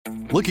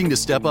Looking to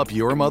step up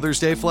your Mother's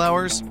Day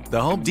flowers?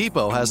 The Home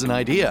Depot has an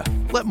idea.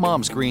 Let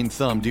Mom's green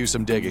thumb do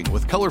some digging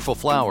with colorful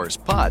flowers,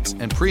 pots,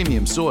 and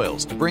premium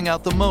soils to bring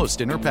out the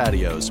most in her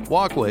patios,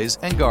 walkways,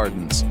 and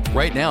gardens.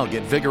 Right now,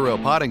 get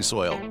Vigoro potting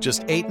soil,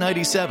 just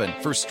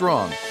 $8.97 for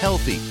strong,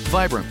 healthy,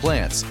 vibrant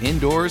plants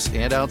indoors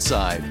and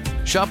outside.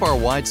 Shop our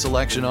wide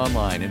selection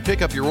online and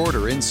pick up your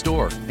order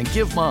in-store and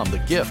give Mom the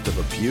gift of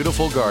a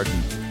beautiful garden.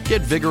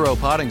 Get Vigoro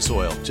potting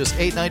soil, just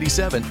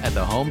 $8.97 at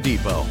the Home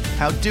Depot.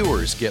 How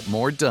doers get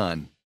more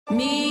done.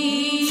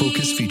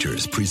 Focus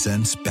Features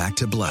presents Back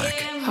to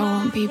Black. I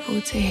want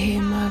people to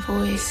hear my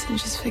voice and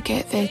just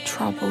forget their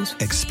troubles.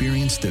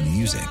 Experience the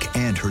music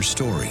and her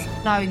story.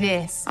 Know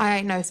this, I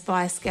ain't no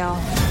Spice Girl.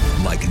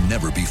 Like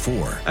never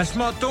before. That's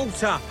my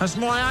daughter. That's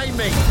my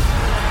Amy.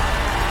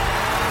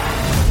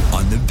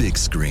 On the big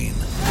screen.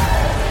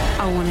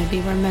 I want to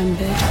be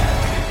remembered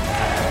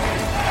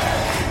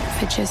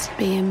for just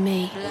being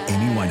me.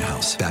 Amy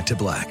Winehouse, Back to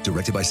Black,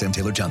 directed by Sam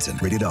Taylor Johnson.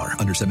 Rated R,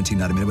 under 17,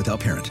 not a minute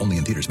without parent. Only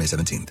in theaters May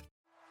 17th.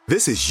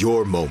 This is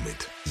your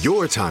moment,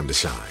 your time to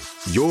shine,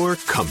 your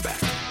comeback.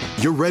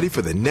 You're ready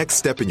for the next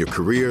step in your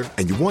career,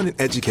 and you want an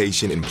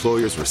education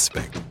employers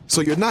respect.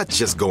 So you're not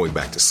just going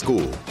back to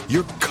school,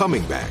 you're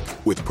coming back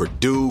with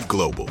Purdue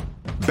Global.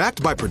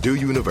 Backed by Purdue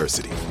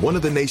University, one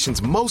of the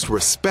nation's most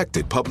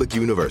respected public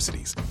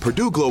universities,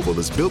 Purdue Global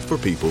is built for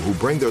people who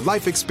bring their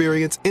life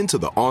experience into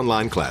the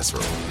online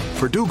classroom.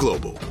 Purdue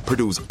Global,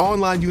 Purdue's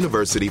online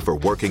university for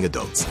working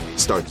adults.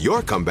 Start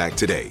your comeback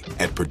today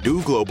at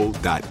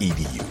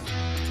purdueglobal.edu.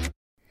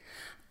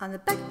 On the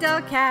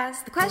Bechdel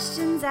cast, the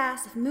questions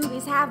asked if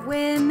movies have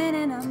women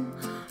in them.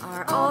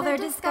 Are all their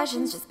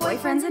discussions just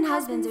boyfriends and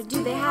husbands, or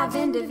do they have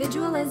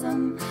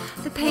individualism?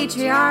 The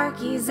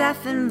patriarchy's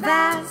effing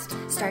vast.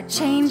 Start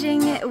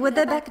changing it with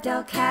the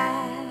Bechdel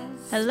cast.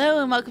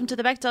 Hello and welcome to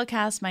the Bechdel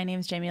cast. My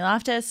name's Jamie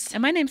Loftus.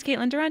 And my name's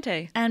Caitlin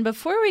Durante. And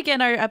before we get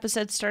our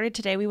episode started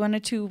today, we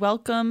wanted to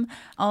welcome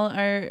all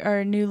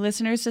our new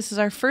listeners. This is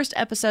our first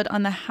episode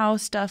on the How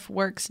Stuff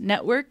Works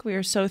network. We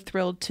are so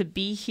thrilled to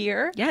be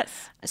here.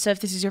 Yes. So if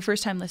this is your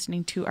first time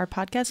listening to our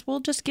podcast, we'll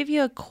just give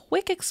you a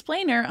quick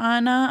explainer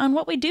on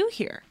what we do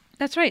here.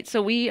 That's right.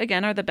 So we,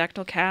 again, are the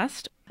Bechdel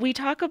cast. We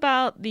talk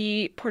about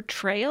the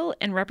portrayal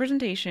and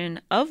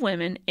representation of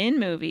women in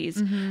movies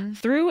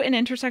through an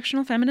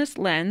intersectional feminist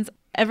lens.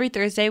 Every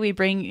Thursday, we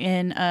bring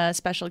in a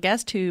special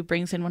guest who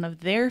brings in one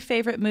of their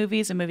favorite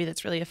movies, a movie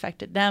that's really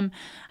affected them,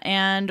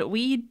 and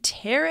we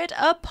tear it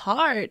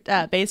apart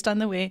based on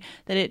the way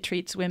that it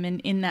treats women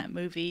in that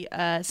movie.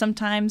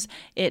 Sometimes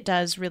it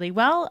does really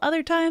well,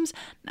 other times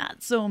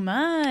not so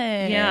much.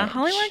 Yeah,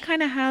 Hollywood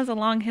kind of has a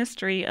long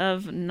history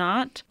of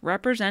not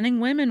representing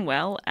women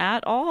well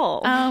at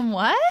all.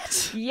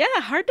 What? Yeah,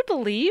 hard to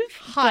believe.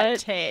 Hot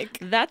take.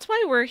 That's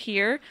why we're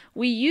here.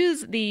 We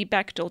use the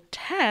Bechdel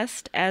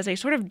test as a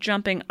sort of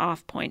jumping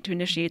off point to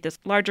initiate this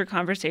larger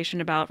conversation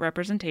about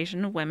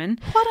representation of women.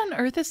 What on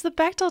earth is the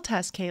Bechdel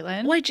test,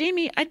 Caitlin? Why,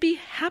 Jamie, I'd be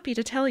happy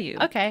to tell you.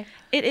 Okay.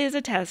 It is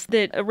a test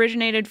that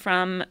originated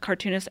from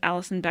cartoonist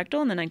Alison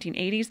Bechdel in the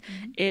 1980s.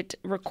 It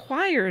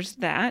requires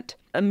that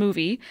a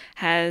movie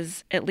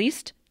has at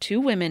least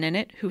two women in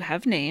it who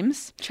have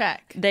names.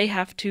 Check. They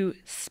have to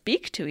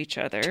speak to each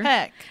other.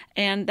 Check.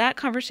 And that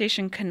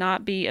conversation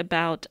cannot be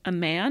about a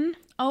man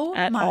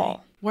at my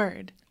all.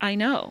 Word. I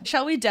know.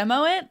 Shall we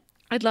demo it?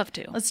 I'd love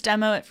to. Let's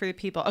demo it for the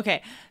people.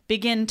 Okay,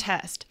 begin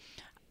test.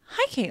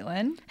 Hi,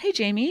 Caitlin. Hey,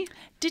 Jamie.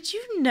 Did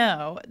you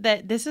know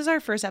that this is our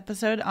first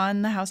episode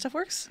on the How Stuff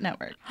Works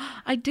network?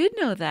 I did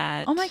know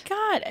that. Oh my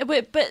God.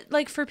 But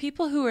like for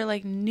people who are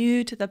like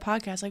new to the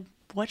podcast, like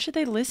what should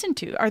they listen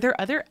to? Are there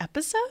other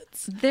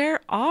episodes? There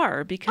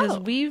are, because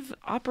we've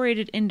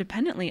operated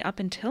independently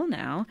up until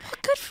now. Well,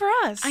 good for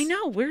us. I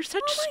know. We're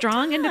such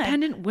strong,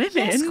 independent women.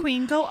 Yes,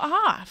 queen, go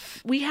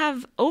off. We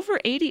have over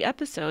 80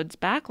 episodes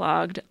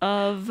backlogged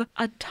of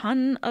a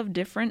ton of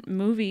different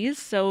movies.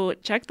 So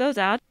check those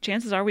out.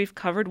 Chances are we've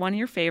covered one of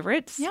your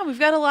favorites. Yeah, we've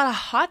got a lot of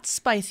hot,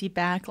 spicy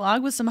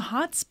backlog with some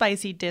hot,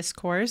 spicy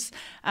discourse.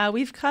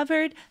 We've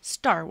covered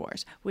Star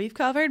Wars. We've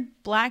covered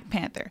Black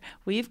Panther.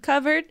 We've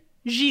covered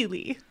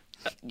Gigli.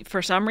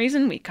 For some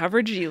reason, we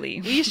covered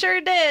Gigli. We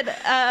sure did.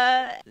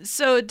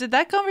 So did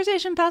that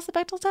conversation pass the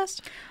Bechdel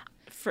test?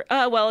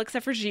 Well,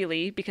 except for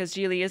Gigli, because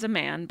Gigli is a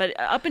man. But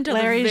up until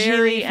Larry the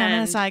very Gigli, end...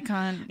 feminist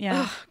icon.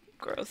 Yeah. Ugh,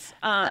 gross.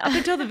 Up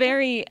until the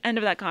very end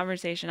of that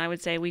conversation, I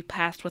would say we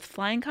passed with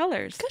flying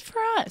colors. Good for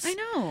us. I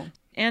know.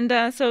 And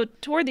so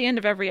toward the end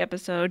of every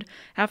episode,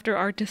 after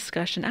our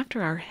discussion,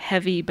 after our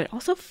heavy but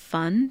also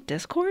fun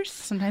discourse...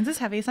 Sometimes it's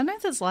heavy,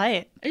 sometimes it's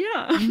light.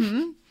 Yeah.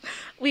 Mm-hmm.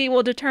 We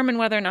will determine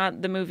whether or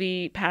not the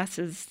movie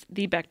passes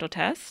the Bechdel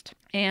test,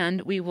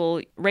 and we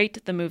will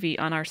rate the movie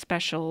on our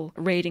special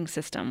rating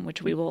system,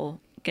 which we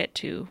will get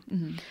to.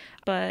 Mm-hmm.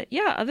 But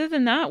yeah, other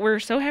than that, we're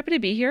so happy to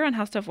be here on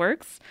How Stuff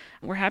Works.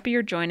 We're happy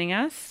you're joining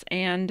us.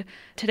 And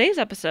today's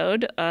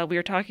episode, we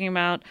are talking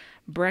about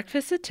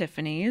Breakfast at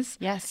Tiffany's.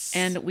 Yes.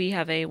 And we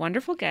have a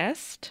wonderful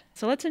guest.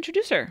 So let's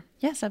introduce her.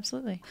 Yes,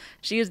 absolutely.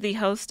 She is the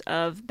host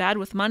of Bad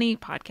with Money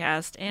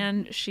podcast,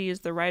 and she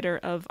is the writer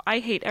of I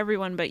Hate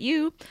Everyone But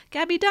You,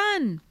 Gaby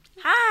Dunn.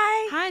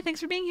 Hi. Hi, thanks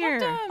for being here.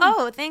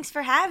 Oh, thanks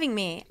for having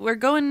me. We're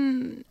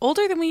going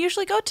older than we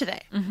usually go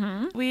today.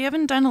 Mm-hmm. We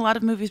haven't done a lot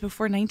of movies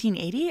before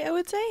 1980, I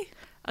would say.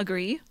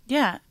 Agree.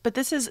 Yeah, but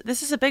this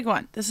is a big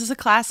one. This is a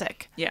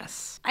classic.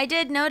 Yes. I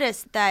did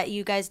notice that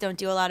you guys don't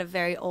do a lot of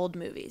very old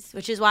movies,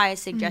 which is why I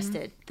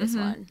suggested this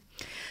one.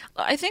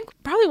 I think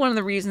probably one of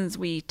the reasons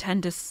we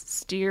tend to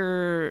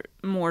steer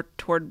more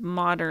toward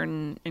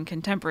modern and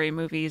contemporary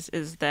movies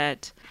is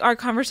that our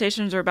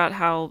conversations are about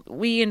how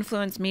we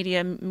influence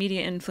media,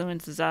 media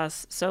influences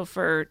us. So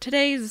for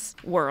today's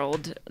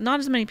world, not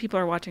as many people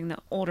are watching the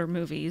older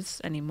movies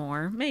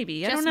anymore.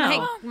 Maybe. I don't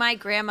know. My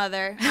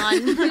grandmother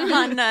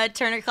on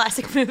Turner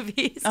Classic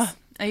Movies. Oh,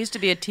 I used to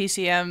be a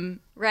TCM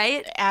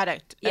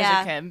addict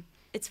as a kid.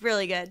 It's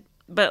really good.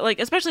 But like,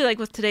 especially like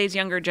with today's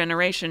younger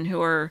generation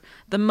who are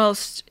the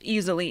most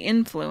easily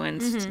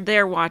influenced,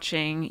 they're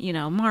watching,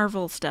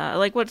 Marvel stuff,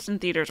 like what's in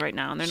theaters right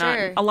now. And they're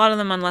not, a lot of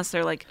them, unless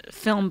they're like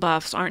film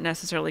buffs, aren't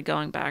necessarily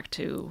going back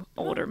to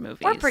older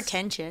movies. Or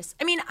pretentious.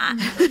 I mean,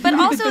 but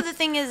also the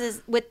thing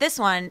is with this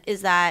one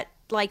is that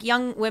like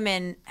young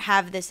women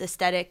have this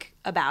aesthetic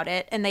about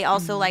it, and they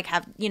also like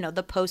have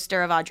the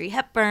poster of Audrey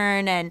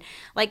Hepburn, and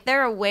like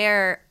they're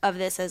aware of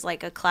this as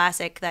like a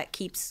classic that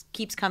keeps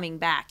coming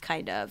back,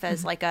 kind of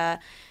as like a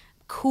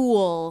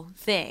cool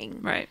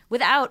thing, right?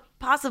 Without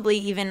possibly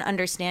even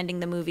understanding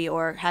the movie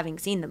or having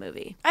seen the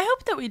movie. I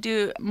hope that we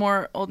do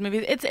more old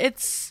movies.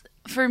 It's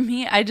for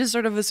me, I just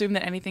sort of assume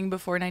that anything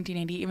before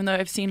 1980, even though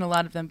I've seen a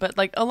lot of them, but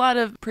like a lot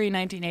of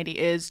pre-1980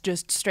 is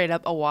just straight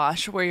up a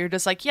wash where you're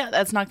just like, yeah,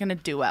 that's not going to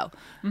do well.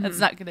 That's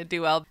not going to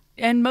do well.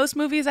 And most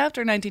movies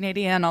after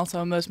 1980 and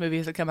also most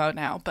movies that come out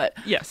now, but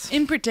yes,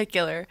 in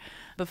particular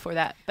before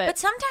that. But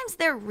sometimes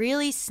they're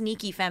really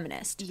sneaky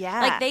feminist.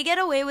 Yeah. Like they get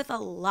away with a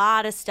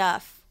lot of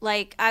stuff.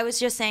 Like I was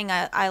just saying,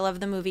 I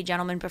love the movie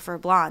Gentlemen Prefer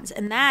Blondes,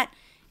 and that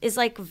is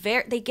like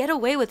they get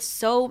away with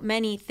so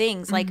many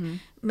things. Like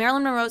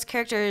Marilyn Monroe's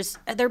characters,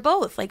 they're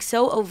both like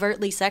so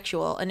overtly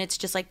sexual, and it's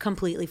just like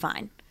completely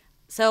fine.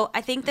 So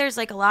I think there's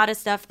like a lot of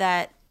stuff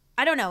that,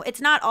 I don't know, it's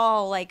not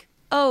all like,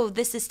 oh,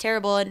 this is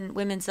terrible and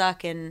women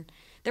suck. And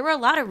there were a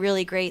lot of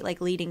really great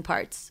like leading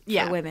parts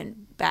for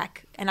women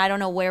back. And I don't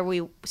know where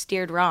we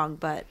steered wrong,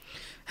 but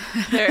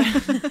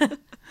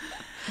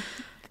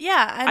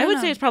yeah, I would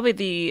say it's probably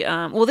the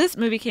this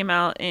movie came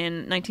out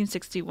in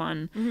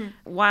 1961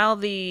 while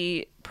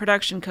the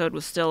production code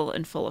was still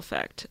in full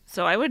effect.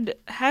 So I would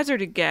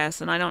hazard a guess,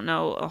 and I don't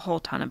know a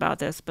whole ton about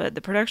this, but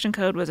the production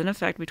code was in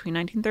effect between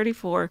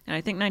 1934 and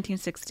I think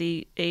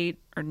 1968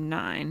 or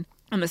 9.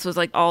 And this was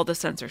like all the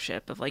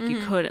censorship of like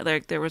you could,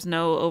 like there was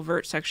no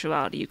overt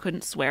sexuality, you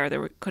couldn't swear,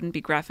 couldn't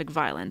be graphic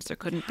violence, there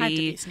couldn't had to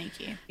be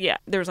sneaky. Yeah,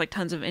 there was like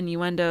tons of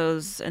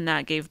innuendos, and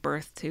that gave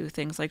birth to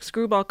things like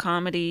screwball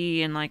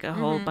comedy and like a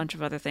whole bunch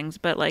of other things.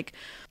 But like,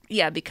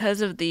 yeah, because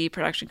of the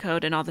production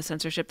code and all the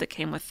censorship that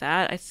came with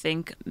that, I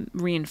think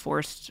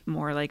reinforced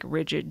more like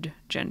rigid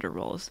gender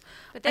roles.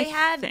 But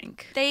I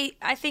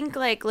think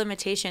like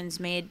limitations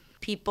made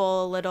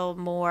people a little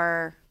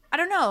more, I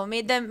don't know,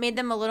 made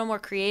them a little more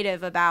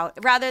creative about,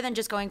 rather than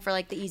just going for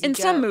like the easy in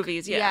joke. some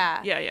movies.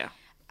 Yeah.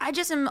 I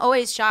just am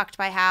always shocked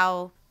by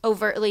how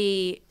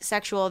overtly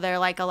sexual they're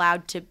like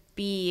allowed to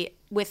be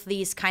with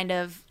these kind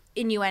of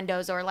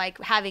innuendos, or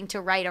like having to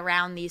write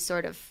around these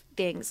sort of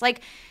things.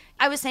 Like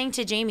I was saying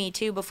to Jamie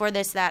too before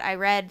this that I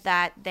read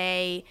that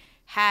they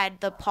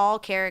had the Paul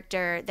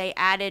character, they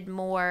added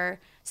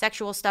more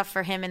sexual stuff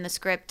for him in the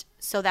script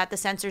so that the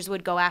censors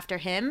would go after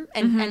him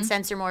and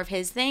censor more of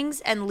his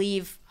things and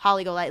leave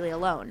Holly Golightly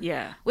alone.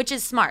 Yeah. Which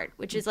is smart,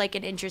 which is like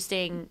an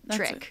interesting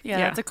trick.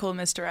 That's a cool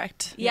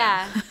misdirect.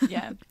 Yeah.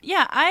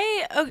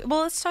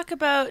 Well, let's talk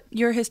about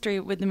your history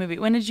with the movie.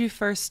 When did you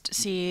first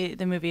see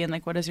the movie, and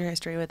like what is your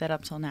history with it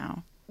up till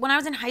now? When I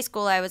was in high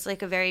school, I was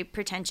like a very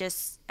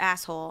pretentious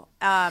asshole.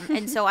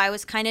 And so I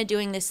was kind of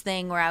doing this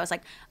thing where I was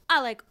like, I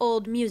like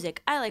old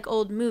music. I like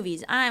old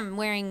movies. I'm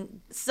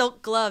wearing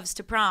silk gloves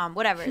to prom,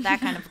 whatever,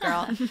 that kind of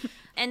girl.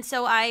 And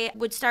so I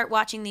would start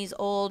watching these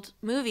old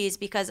movies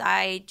because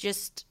I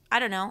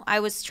don't know, I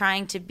was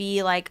trying to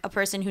be like a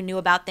person who knew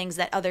about things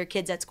that other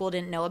kids at school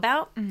didn't know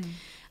about,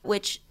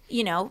 which,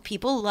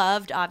 people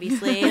loved,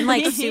 obviously, and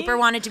like super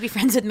wanted to be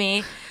friends with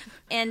me.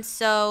 And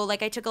so,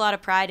 like, I took a lot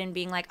of pride in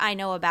being like, I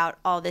know about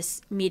all this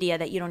media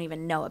that you don't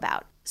even know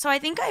about. So I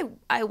think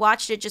I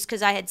watched it just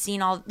because I had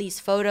seen all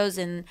these photos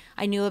and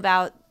I knew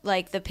about,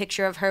 like, the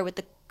picture of her with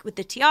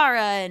the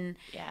tiara,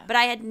 but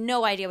I had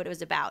no idea what it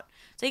was about.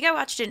 So I think I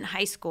watched it in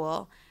high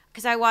school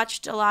because I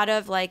watched a lot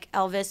of, like,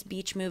 Elvis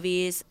beach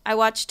movies. I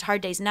watched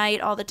Hard Day's Night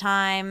all the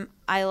time.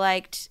 I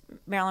liked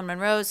Marilyn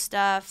Monroe's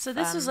stuff. So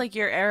this was like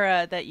your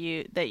era that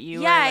you were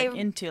like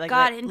into, like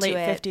late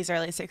 50s,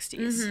 early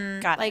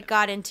 60s.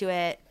 Got into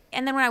it.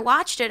 And then when I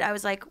watched it, I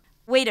was like,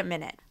 wait a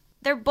minute.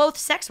 They're both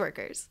sex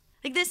workers.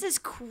 Like, this is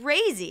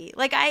crazy.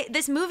 Like,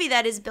 this movie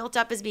that is built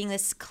up as being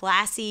this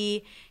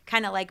classy,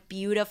 kind of like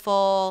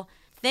beautiful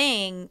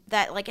thing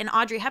that, like, in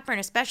Audrey Hepburn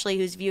especially,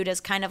 who's viewed as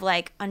kind of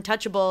like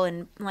untouchable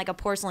and like a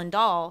porcelain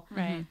doll.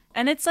 Right.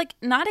 And it's like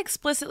not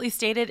explicitly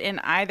stated in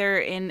either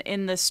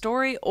in the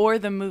story or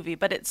the movie,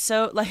 but it's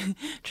so like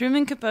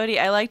Truman Capote,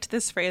 I liked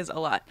this phrase a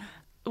lot.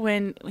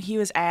 When he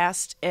was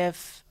asked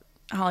if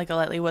Holly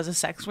Golightly was a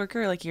sex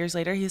worker, like years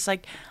later, he's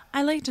like,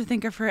 I like to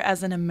think of her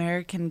as an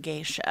American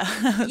geisha.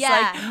 It's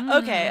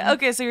like,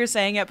 okay, so you're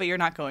saying it, but you're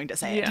not going to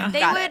say it.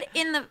 They would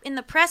in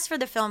the press for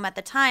the film at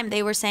the time,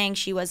 they were saying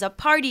she was a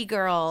party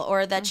girl,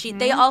 or that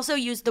they also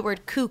used the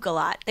word kook a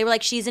lot. They were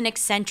like, she's an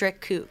eccentric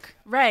kook.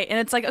 Right, and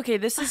it's like, okay,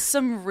 this is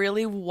some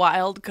really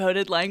wild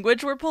coded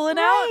language we're pulling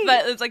out,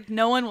 but it's like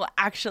no one will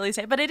actually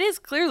say it, but it is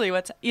clearly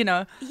what's, Yeah,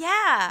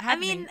 happening. I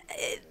mean,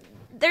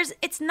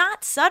 it's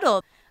not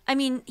subtle. I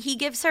mean, he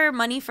gives her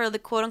money for the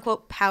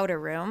quote-unquote powder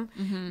room.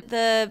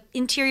 The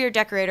interior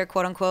decorator,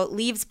 quote-unquote,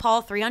 leaves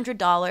Paul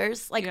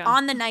 $300, like,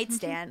 on the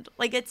nightstand.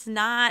 Like, it's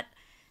not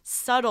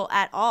subtle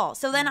at all.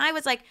 So then I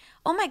was like,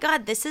 oh, my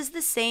God, this is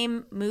the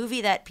same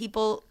movie that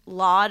people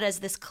laud as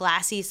this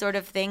classy sort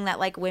of thing that,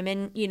 like,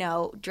 women,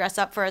 dress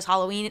up for as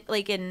Halloween,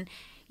 like, and,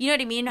 you know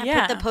what I mean?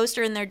 Yeah. Put the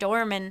poster in their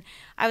dorm. And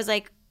I was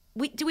like,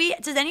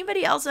 does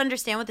anybody else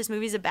understand what this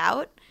movie's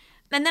about?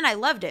 And then I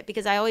loved it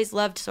because I always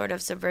loved sort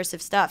of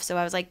subversive stuff. So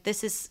I was like,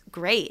 this is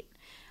great.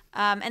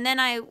 And then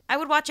I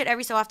would watch it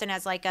every so often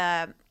as like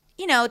a,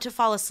 to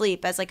fall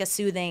asleep, as like a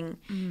soothing.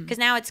 Because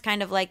now it's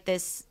kind of like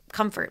this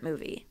comfort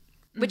movie,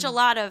 which a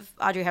lot of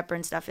Audrey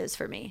Hepburn stuff is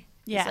for me.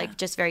 Yeah. It's like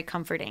just very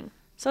comforting.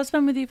 So it's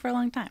been with you for a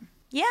long time.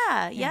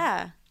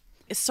 Yeah.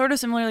 It's sort of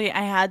similarly,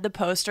 I had the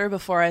poster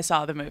before I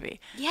saw the movie.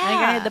 Yeah. I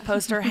think I had the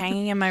poster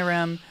hanging in my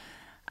room.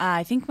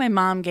 I think my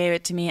mom gave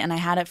it to me, and I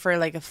had it for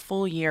like a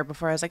full year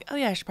before I was like, oh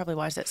yeah, I should probably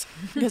watch this.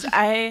 Because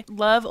I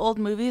love old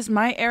movies.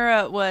 My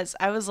era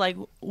I was like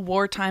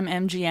wartime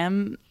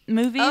MGM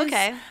movies.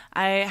 Okay.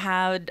 I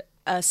had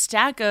a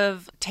stack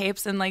of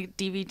tapes and like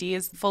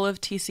DVDs full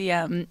of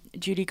TCM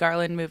Judy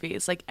Garland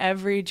movies. Like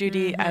every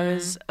Judy, I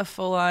was a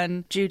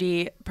full-on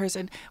Judy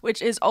person,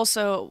 which is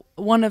also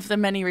one of the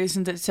many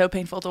reasons it's so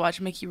painful to watch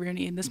Mickey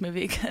Rooney in this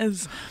movie,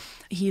 because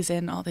he's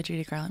in all the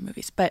Judy Garland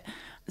movies. But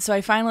so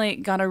I finally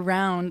got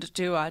around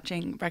to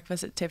watching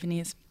Breakfast at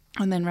Tiffany's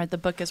and then read the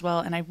book as well.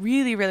 And I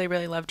really, really,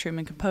 really love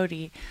Truman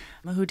Capote,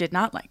 who did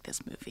not like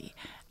this movie.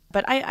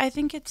 But I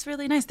think it's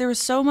really nice. There was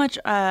so much,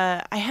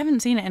 I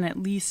haven't seen it in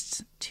at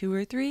least 2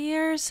 or 3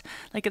 years.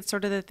 Like, it's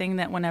sort of the thing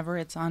that whenever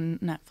it's on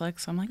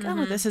Netflix, I'm like,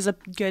 oh, this is a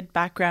good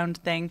background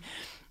thing.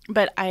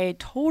 But I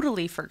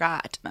totally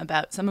forgot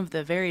about some of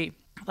the very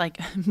like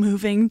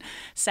moving,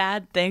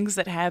 sad things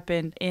that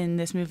happened in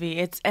this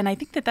movie. And I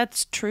think that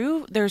that's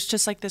true. There's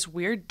just like this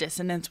weird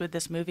dissonance with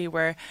this movie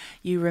where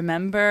you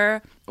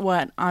remember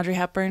what Audrey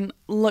Hepburn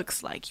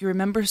looks like. You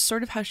remember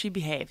sort of how she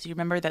behaves. You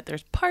remember that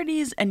there's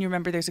parties, and you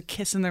remember there's a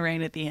kiss in the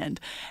rain at the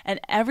end. And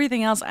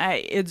everything else,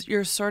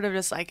 you're sort of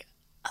just like,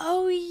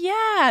 oh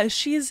yeah,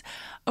 she's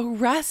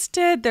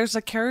arrested. There's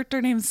a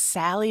character named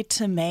Sally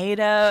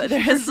Tomato.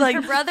 There's like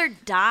her brother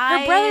dies.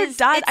 Her brother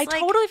died. I It's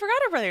like, totally forgot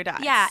her brother died.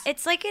 Yeah,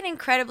 it's like an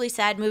incredibly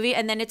sad movie,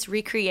 and then it's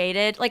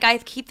recreated. Like, I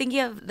keep thinking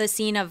of the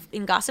scene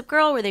in Gossip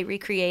Girl where they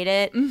recreate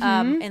it,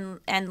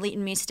 and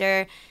Leighton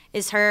Meester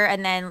is her,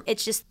 and then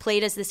it's just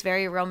played as this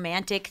very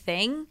romantic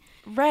thing.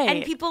 Right.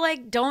 And people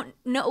like don't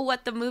know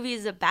what the movie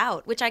is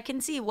about, which I can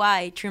see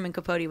why Truman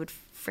Capote would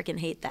freaking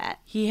hate that.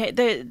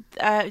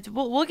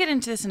 We'll get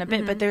into this in a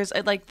bit, but there's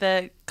like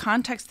the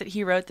context that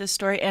he wrote this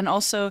story, and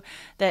also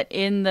that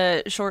in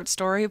the short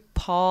story,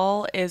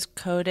 Paul is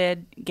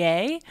coded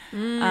gay,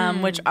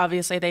 which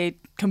obviously they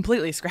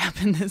completely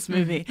scrap in this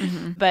movie.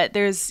 But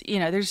there's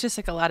just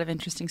like a lot of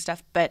interesting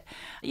stuff. But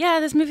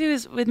yeah, this movie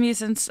was with me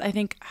since I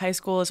think high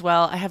school as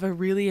well. I have a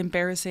really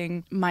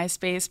embarrassing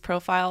MySpace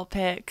profile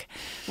pic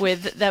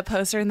with that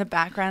poster in the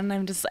background,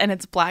 and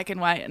it's black and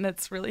white, and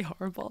it's really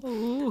horrible.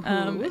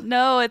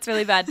 No, it's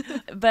really bad.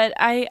 But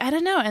I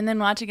don't know. And then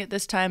watching it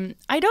this time,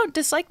 I don't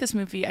dislike this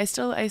movie. I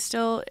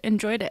still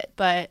enjoyed it,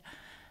 but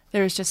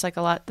there was just like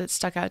a lot that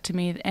stuck out to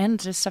me, and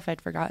just stuff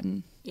I'd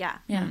forgotten. Yeah.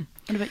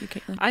 What about you,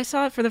 Caitlin? I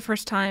saw it for the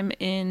first time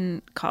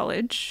in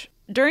college.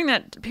 During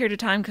that period of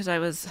time, because I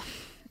was,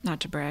 not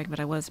to brag, but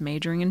I was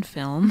majoring in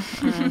film.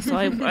 So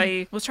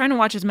I was trying to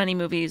watch as many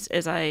movies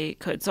as I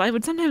could. So I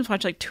would sometimes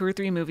watch like 2 or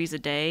 3 movies a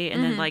day.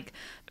 And then like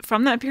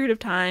from that period of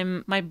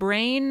time, my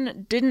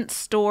brain didn't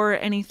store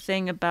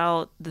anything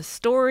about the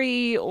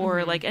story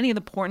or like any of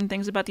the important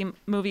things about the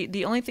movie.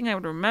 The only thing I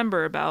would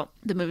remember about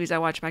the movies I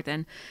watched back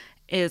then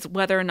is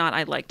whether or not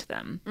I liked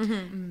them.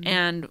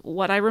 And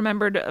what I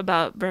remembered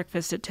about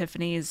Breakfast at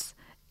Tiffany's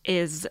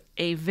is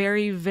a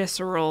very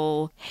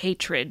visceral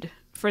hatred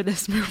for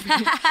this movie.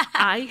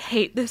 I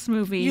hate this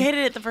movie. You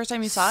hated it the first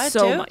time you saw it,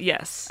 so too? much.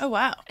 Yes. Oh,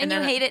 wow. And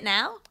you hate it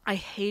now? I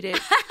hate it.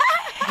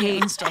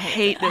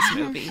 hate this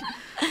movie.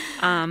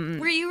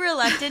 Were you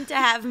reluctant to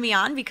have me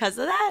on because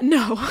of that?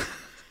 No.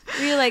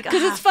 We're like,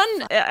 because it's fun.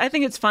 I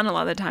think it's fun a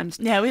lot of the times.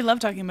 Yeah, we love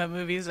talking about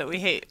movies that we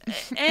hate.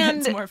 And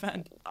it's more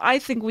fun. I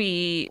think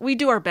we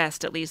do our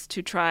best, at least,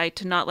 to try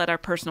to not let our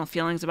personal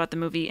feelings about the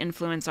movie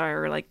influence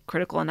our like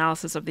critical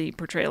analysis of the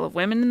portrayal of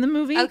women in the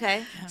movie.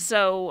 Okay.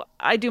 So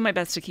I do my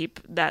best to keep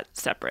that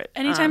separate.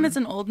 Anytime it's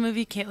an old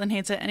movie, Caitlin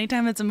hates it.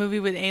 Anytime it's a movie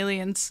with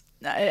aliens,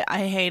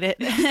 I hate it.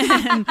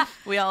 And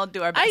we all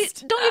do our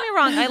best. Don't get me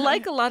wrong. I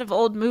like a lot of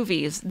old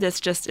movies.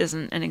 This just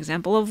isn't an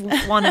example of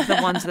one of the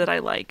ones that I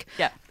like.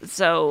 Yeah.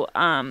 So,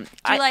 do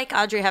you like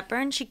Audrey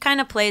Hepburn? She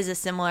kind of plays a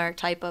similar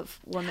type of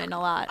woman a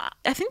lot.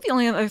 I think the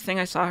only other thing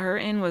I saw her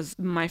in was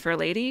My Fair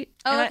Lady.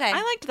 Oh, and okay.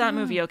 I liked that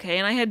movie okay,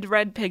 and I had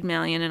read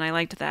Pygmalion, and I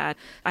liked that.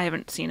 I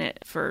haven't seen it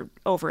for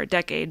over a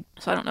decade,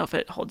 so I don't know if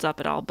it holds up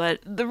at all. But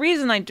the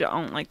reason I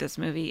don't like this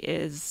movie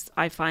is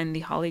I find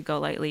the Holly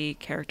Golightly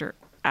character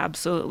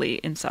absolutely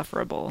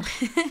insufferable.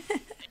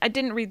 I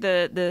didn't read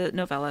the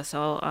novella,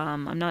 so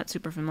I'm not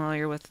super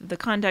familiar with the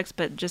context,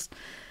 but just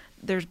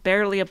there's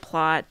barely a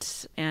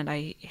plot, and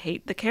I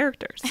hate the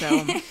characters.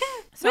 So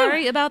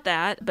sorry about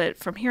that, but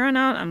from here on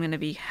out, I'm going to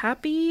be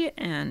happy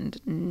and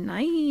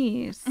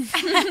nice.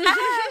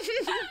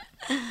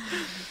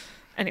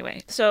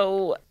 Anyway,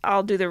 so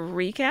I'll do the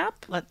recap.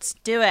 Let's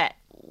do it.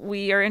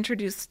 We are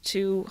introduced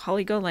to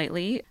Holly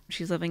Golightly.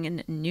 She's living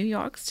in New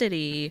York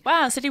City.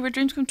 Wow, city where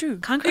dreams come true.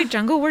 Concrete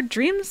jungle where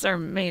dreams are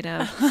made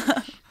of.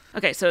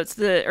 Okay, so it's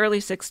the early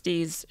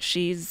 60s.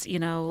 She's,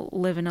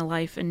 living a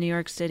life in New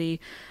York City.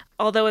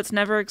 Although it's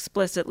never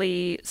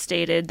explicitly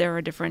stated, there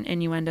are different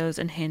innuendos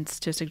and hints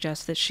to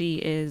suggest that she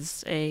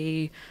is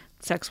a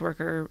sex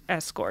worker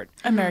escort.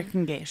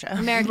 American geisha.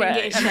 American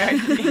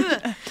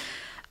geisha.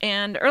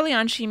 And early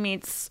on, she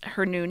meets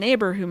her new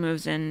neighbor who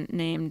moves in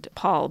named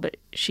Paul, but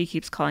she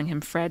keeps calling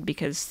him Fred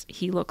because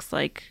he looks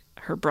like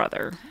her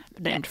brother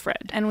named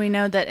Fred. And we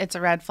know that it's a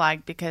red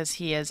flag because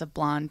he is a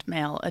blonde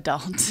male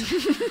adult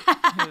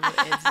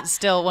who is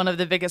still one of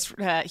the biggest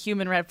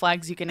human red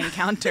flags you can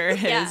encounter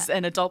is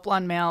an adult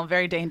blonde male,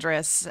 very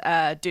dangerous.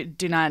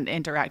 Do not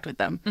interact with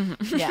them.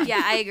 Mm-hmm.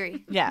 Yeah, I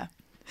agree. Yeah.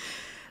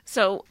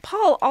 So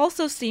Paul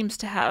also seems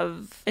to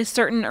have a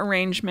certain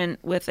arrangement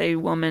with a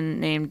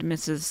woman named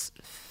Mrs.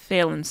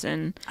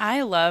 Phelanson.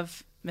 I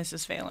love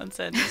Mrs.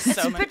 Phelanson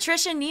so much.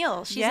 Patricia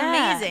Neal. She's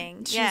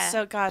amazing. She's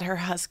so got her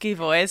husky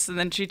voice, and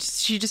then she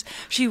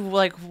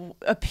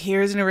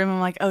appears in a room. I'm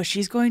like, oh,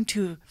 she's going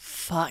to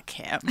fuck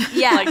him.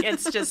 Yeah, like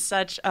it's just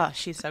such. Oh,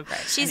 she's so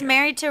great. She's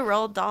married to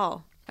Roald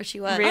Dahl, or she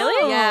was.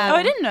 Really? Oh, yeah. Oh,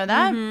 I didn't know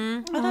that.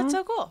 Mm-hmm. Oh, that's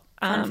so cool.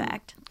 Fun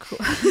fact.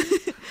 Cool.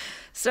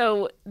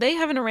 So they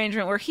have an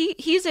arrangement where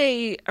he's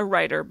a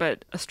writer,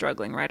 but a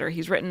struggling writer.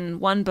 He's written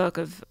one book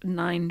of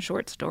 9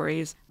 short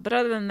stories. But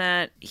other than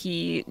that,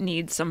 he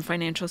needs some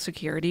financial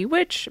security,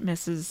 which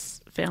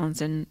Mrs.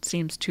 Phelanson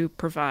seems to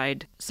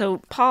provide. So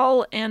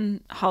Paul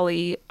and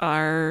Holly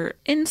are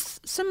in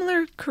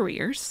similar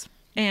careers.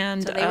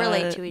 And so they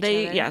relate to each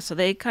other. Yeah, so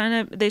they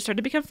start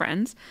to become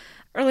friends.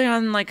 Early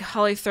on,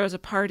 Holly throws a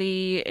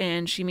party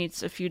and she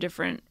meets a few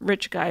different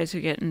rich guys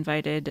who get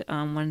invited.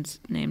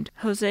 One's named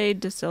Jose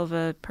da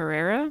Silva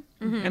Pereira,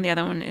 and the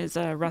other one is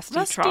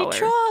Rusty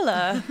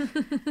Trawler.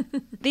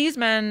 These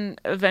men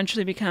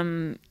eventually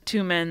become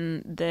 2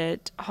 men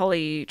that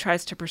Holly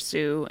tries to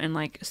pursue and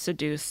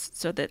seduce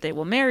so that they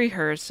will marry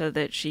her so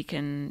that she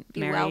can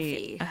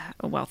marry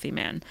a wealthy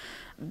man.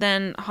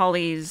 Then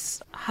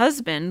Holly's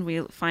husband,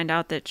 we find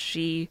out that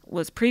she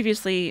was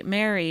previously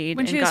married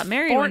and got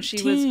married 14. When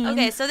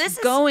she was so this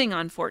going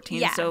on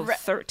 14, so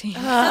 13.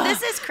 So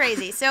this is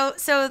crazy. So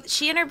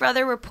she and her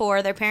brother were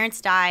poor. Their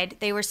parents died.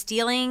 They were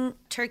stealing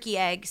turkey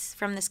eggs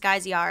from this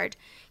guy's yard.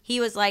 He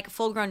was like a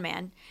full-grown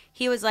man.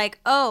 He was like,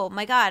 oh,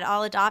 my God,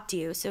 I'll adopt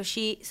you. So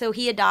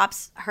he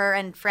adopts her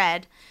and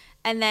Fred.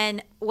 And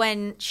then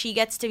when she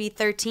gets to be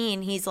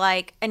 13, he's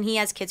like, and he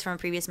has kids from a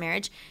previous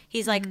marriage,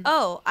 he's like,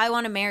 oh, I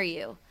want to marry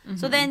you. Mm-hmm.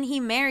 So then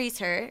he marries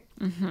her,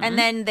 and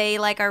then they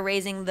are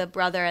raising the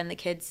brother and the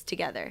kids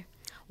together.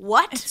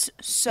 What? It's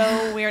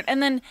so weird.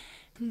 And then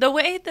the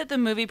way that the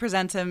movie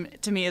presents him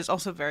to me is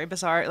also very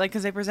bizarre.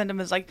 Because they present him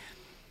as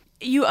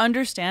you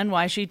understand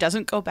why she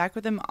doesn't go back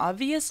with him,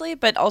 obviously,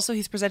 but also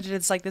he's presented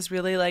as this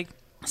really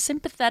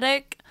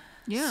sympathetic,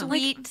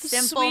 sweet,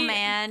 simple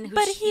man.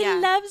 But he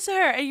loves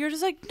her. And you're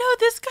just no,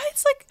 this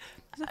guy's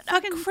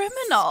a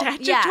criminal.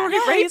 Statutory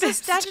rapist. He's a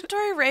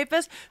statutory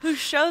rapist who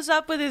shows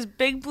up with his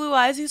big blue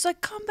eyes. He's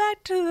like, come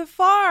back to the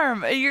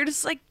farm. And you're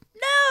just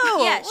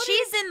no. Yeah,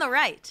 she's in the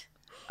right.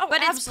 Oh,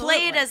 but absolutely.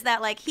 It's played as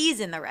that he's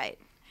in the right.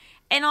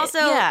 And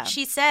also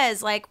she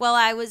says well,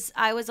 I was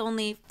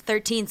only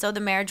 13, so the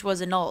marriage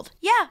was annulled.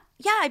 Yeah,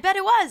 I bet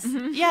it was.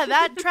 Mm-hmm. Yeah,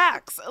 that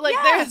tracks.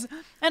 There's,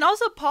 and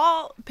also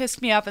Paul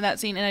pissed me off in that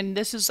scene, and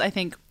this is, I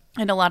think,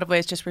 in a lot of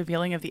ways just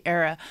revealing of the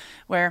era,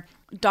 where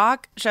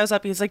Doc shows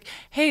up. He's like,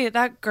 hey,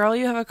 that girl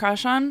you have a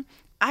crush on,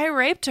 I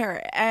raped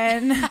her,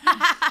 and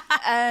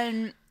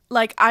and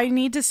I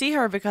need to see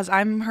her because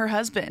I'm her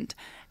husband.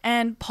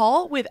 And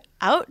Paul,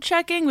 without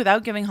checking,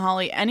 without giving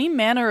Holly any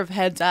manner of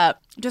heads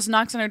up, just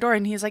knocks on her door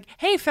and he's like,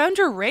 hey, found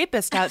your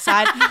rapist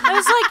outside. I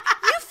was like,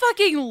 you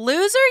fucking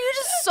loser. You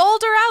just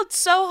sold her out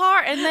so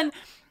hard. And then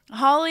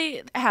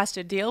Holly has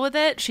to deal with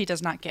it. She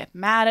does not get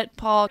mad at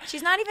Paul.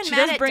 She's not even She mad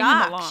does at bring him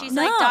Doc. along. She's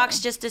like, Doc's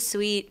just a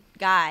sweet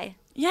guy.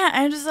 Yeah,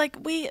 and just like,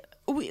 we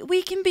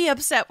can be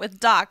upset with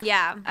Doc.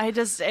 Yeah.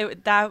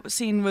 That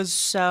scene was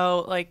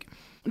so, like,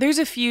 there's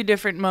a few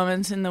different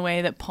moments in the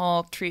way that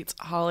Paul treats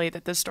Holly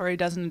that the story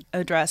doesn't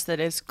address that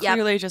is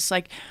clearly just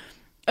like,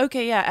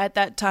 okay, yeah, at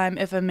that time,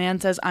 if a man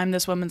says, I'm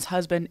this woman's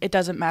husband, it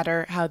doesn't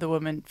matter how the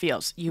woman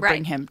feels. You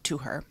bring him to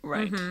her.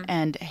 Right.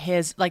 And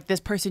his, like, this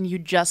person you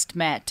just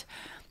met,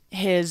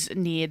 his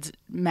needs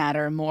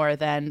matter more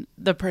than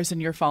the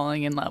person you're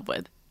falling in love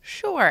with.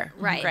 Sure.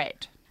 Right.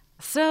 Great.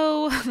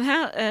 So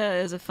that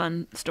is a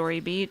fun story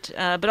beat.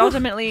 But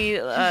ultimately,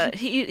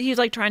 he's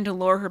like trying to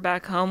lure her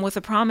back home with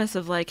a promise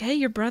of like, hey,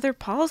 your brother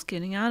Paul's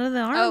getting out of the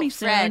army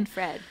soon.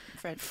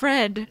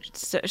 Fred.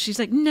 So she's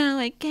like, no,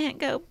 I can't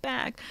go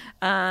back.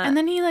 And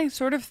then he like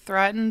sort of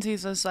threatens.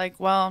 He's just like,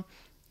 well,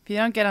 if you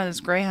don't get on this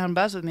Greyhound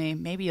bus with me,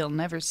 maybe you'll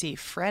never see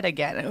Fred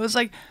again. And it was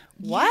like,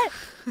 what?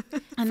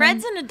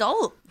 Fred's an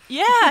adult.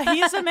 Yeah,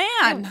 he's a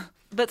man.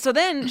 But so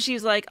then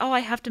she's like, oh,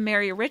 I have to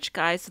marry a rich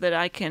guy so that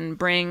I can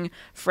bring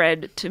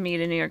Fred to me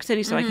to New York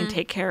City so I can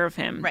take care of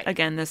him. Right.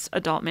 Again, this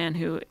adult man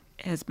who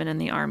has been in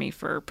the army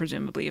for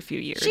presumably a few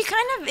years. She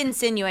kind of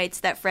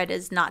insinuates that Fred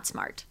is not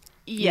smart.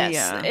 Yes,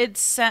 Yeah.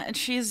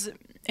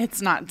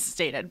 it's not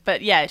stated,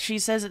 but yeah, she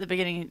says at the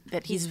beginning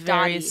that he's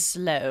very dotty.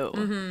 slow.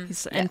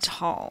 And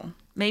tall.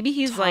 Maybe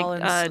he's Tall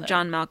and like slow.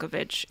 John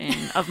Malkovich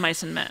in Of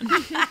Mice and Men.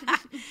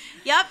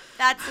 Yep,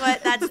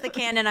 that's the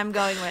canon I'm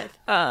going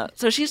with.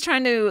 So she's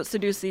trying to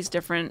seduce these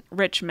different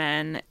rich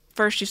men.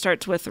 First, she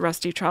starts with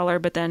Rusty Trawler,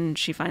 but then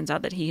she finds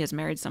out that he has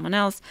married someone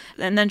else.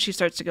 And then she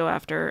starts to go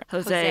after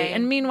Jose.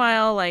 And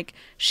meanwhile, like,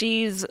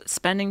 she's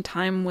spending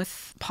time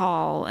with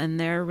Paul, and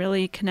they're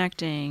really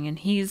connecting, and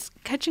he's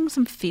catching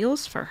some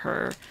feels for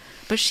her.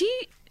 But she,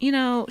 you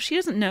know, she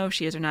doesn't know if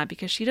she is or not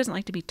because she doesn't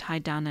like to be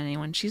tied down to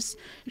anyone. She's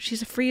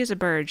free as a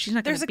bird. She's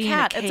not going There's to a be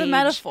cat. in a cage. It's a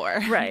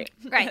metaphor. Right.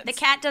 Right, the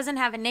cat doesn't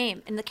have a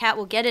name, and the cat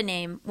will get a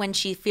name when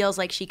she feels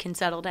like she can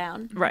settle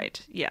down.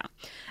 Right, yeah.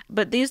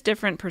 But these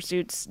different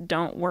pursuits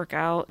don't work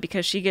out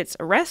because she gets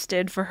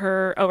arrested for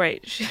her... Oh, right.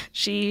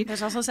 She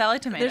There's also Sally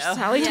Tomato. There's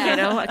Sally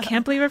Tomato. I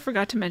can't believe I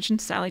forgot to mention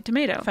Sally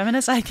Tomato.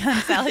 Feminist icon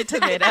Sally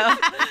Tomato.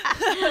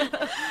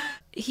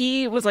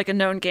 He was like a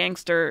known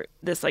gangster.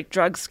 This like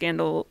drug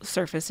scandal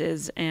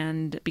surfaces,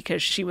 and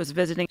because she was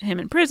visiting him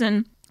in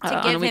prison To on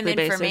a give him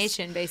weekly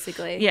information,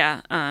 basically. basis.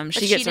 Yeah, But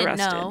she gets didn't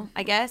arrested. know,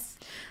 I guess.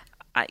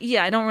 I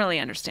don't really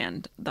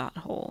understand that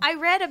whole... I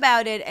read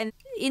about it, and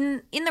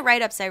in the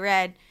write-ups I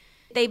read,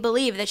 they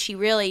believe that she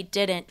really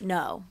didn't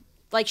know.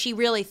 Like, she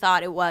really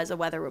thought it was a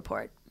weather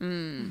report.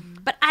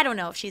 But I don't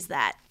know if she's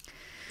that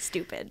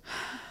stupid.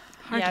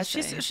 Hard yeah,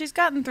 to say. she's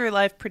gotten through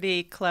life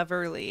pretty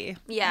cleverly.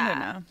 Yeah. I don't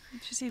know.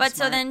 She seems But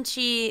so smart. then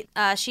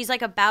she's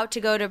like about to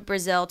go to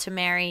Brazil to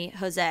marry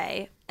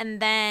Jose, and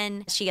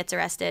then she gets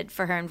arrested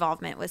for her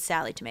involvement with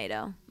Sally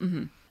Tomato.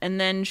 And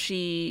then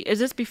is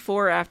this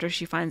before or after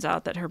she finds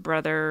out that her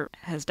brother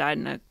has died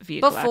in a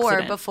vehicle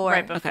accident? Before.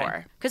 Right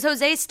before. Because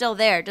Jose's still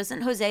there. Doesn't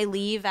Jose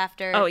leave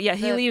after? Oh, yeah,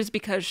 he leaves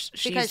because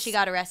she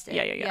got arrested.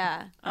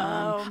 Yeah.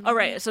 All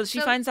right, so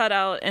she finds that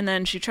out, and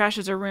then she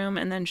trashes her room,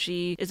 and then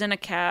she is in a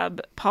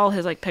cab. Paul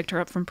has, like, picked her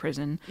up from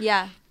prison.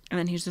 Yeah. And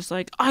then he's just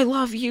like, I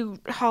love you,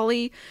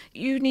 Holly.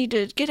 You need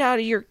to get out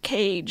of your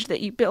cage that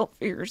you built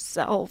for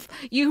yourself.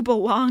 You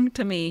belong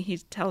to me. He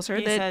tells her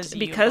He that says,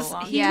 "You because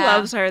belong." he Yeah.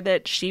 loves her,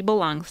 that she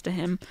belongs to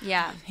him.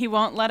 Yeah. He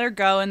won't let her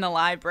go in the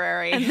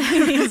library.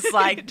 He's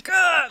like,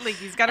 good. Like,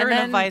 he's got her And in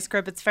a then- vice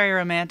grip. It's very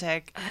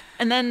romantic.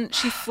 And then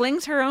she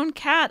flings her own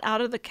cat out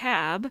of the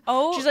cab.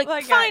 Oh, she's like,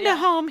 my God, find yeah. a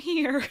home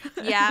here.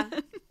 Yeah.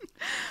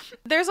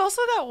 There's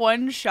also that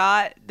one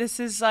shot. This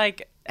is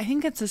like, I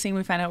think it's the scene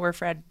we find out where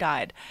Fred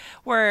died,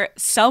 where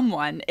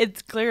someone,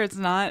 it's clear it's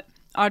not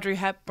Audrey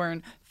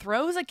Hepburn,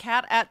 throws a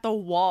cat at the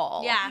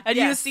wall. Yeah. And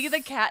you see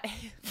the cat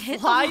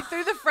fly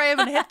through the frame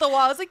and hit the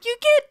wall. It's like, you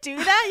can't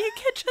do that. You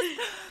can't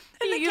just...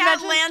 And the you cat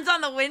imagine- lands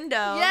on the window.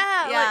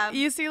 Yeah, like,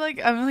 you see, like,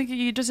 I'm like,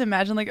 you just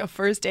imagine like a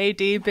first AD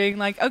being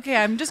like, okay,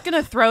 I'm just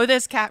gonna throw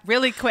this cat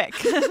really quick.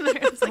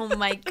 Oh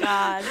my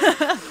God.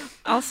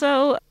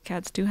 Also,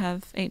 cats do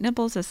have 8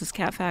 nipples. This is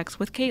Cat Facts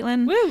with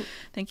Caitlin. Woo!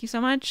 Thank you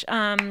so much.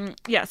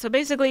 Yeah, so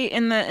basically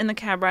in the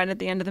cab ride at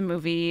the end of the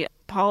movie,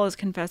 Paul is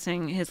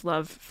confessing his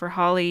love for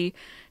Holly.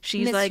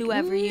 She's Miss like,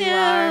 whoever you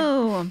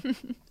no.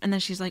 And then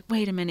she's like,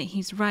 wait a minute,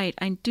 he's right.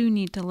 I do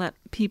need to let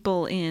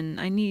people in.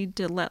 I need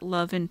to let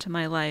love into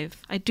my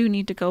life. I do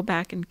need to go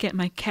back and get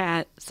my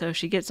cat. So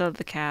she gets out of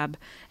the cab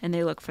and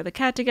they look for the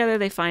cat together.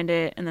 They find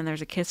it, and then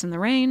there's a kiss in the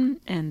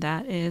rain, and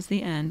that is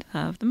the end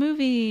of the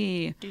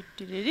movie.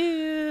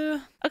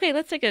 Okay,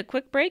 let's take a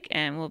quick break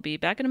and we'll be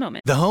back in a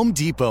moment. The Home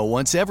Depot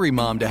wants every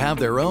mom to have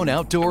their own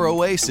outdoor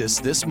oasis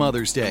this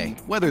Mother's Day,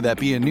 whether that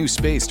be a new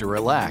space to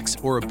relax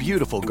or a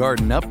beautiful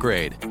garden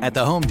upgrade. At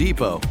the Home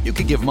Depot, you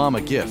could give mom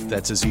a gift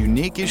that's as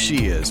unique as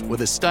she is,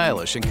 with a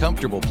stylish and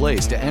comfortable place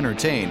ways to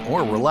entertain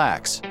or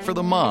relax for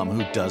the mom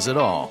who does it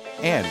all.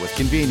 And with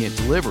convenient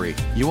delivery,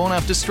 you won't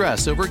have to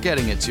stress over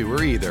getting it to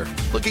her either.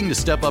 Looking to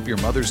step up your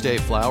Mother's Day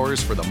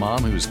flowers for the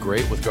mom who's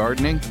great with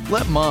gardening?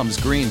 Let Mom's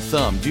Green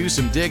Thumb do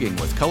some digging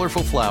with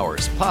colorful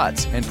flowers,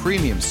 pots, and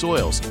premium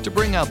soils to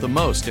bring out the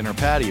most in her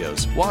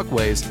patios,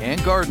 walkways,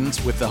 and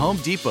gardens with the Home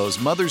Depot's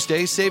Mother's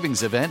Day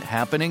savings event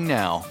happening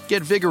now.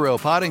 Get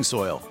Vigoro potting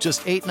soil,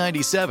 just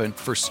 $8.97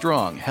 for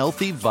strong,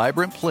 healthy,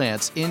 vibrant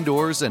plants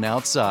indoors and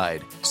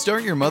outside.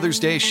 Start your Mother's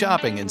Day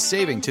shopping and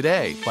saving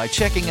today by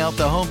checking out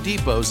the Home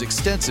Depot's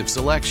extensive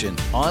selection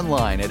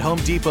online at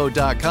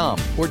homedepot.com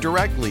or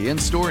directly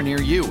in-store near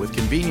you with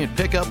convenient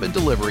pickup and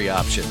delivery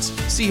options.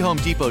 See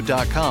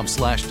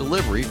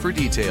homedepot.com/delivery for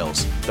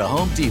details. The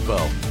Home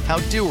Depot. How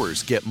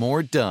doers get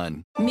more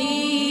done.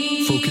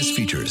 Focus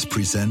Features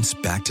presents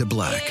Back to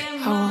Black.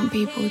 I want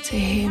people to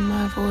hear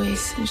my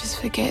voice and just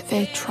forget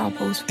their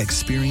troubles.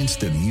 Experience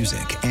the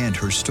music and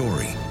her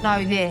story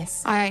Know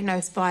this, I ain't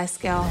no Spice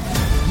Girl.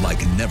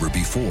 like never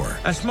before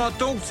That's my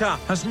daughter.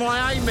 That's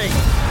my Amy.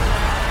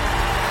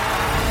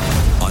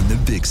 on the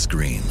big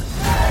screen.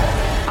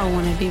 I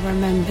want to be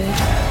remembered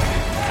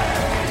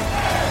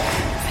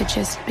for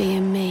just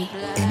being me.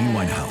 Amy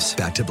Winehouse,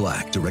 Back to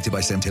Black, directed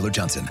by Sam Taylor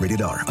Johnson.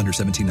 Rated R, under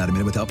 17, not a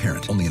minute without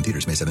parent. Only in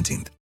theaters May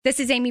 17th. This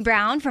is Amy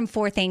Brown from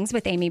 4 Things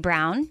with Amy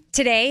Brown.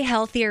 Today,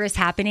 Healthier is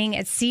happening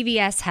at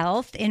CVS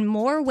Health in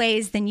more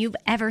ways than you've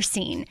ever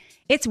seen.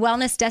 It's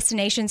wellness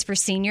destinations for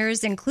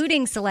seniors,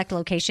 including select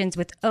locations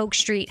with Oak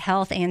Street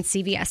Health and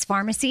CVS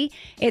Pharmacy.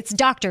 It's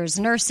doctors,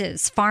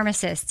 nurses,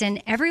 pharmacists,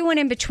 and everyone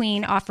in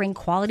between offering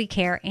quality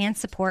care and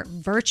support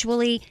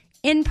virtually,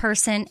 in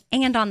person,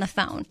 and on the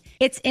phone.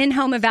 It's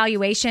in-home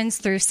evaluations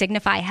through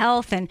Signify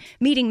Health and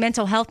meeting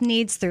mental health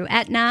needs through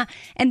Aetna.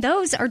 And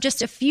those are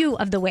just a few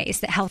of the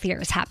ways that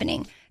Healthier is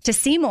happening. To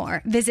see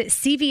more, visit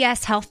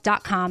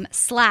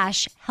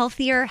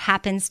cvshealth.com/healthier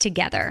happens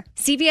together.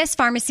 CVS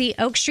Pharmacy,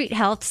 Oak Street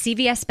Health,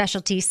 CVS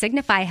Specialty,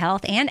 Signify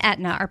Health, and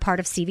Aetna are part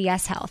of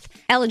CVS Health.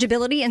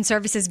 Eligibility and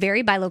services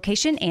vary by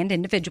location and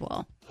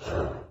individual.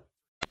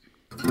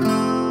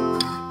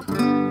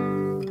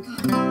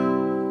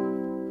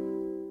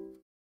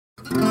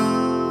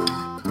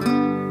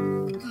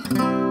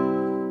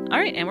 All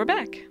right, and we're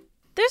back.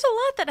 There's a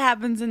lot that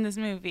happens in this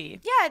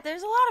movie. Yeah,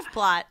 there's a lot of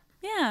plot.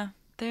 Yeah.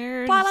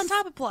 There's Plot on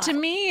top of plot. To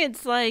me,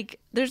 it's like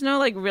there's no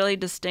like really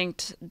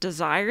distinct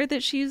desire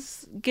that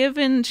she's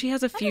given. She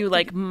has a few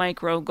like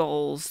micro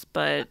goals,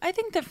 but I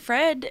think that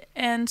Fred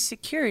and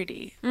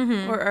security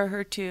are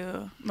her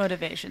two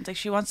motivations. Like,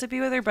 she wants to be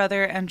with her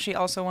brother, and she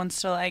also wants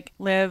to like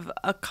live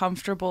a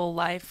comfortable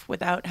life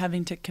without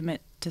having to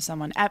commit to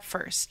someone at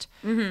first.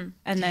 And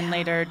then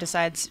later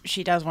decides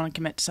she does want to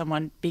commit to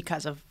someone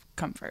because of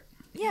comfort.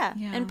 Yeah.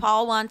 And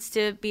Paul wants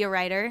to be a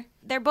writer.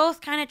 They're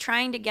both kind of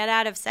trying to get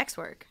out of sex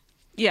work.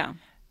 yeah.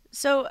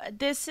 So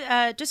this,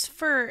 just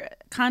for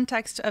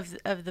context of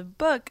the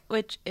book,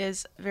 which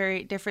is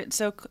very different.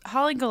 So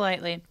Holly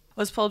Golightly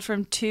was pulled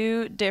from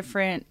 2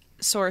 different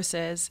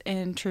sources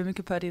in Truman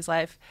Capote's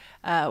life.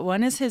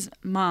 One is his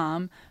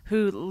mom,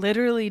 who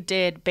literally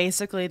did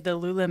basically the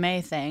Lula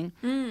May thing,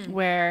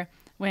 where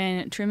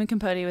when Truman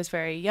Capote was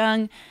very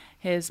young,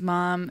 his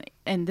mom,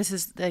 and this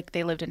is like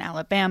they lived in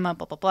Alabama,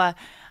 blah, blah, blah.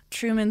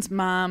 Truman's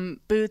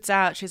mom boots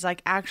out. She's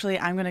like, actually,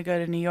 I'm going to go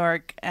to New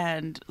York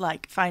and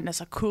like find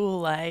us a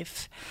cool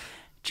life.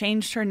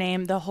 Changed her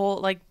name, the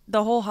whole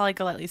Holly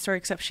Golightly story,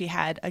 except she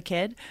had a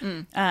kid,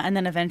 and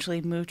then eventually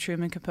moved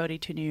Truman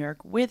Capote to New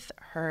York with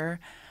her.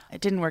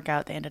 It didn't work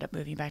out. They ended up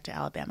moving back to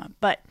Alabama.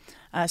 But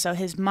so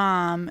his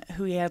mom,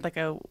 who he had like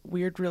a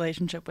weird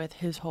relationship with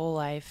his whole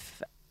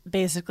life,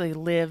 basically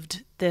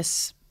lived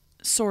this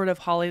sort of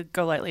Holly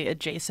Golightly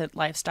adjacent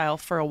lifestyle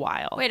for a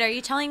while. Wait, are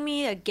you telling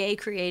me a gay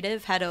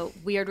creative had a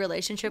weird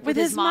relationship with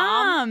his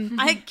mom?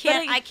 I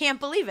can't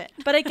believe it.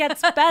 But it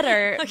gets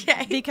better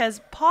Okay.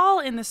 because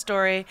Paul in the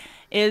story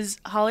is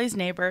Holly's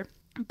neighbor,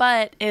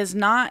 but is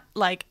not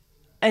like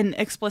an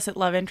explicit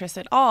love interest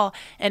at all,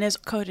 and is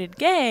coded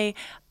gay,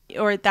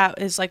 or that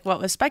is like what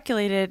was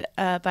speculated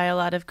by a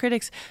lot of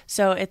critics.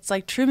 So it's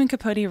like Truman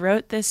Capote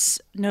wrote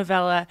this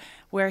novella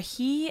where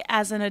he,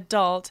 as an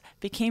adult,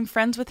 became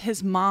friends with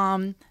his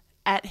mom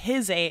at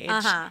his age,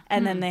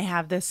 and then they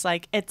have this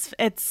like it's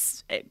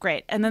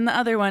great. And then the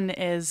other one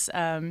is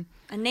A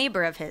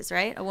neighbor of his,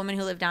 right? A woman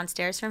who lived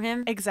downstairs from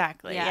him?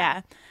 exactly,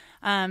 yeah.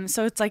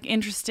 So it's like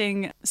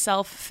interesting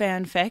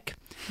self-fanfic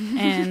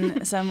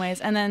in some ways.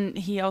 And then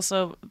he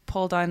also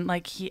pulled on,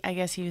 like, I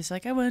guess he was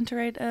like, I wanted to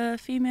write a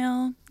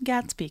female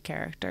Gatsby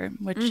character,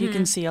 which you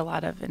can see a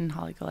lot of in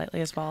Holly Golightly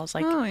as well as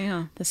like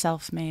the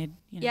self-made.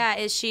 You know. Yeah,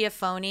 is she a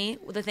phony?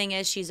 Well, the thing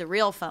is, she's a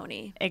real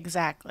phony.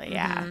 Exactly,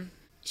 yeah.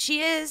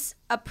 She is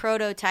a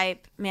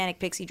prototype Manic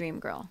Pixie Dream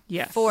Girl.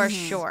 Yes. For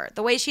sure.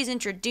 The way she's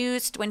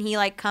introduced when he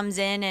like comes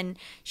in and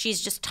she's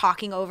just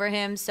talking over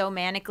him so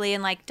manically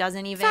and like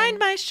doesn't even Find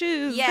my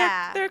shoes.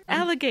 Yeah. They're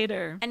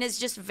alligator. and is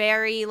just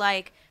very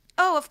like,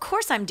 oh, of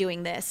course I'm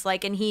doing this.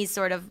 Like, and he's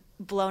sort of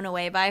blown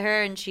away by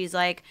her, and she's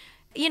like,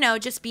 You know,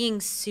 just being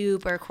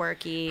super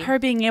quirky. Her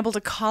being able to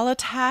call a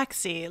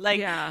taxi,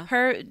 like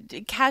her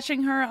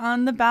catching her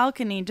on the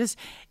balcony, just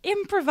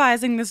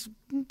improvising this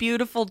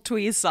beautiful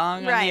twee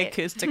song on the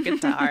acoustic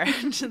guitar.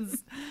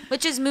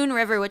 Which is Moon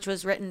River, which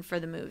was written for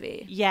the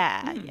movie.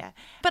 Yeah.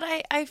 But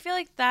I feel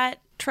like that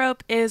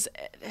trope is,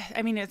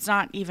 I mean, it's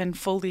not even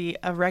fully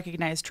a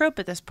recognized trope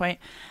at this point,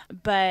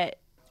 but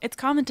it's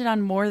commented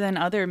on more than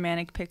other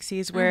Manic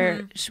Pixies,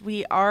 where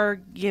we are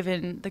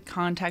given the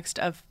context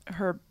of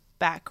her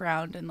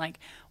background and like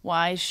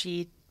why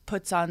she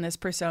puts on this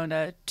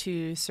persona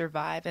to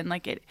survive, and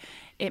like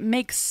it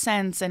makes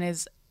sense and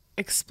is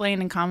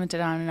explained and commented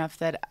on enough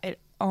that it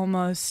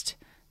almost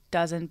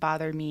doesn't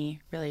bother me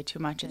really too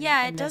much in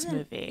this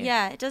movie.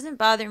 Yeah, it doesn't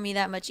bother me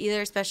that much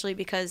either, especially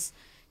because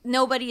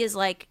nobody is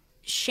like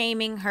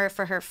shaming her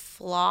for her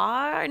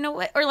flaw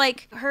or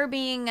like her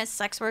being a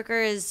sex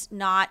worker is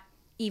not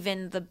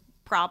even the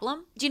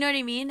problem. Do you know what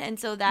I mean? And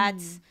so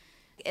that's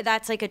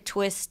like a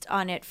twist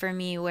on it for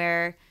me,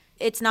 where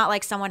it's not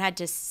like someone had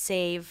to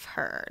save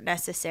her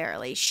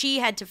necessarily. She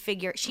had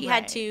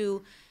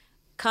to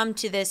come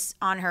to this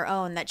on her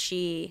own, that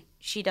she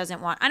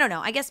doesn't want. I don't know.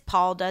 I guess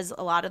Paul does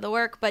a lot of the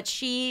work, but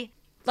she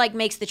like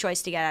makes the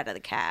choice to get out of the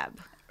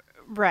cab.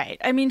 Right.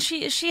 I mean,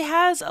 she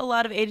has a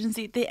lot of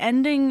agency. The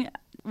ending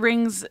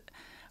rings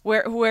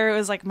where it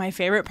was like my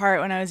favorite part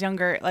when I was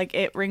younger. Like,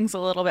 it rings a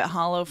little bit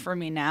hollow for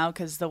me now,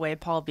 because the way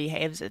Paul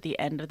behaves at the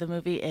end of the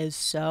movie is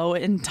so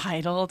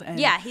entitled. And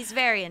yeah, he's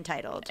very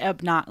entitled.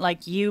 Not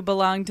like, you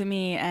belong to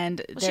me.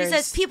 And she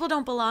says people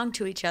don't belong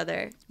to each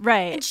other.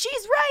 Right. And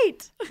she's right.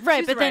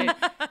 Right. But then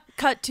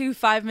cut to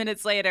 5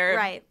 minutes later.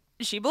 Right.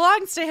 She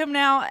belongs to him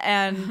now.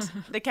 And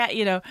the cat,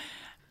 you know.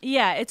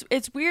 Yeah,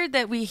 it's weird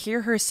that we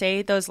hear her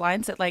say those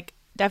lines that like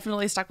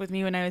definitely stuck with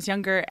me when I was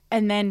younger.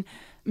 And then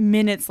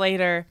minutes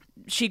later,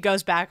 she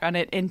goes back on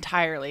it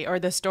entirely, or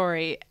the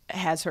story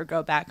has her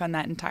go back on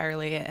that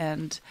entirely,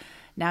 and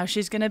now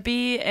she's going to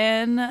be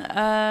in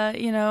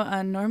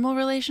a normal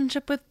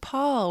relationship with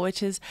Paul,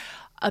 which is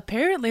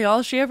apparently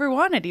all she ever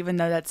wanted, even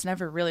though that's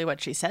never really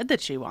what she said that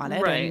she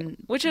wanted. Right. And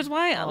which is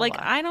why, like,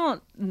 I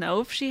don't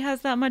know if she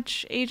has that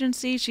much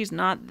agency. She's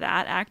not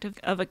that active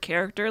of a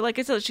character. Like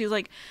I said, she's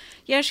like,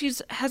 yeah,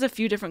 has a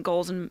few different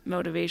goals and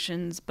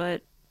motivations,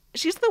 but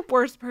she's the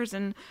worst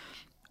person.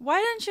 Why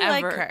didn't you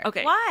like her?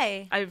 Okay.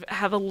 Why? I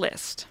have a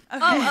list. Okay.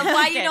 Oh, of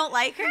why you don't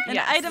like her? An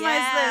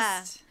itemized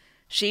list.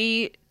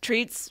 She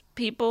treats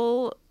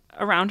people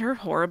around her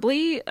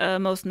horribly,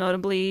 most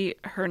notably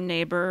her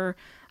neighbor,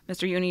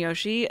 Mr.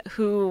 Yuniyoshi,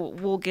 who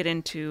we'll get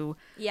into.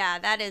 Yeah,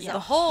 that is a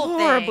whole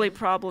horribly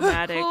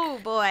problematic oh,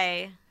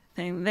 boy.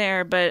 thing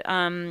there. But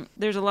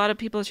there's a lot of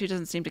people she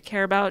doesn't seem to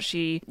care about.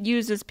 She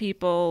uses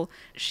people.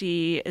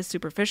 She is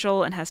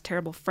superficial and has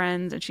terrible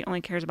friends, and she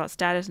only cares about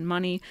status and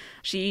money.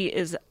 She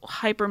is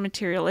hyper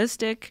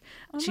materialistic.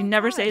 She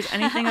never says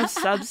anything of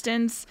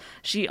substance.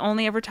 She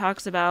only ever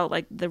talks about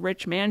like the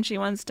rich man she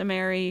wants to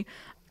marry.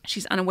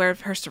 She's unaware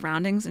of her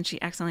surroundings, and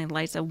she accidentally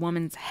lights a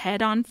woman's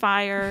head on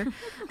fire.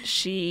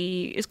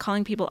 She is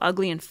calling people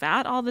ugly and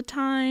fat all the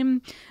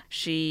time.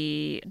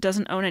 She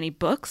doesn't own any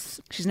books.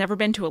 She's never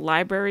been to a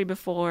library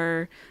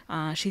before.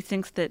 She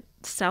thinks that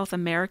South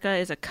America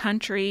is a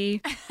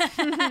country.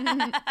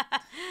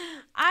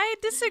 I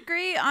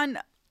disagree on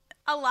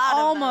a lot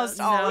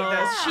almost of all of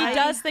those. She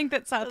does think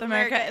that South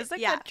America is a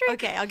country.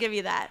 Okay, I'll give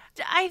you that.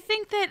 I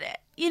think that,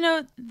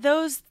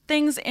 those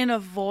things in a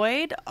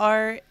void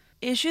are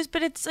issues,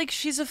 but it's like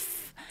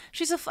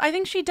I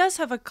think she does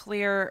have a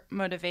clear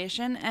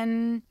motivation,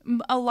 and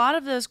a lot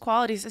of those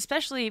qualities,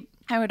 especially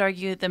I would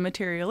argue the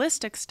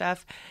materialistic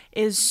stuff,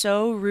 is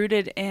so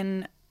rooted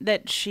in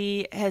that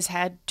she has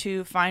had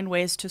to find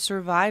ways to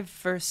survive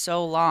for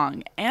so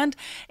long, and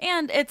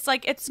it's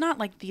like, it's not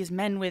like these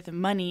men with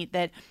money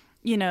that,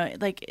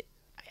 like,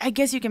 I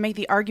guess you can make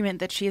the argument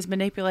that she is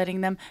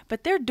manipulating them,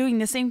 but they're doing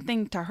the same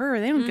thing to her.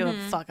 They don't give a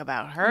fuck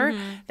about her.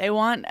 They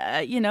want,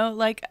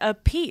 like a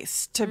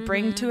piece to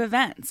bring to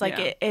events. Like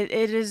it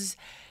is,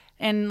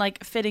 and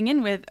like fitting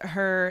in with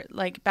her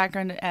like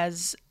background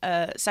as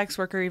a sex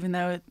worker, even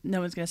though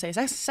no one's going to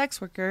say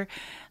sex worker,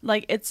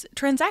 like it's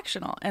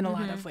transactional in a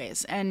lot of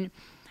ways. And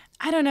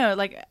I don't know,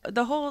 like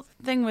the whole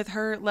thing with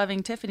her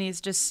loving Tiffany's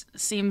just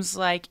seems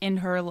like in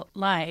her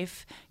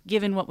life,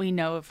 given what we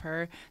know of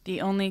her,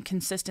 the only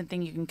consistent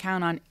thing you can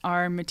count on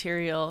are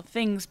material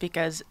things,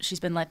 because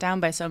she's been let down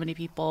by so many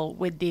people,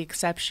 with the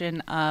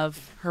exception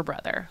of her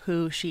brother,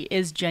 who she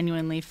is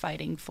genuinely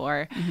fighting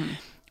for.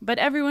 But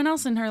everyone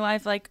else in her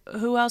life, like,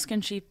 who else can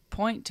she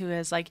point to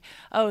as like,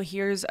 oh,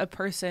 here's a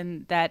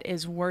person that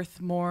is worth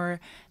more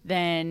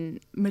than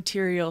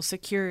material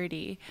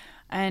security?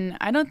 And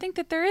I don't think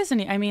that there is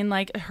any. I mean,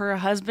 like, her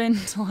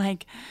husband,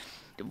 like,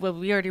 well,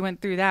 we already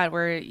went through that,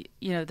 where,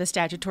 the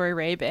statutory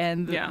rape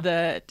and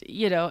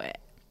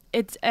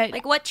it's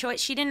like, what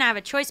choice? She didn't have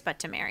a choice but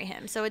to marry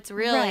him. So it's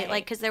really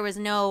like, because there was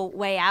no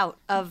way out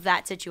of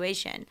that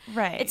situation.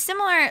 Right. It's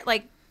similar,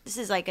 like, this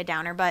is like a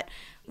downer, but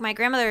my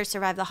grandmother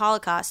survived the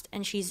Holocaust,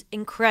 and she's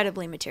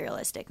incredibly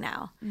materialistic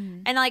now.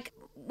 And like,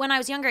 when I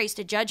was younger, I used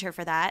to judge her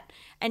for that.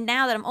 And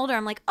now that I'm older,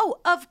 I'm like, oh,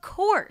 of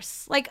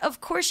course. Like,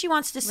 of course she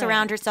wants to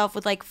surround herself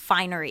with, like,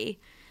 finery.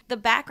 The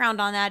background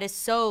on that is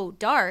so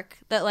dark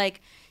that,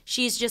 like,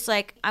 she's just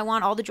like, I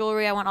want all the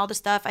jewelry. I want all the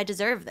stuff. I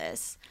deserve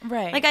this.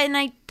 Right.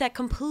 Like, that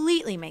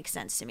completely makes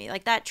sense to me.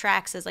 Like, that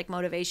tracks as, like,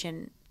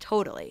 motivation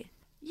totally.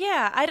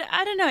 Yeah, I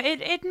don't know.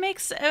 It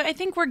makes, I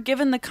think we're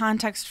given the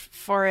context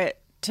for it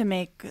to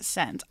make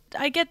sense.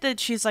 I get that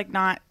she's, like,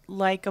 not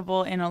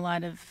likable in a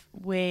lot of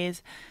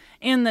ways,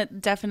 and that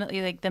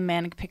definitely, like, the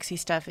manic pixie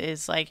stuff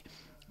is, like,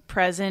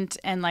 present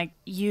and, like,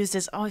 used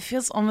as, it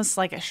feels almost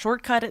like a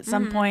shortcut at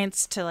some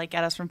points to, like,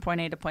 get us from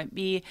point A to point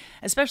B,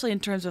 especially in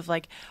terms of,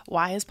 like,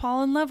 why is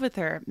Paul in love with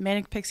her?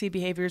 Manic pixie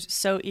behavior is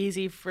so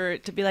easy for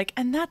it to be like,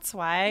 and that's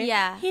why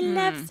he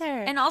loves her.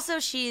 And also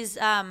she's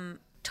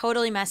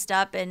totally messed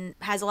up and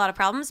has a lot of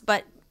problems,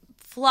 but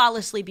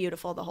flawlessly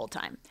beautiful the whole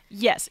time.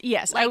 Yes.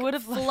 Like, I would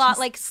have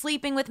like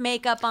sleeping with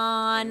makeup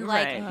on,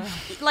 like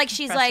like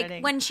she's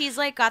like, when she's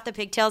like got the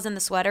pigtails and the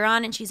sweater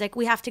on, and she's like,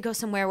 we have to go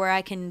somewhere where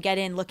I can get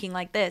in looking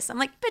like this. I'm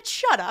like, bitch,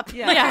 shut up.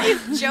 Yeah. Like, are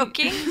you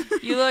joking?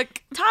 You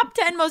look top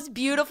 10 most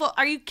beautiful.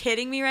 Are you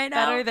kidding me right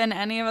now? better than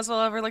any of us will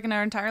ever look in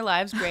our entire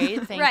lives.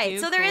 Great, thank right. you.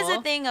 So there is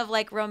a thing of,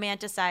 like,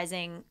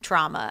 romanticizing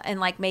trauma and,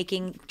 like,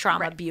 making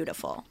trauma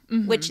beautiful,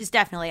 which is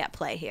definitely at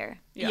play here.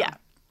 Yeah.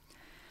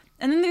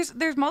 And then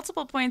there's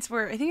multiple points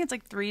where I think it's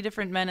like 3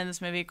 different men in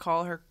this movie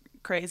call her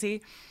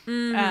crazy.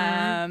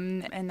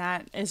 And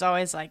that is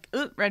always like,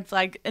 ooh, red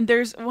flag. And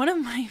there's one of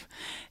my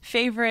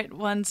favorite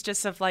ones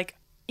just of, like,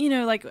 you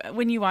know, like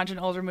when you watch an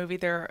older movie,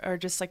 there are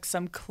just like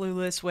some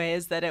clueless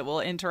ways that it will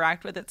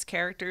interact with its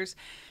characters,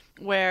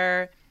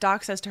 where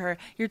Doc says to her,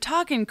 "You're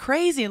talking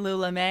crazy,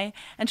 Lula May."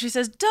 And she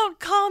says, "Don't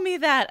call me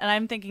that." And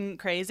I'm thinking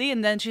crazy.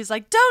 And then she's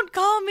like, "Don't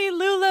call me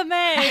Lula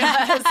May."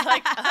 I was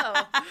like,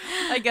 oh,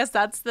 I guess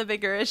that's the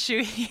bigger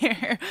issue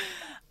here.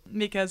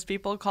 Because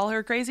people call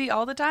her crazy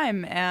all the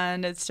time.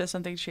 And it's just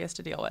something she has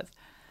to deal with.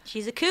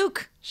 She's a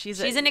kook. She's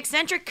an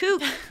eccentric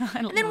kook.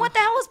 And then know. what the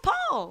hell is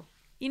Paul?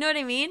 You know what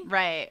I mean?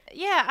 Right.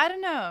 Yeah, I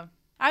don't know.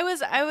 I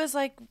was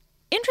like,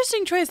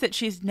 interesting choice that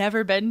she's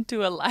never been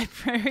to a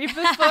library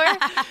before.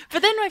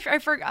 But then I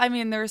forgot. I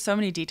mean, there were so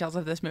many details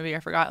of this movie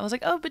I forgot. I was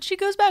like, oh, but she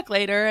goes back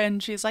later,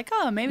 and she's like,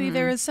 oh, maybe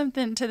there is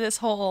something to this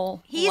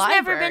whole He's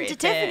never been to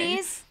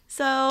Tiffany's,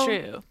 so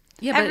true.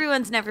 Yeah, but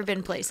everyone's never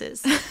been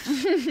places.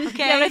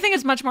 Okay. Yeah, but I think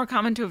it's much more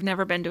common to have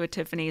never been to a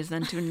Tiffany's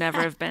than to never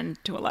have been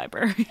to a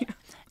library.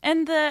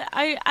 And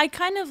I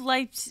kind of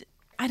liked,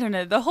 I don't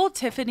know, the whole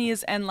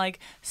Tiffany's and, like,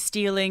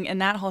 stealing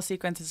and that whole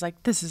sequence is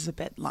like, this is a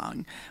bit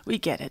long. We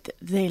get it.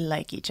 They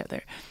like each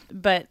other.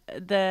 But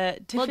the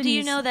Tiffany's... Well, do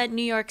you know that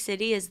New York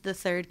City is the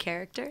third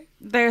character?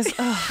 There's...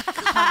 Oh,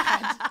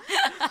 God.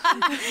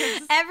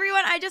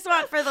 Everyone, I just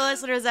want for the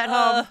listeners at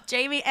home,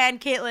 Jamie and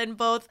Caitlin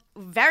both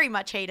very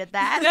much hated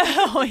that.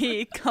 No,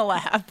 he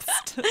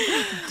collapsed.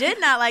 Did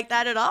not like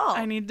that at all.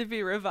 I need to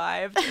be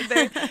revived.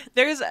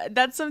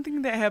 That's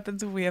something that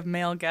happens when we have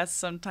male guests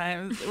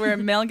sometimes, where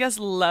male guests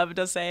love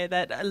to say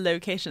that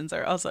locations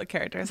are also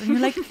characters, and you're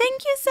like, thank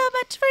you so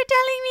much for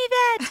telling me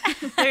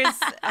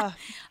that.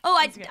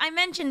 I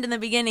mentioned in the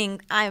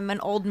beginning I'm an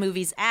old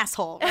movies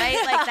asshole,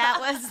 right? Like, that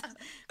was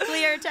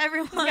clear to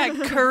everyone. We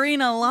got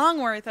Karina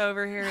Longworth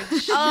over here.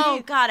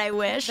 Oh God, I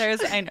wish.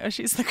 I know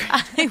she's the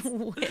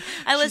greatest.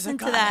 I listened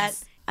to that.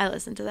 I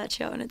listened to that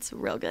show, and it's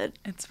real good.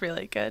 It's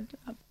really good.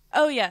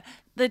 Oh yeah,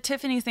 the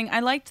Tiffany's thing. I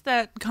liked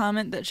that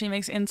comment that she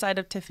makes inside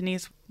of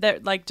Tiffany's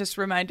that, like, just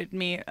reminded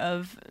me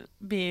of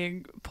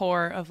being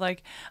poor, of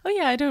like, oh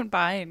yeah, I don't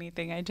buy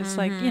anything. I just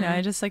like, you know,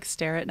 I just like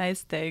stare at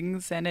nice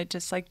things, and it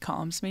just like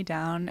calms me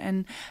down.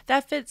 And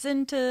that fits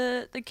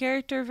into the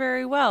character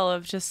very well,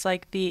 of just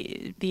like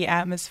the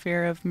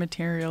atmosphere of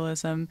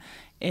materialism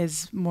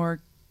is more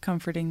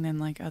comforting than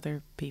like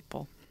other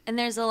people. And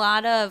there's a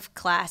lot of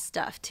class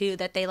stuff, too,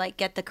 that they, like,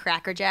 get the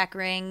Cracker Jack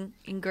ring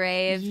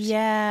engraved.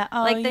 Yeah.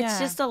 Oh, like, that's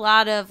just a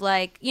lot of,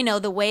 like, you know,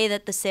 the way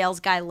that the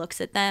sales guy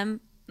looks at them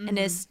and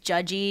is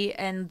judgy,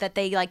 and that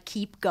they, like,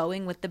 keep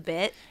going with the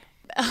bit.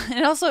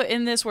 And also,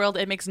 in this world,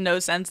 it makes no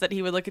sense that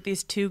he would look at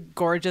these 2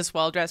 gorgeous,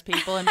 well-dressed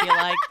people and be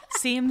like,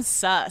 seems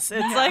sus.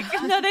 It's like,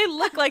 no, they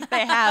look like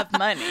they have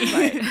money.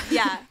 Right.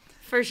 Yeah,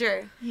 for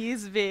sure.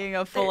 He's being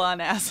a full-on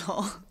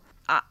asshole.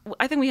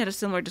 I think we had a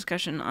similar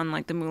discussion on,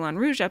 like, the Moulin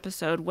Rouge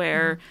episode,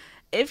 where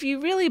if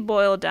you really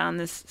boil down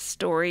this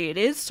story, it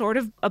is sort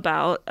of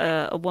about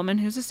a woman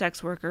who's a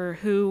sex worker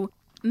who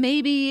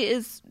maybe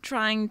is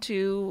trying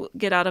to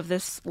get out of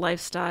this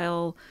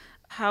lifestyle.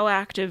 How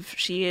active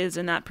she is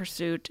in that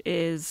pursuit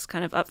is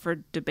kind of up for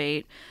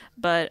debate.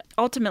 But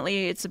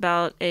ultimately, it's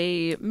about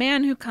a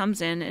man who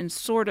comes in and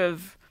sort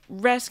of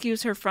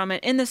rescues her from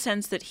it, in the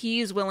sense that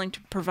he's willing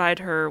to provide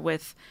her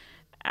with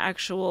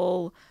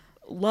actual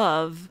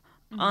love,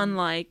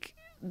 unlike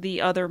the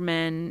other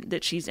men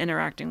that she's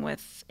interacting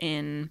with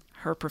in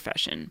her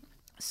profession.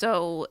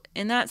 So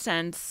in that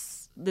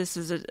sense, this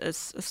is a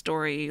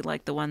story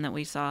like the one that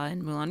we saw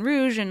in Moulin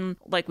Rouge, and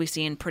like we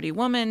see in Pretty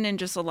Woman, and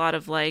just a lot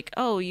of like,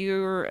 oh,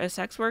 you're a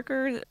sex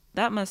worker?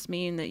 That must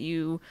mean that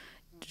you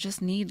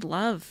just need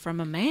love from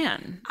a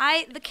man.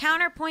 The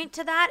counterpoint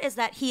to that is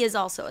that he is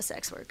also a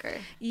sex worker.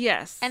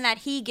 Yes. And that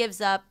he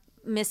gives up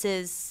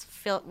Mrs.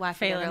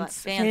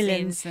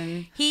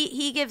 Phelanson.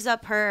 He gives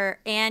up her,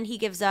 and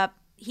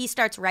he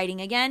starts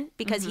writing again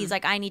because he's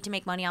like, I need to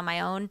make money on my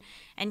own.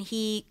 And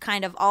he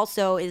kind of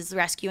also is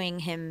rescuing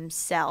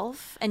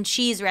himself, and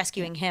she's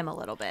rescuing him a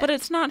little bit. But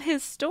it's not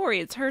his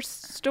story. It's her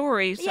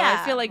story. So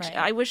I feel like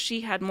I wish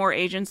she had more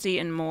agency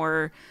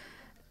and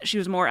she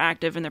was more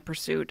active in the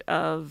pursuit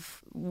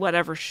of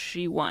whatever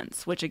she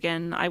wants, which,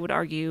 again, I would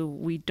argue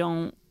we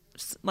don't.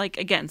 Like,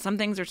 again, some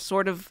things are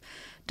sort of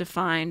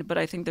defined, but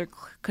I think there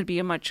could be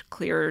a much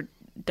clearer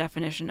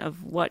definition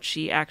of what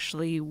she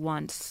actually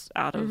wants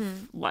out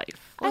of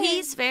life. Well,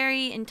 he's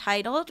very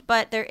entitled,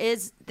 but there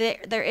is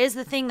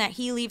the thing that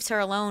he leaves her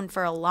alone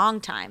for a long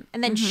time,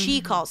 and then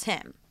she calls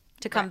him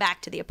to come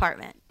back to the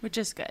apartment, which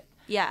is good.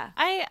 Yeah,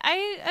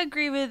 I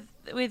agree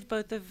with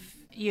both of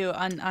you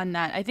on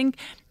that. I think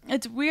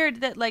it's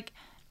weird that, like,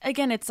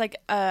 again, it's like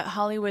a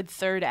Hollywood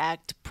third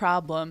act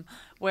problem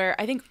where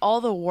I think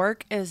all the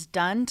work is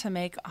done to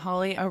make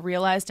Holly a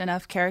realized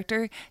enough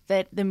character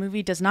that the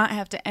movie does not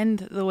have to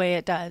end the way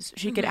it does.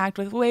 She could act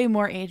with way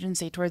more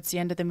agency towards the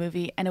end of the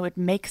movie, and it would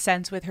make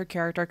sense with her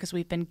character because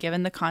we've been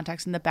given the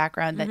context and the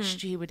background that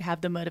she would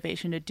have the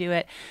motivation to do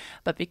it.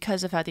 But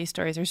because of how these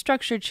stories are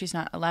structured, she's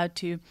not allowed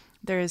to.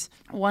 There's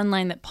one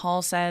line that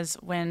Paul says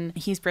when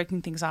he's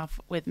breaking things off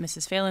with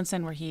Mrs.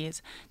 Phelanson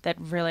that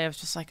really I was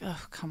just like,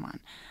 oh, come on.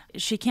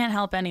 She can't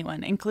help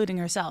anyone, including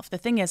herself. The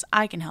thing is,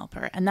 I can help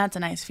her, and that's a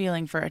nice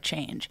feeling for a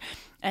change.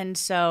 And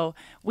so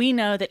we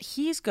know that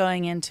he's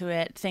going into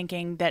it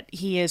thinking that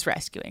he is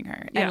rescuing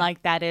her. Yeah. And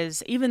like that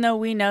is, even though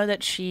we know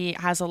that she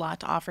has a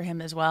lot to offer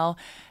him as well,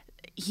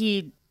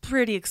 he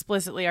pretty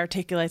explicitly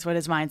articulates what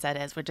his mindset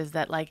is, which is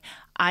that, like,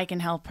 I can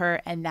help her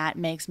and that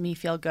makes me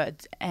feel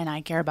good and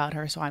I care about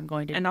her, so I'm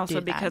going to do that. And also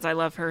because I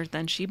love her,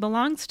 then she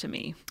belongs to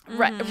me.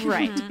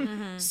 Right.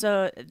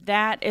 So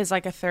that is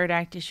like a third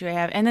act issue I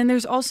have. And then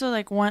there's also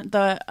like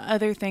the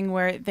other thing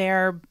where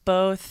they're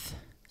both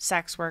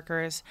sex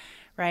workers,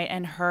 right?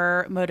 And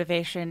her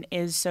motivation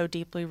is so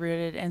deeply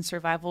rooted in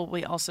survival.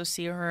 We also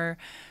see her,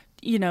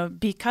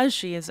 because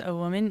she is a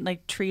woman,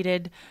 like,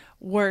 treated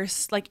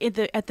worse. Like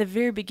at the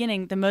very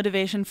beginning, the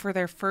motivation for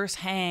their first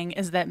hang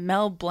is that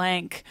Mel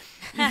Blanc,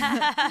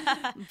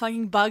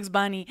 fucking Bugs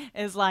Bunny,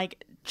 is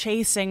like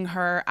chasing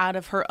her out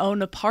of her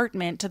own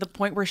apartment to the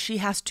point where she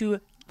has to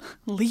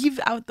leave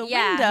out the window.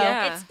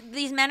 Yeah.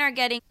 These men are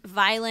getting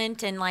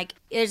violent, and like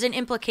there's an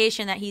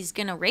implication that he's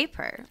gonna rape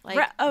her. Like,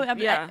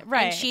 right.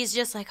 And she's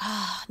just like,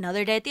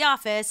 another day at the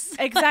office.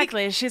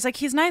 Exactly. She's like,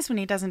 he's nice when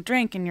he doesn't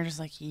drink, and you're just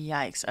like,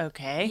 yikes.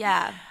 Okay.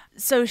 Yeah.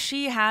 So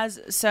she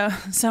has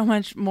so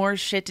much more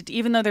shit to do.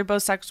 Even though they're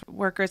both sex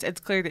workers, it's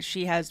clear that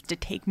she has to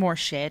take more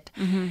shit.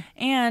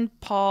 And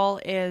Paul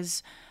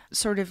is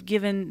sort of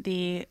given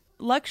the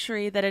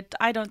luxury that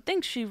I don't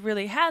think she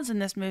really has in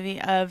this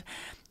movie of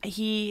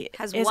he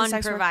has is one a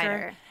sex provider.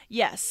 Worker,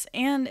 yes,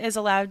 and is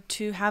allowed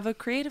to have a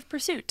creative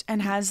pursuit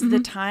and has the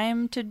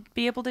time to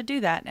be able to do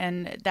that.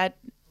 And that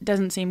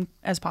doesn't seem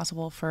as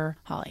possible for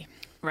Holly.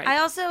 Right. I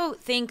also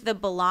think the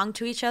belong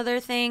to each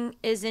other thing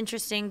is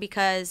interesting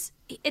because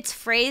it's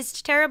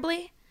phrased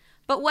terribly,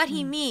 but what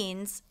he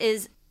means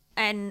is,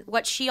 and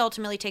what she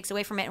ultimately takes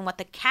away from it and what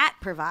the cat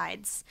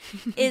provides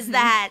is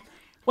that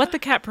What the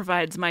Cat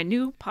Provides, my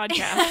new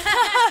podcast,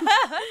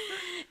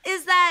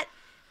 is that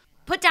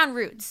put down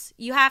roots.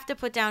 You have to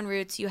put down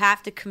roots. You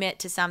have to commit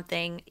to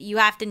something. You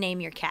have to name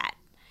your cat.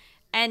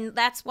 And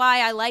that's why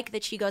I like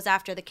that she goes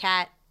after the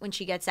cat when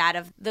she gets out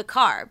of the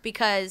car,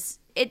 because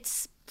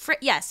it's,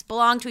 yes,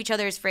 belong to each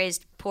other is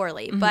phrased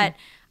poorly, but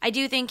I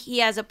do think he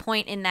has a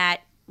point in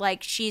that,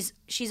 like, she's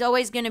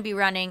always going to be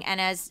running, and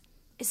is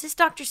this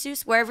Dr.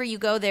 Seuss? Wherever you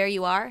go, there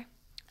you are?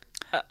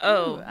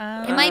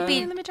 It might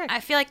be. Let me check. I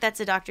feel like that's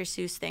a Dr.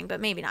 Seuss thing,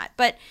 but maybe not.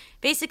 But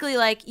basically,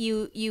 like,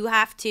 you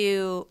have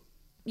to,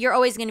 you're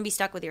always going to be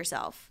stuck with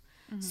yourself.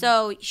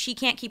 So she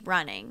can't keep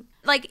running.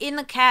 Like in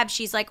the cab,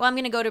 she's like, well, I'm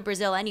going to go to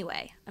Brazil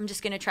anyway. I'm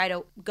just going to try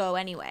to go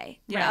anyway.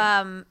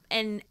 Yeah.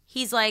 And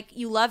he's like,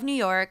 you love New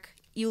York.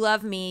 You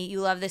love me.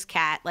 You love this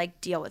cat. Like,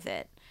 deal with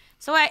it.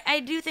 So I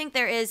do think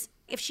there is,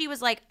 if she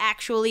was like,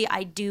 actually,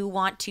 I do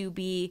want to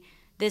be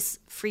this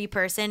free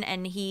person,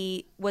 and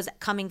he was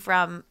coming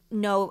from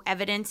no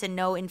evidence and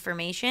no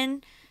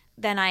information,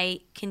 then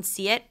I can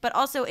see it. But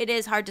also it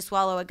is hard to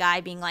swallow a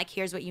guy being like,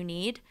 here's what you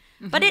need.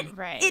 But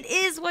it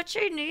is what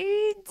she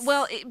needs.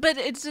 Well, but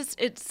it's just,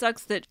 it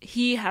sucks that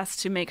he has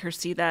to make her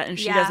see that, and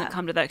she doesn't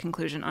come to that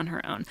conclusion on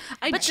her own.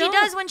 But she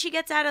does when she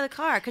gets out of the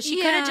car, because she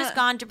could have just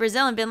gone to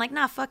Brazil and been like,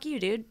 nah, fuck you,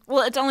 dude.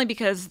 Well, it's only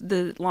because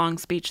the long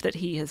speech that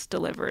he has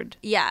delivered.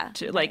 Yeah.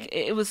 Like,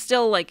 it was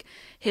still like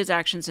his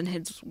actions and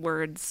his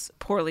words,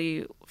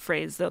 poorly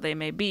phrased though they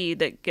may be,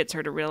 that gets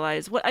her to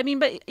realize what, I mean,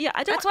 but yeah,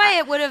 I don't. That's why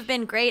it would have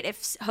been great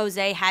if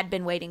Jose had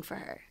been waiting for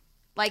her.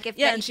 Like if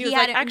and she was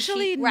like,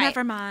 actually,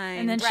 never mind.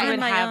 And then she would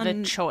have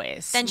the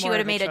choice. Then she would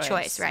have made a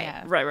choice, right?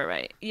 Yeah.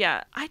 Right.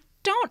 Yeah, I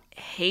don't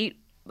hate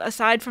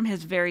aside from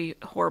his very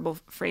horrible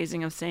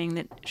phrasing of saying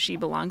that she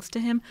belongs to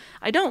him,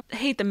 I don't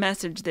hate the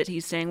message that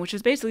he's saying, which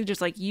is basically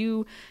just like,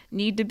 you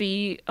need to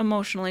be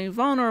emotionally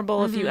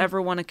vulnerable if you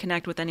ever want to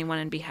connect with anyone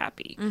and be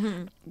happy.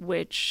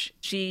 Which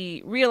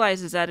she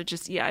realizes that. It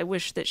just, I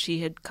wish that she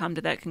had come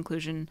to that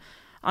conclusion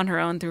on her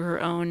own through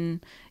her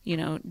own,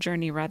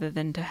 journey, rather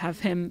than to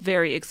have him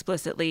very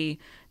explicitly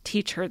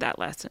teach her that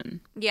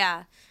lesson.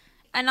 Yeah.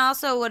 And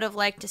also would have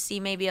liked to see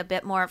maybe a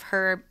bit more of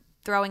her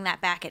throwing that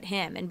back at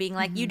him and being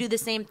like, you do the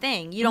same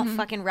thing. You don't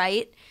fucking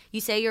write.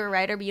 You say you're a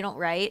writer, but you don't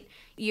write.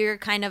 You're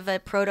kind of a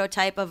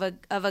prototype of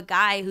a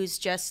guy who's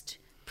just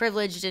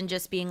privileged and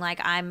just being like,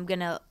 I'm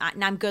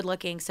good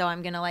looking, so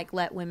I'm gonna like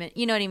let women,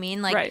 you know what I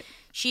mean? Like,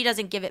 she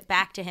doesn't give it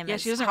back to him. Yeah,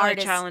 she doesn't really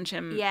challenge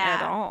him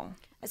at all.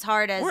 As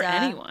hard as... Or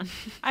anyone.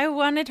 I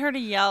wanted her to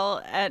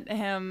yell at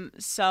him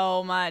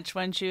so much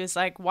when she was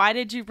like, why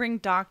did you bring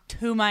Doc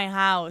to my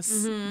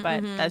house?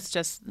 But that's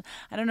just...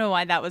 I don't know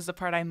why that was the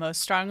part I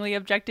most strongly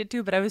objected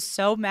to, but I was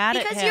so mad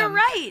at him. Because you're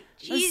right.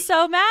 I was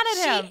so mad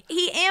at him.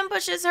 He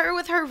ambushes her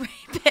with her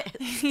rapist.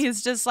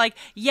 He's just like,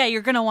 yeah,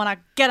 you're going to want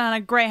to get on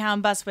a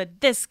Greyhound bus with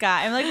this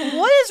guy. I'm like,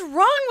 what is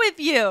wrong with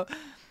you?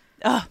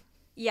 Ugh.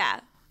 Yeah.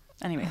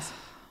 Anyways.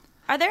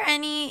 Are there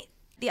any...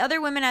 The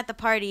other women at the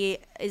party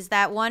is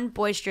that one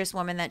boisterous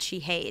woman that she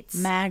hates.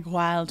 Mag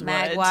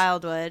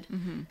Wildwood.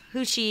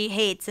 Who she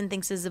hates and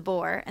thinks is a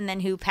bore, and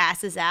then who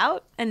passes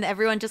out, and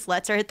everyone just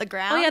lets her hit the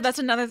ground. Oh, yeah, that's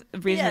another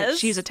reason that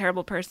she's a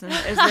terrible person,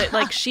 is that,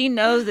 like, she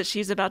knows that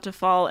she's about to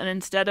fall, and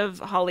instead of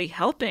Holly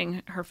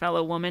helping her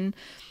fellow woman,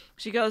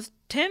 she goes,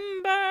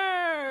 timber!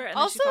 And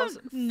also,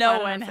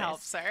 no one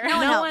helps her.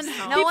 No one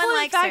helps. No one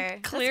likes her.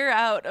 Clear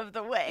out of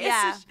the way.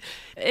 Yeah.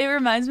 It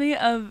reminds me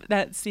of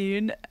that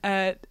scene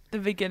at the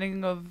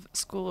beginning of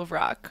School of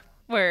Rock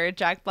where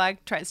Jack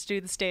Black tries to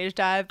do the stage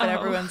dive, but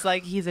everyone's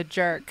like, he's a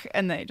jerk,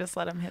 and they just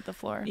let him hit the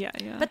floor. Yeah.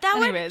 But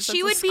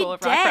she would be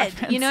dead.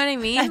 You know what I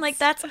mean? Like,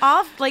 that's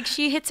off. Like,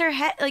 she hits her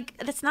head. Like,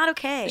 that's not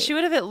okay. She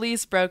would have at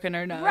least broken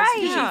her nose. Right.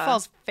 She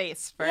falls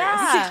face first.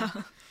 Yeah.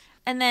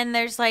 And then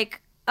there's,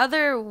 like,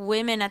 other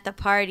women at the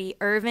party.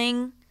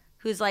 Irving,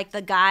 who's like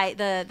the guy,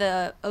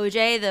 the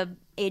OJ, the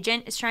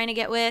agent, is trying to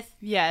get with.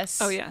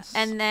 Yes. Oh, yes.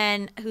 And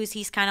then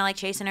he's kind of like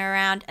chasing her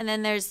around. And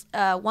then there's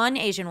one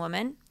Asian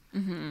woman.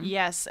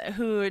 Yes,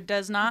 who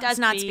does not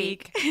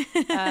speak.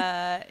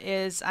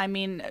 Is, I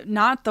mean,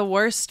 not the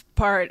worst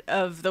part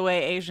of the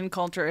way Asian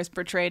culture is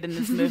portrayed in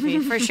this movie.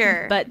 For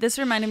sure. But this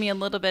reminded me a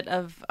little bit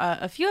of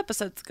a few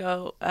episodes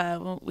ago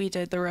when we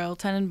did the Royal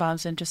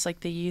Tenenbaums, and just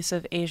like the use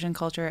of Asian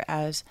culture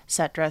as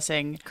set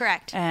dressing.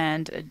 Correct.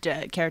 And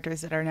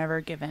characters that are never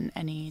given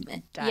any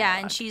dialogue. Yeah,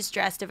 and she's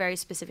dressed a very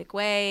specific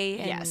way.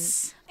 And,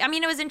 yes. I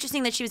mean, it was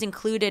interesting that she was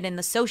included in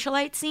the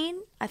socialite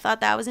scene. I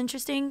thought that was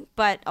interesting,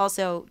 but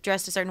also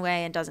dressed a certain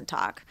way and doesn't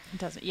talk.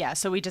 Yeah,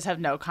 so we just have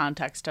no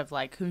context of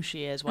like who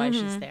she is, why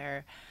she's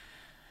there.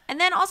 And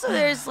then also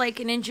there's like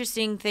an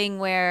interesting thing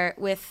where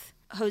with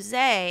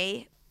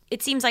Jose,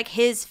 it seems like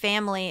his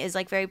family is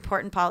like very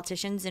important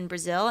politicians in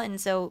Brazil,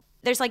 and so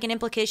there's like an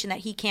implication that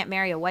he can't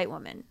marry a white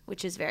woman,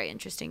 which is very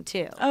interesting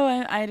too.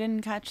 Oh, I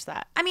didn't catch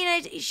that. I mean,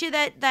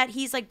 that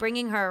he's like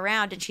bringing her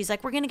around, and she's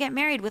like, we're gonna get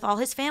married with all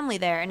his family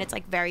there, and it's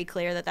like very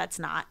clear that that's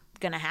not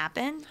gonna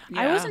happen.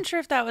 Yeah. I wasn't sure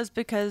if that was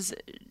because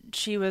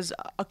she was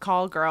a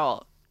call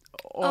girl.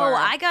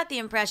 I got the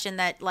impression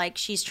that like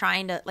she's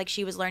trying to, like,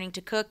 she was learning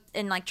to cook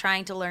and like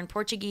trying to learn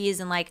Portuguese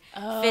and like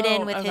fit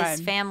in with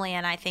his family,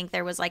 and I think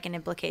there was like an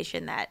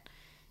implication that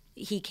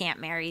he can't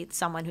marry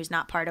someone who's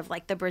not part of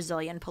like the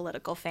Brazilian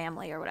political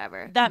family or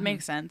whatever. That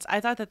makes sense.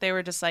 I thought that they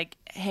were just like,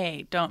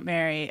 hey, don't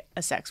marry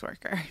a sex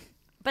worker.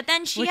 But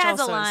then she has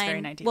a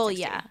line. Well,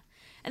 yeah.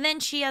 And then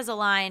she has a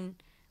line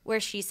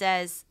where she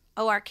says,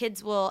 oh, our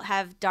kids will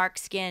have dark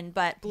skin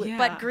but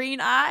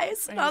green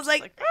eyes. And I was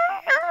like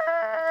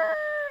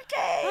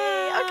okay.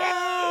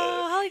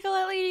 Holly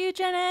Golightly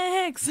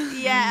eugenics.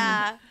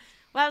 Yeah.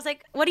 Well, I was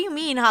like, what do you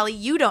mean, Holly?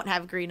 You don't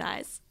have green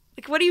eyes.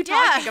 Like, what are you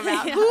talking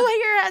about? Yeah. Who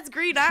here has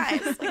green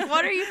eyes? Like,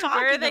 what are you talking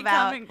about? Where are they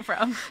coming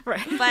from?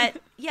 Right.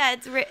 But yeah,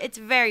 it's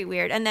very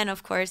weird. And then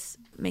of course,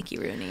 Mickey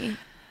Rooney.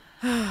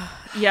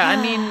 Yeah,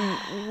 I mean,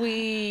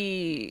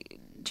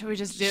 should we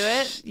just do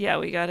it? Yeah,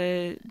 we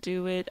gotta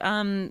do it.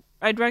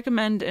 I'd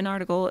recommend an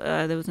article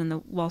that was in the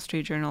Wall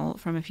Street Journal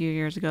from a few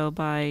years ago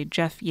by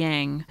Jeff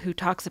Yang, who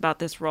talks about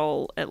this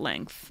role at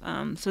length.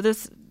 So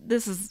this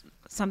is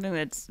something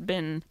that's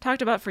been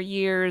talked about for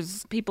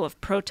years. People have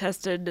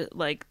protested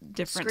like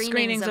different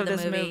screenings of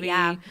this movie,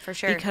 yeah, for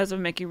sure, because of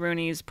Mickey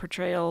Rooney's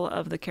portrayal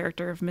of the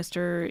character of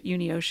Mr.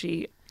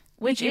 Yunioshi.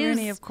 Mickey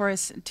Rooney, of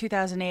course, in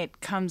 2008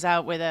 comes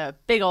out with a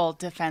big old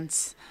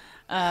defense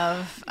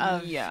of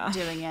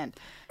doing it.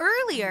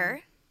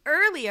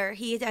 Earlier,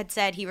 he had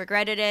said he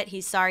regretted it.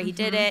 He's sorry he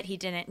did it. He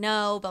didn't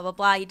know, blah, blah,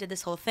 blah. He did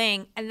this whole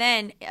thing. And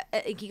then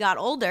he got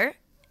older,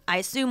 I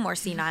assume more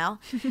senile.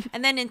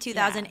 And then in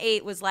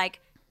 2008 was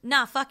like,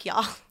 nah, fuck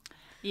y'all.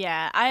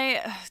 Yeah,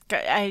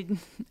 I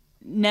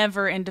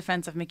never in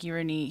defense of Mickey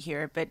Rooney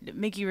here, but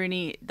Mickey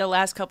Rooney, the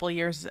last couple of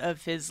years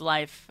of his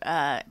life,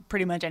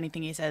 pretty much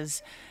anything he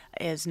says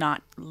is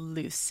not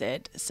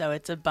lucid. So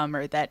it's a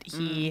bummer that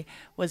he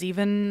was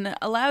even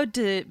allowed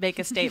to make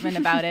a statement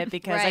about it,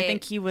 because I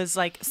think he was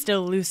like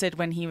still lucid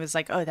when he was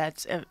like, oh,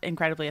 that's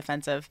incredibly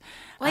offensive.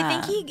 Well,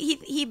 I think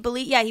he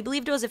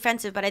believed it was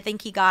offensive, but I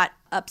think he got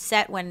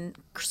upset when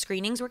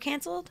screenings were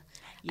canceled.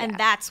 Yeah. And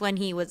that's when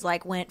he was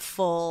like, went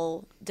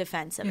full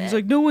defense of it. He's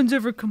like, no one's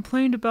ever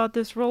complained about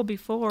this role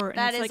before. And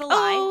that it's is like, a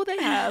lie. oh,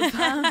 they have.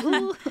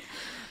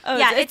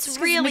 It's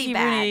really Mickey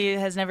bad. Rooney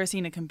has never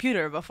seen a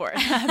computer before.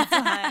 That's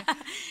why.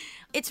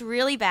 It's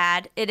really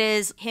bad. It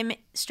is him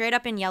straight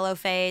up in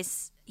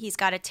yellowface. He's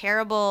got a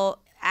terrible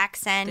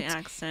accent. The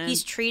accent.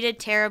 He's treated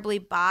terribly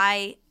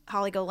by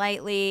Holly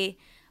Golightly.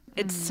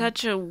 It's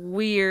such a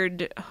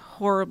weird,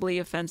 horribly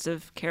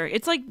offensive character.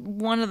 It's like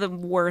one of the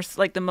worst,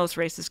 like the most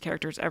racist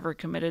characters ever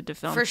committed to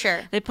film. For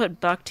sure. They put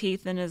buck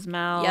teeth in his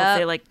mouth. Yep.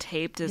 They like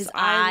taped his eyes.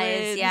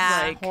 eyelids.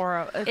 Yeah. Like,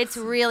 horrible. It's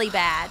really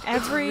bad.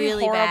 Every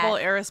really horrible,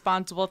 bad.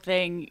 irresponsible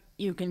thing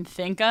you can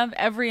think of,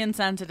 every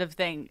insensitive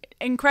thing,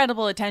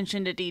 incredible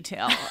attention to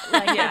detail.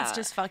 Like, it's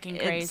just fucking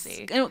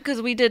crazy. Because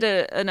we did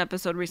an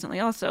episode recently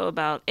also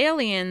about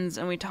aliens,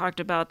 and we talked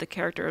about the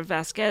character of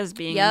Vasquez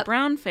being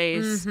brown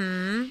face.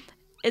 Mm-hmm.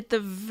 At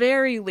the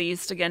very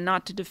least, again,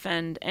 not to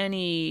defend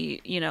any,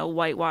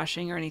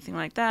 whitewashing or anything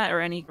like that, or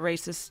any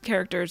racist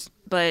characters,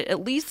 but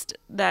at least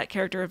that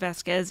character of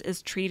Vasquez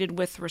is treated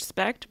with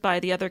respect by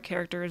the other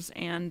characters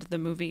and the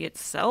movie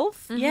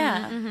itself. Mm-hmm,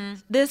 Yeah. Mm-hmm.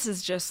 This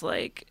is just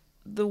like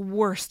the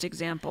worst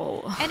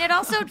example. And it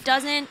also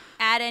doesn't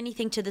add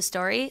anything to the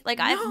story. Like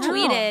I've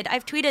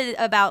tweeted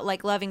about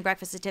like loving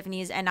Breakfast at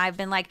Tiffany's, and I've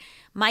been like,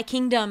 my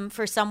kingdom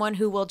for someone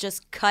who will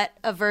just cut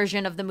a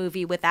version of the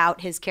movie without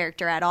his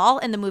character at all,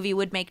 and the movie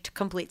would make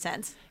complete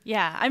sense.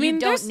 Yeah. I mean,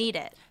 you don't need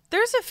it.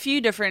 There's a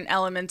few different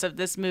elements of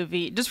this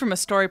movie, just from a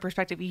story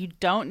perspective. You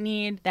don't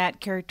need that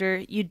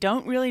character. You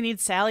don't really need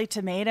Sally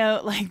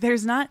Tomato. Like,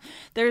 there's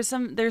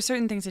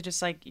certain things that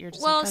just like, you're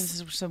just like, oh, this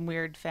is some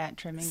weird fat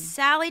trimming.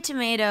 Sally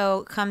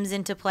Tomato comes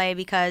into play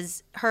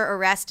because her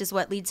arrest is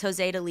what leads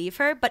Jose to leave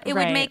her, but it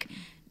would make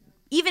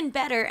even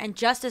better and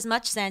just as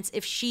much sense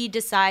if she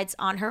decides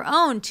on her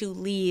own to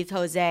leave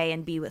Jose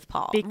and be with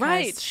Paul.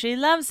 Because she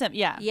loves him.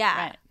 Yeah.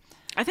 Yeah. Right.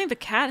 I think the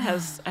cat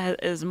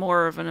is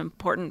more of an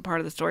important part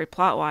of the story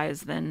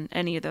plot-wise than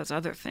any of those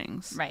other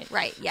things. Right.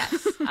 Right,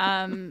 yes.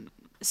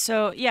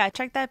 So, yeah,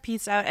 check that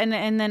piece out.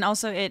 And then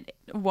also it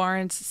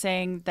warrants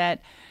saying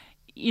that,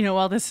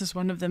 while this is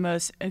one of the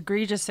most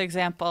egregious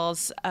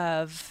examples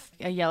of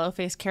a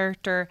yellow-faced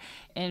character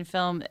in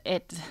film,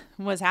 it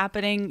was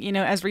happening,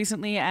 as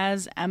recently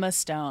as Emma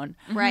Stone.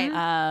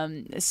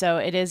 Right. So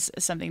it is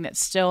something that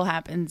still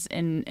happens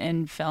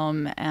in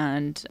film,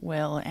 and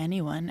will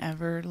anyone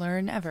ever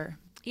learn ever?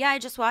 Yeah, I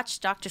just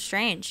watched Doctor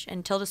Strange,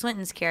 and Tilda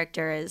Swinton's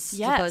character is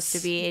supposed to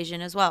be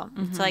Asian as well.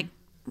 Mm-hmm. It's like,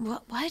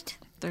 what?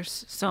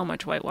 There's so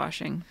much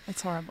whitewashing.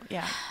 It's horrible,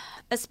 yeah.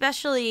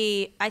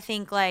 Especially, I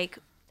think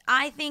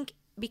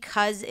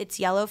because it's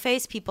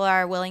yellowface, people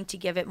are willing to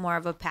give it more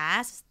of a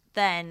pass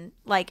than,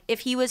 like, if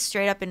he was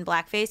straight up in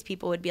blackface,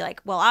 people would be like,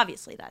 well,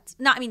 obviously that's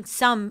not, I mean,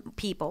 some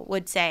people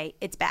would say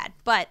it's bad,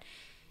 but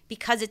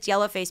because it's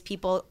yellowface,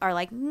 people are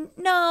like,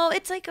 no,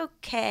 it's like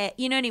okay.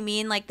 You know what I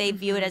mean? Like, they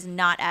view it as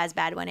not as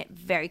bad when it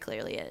very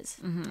clearly is.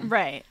 Mm-hmm.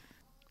 Right.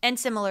 And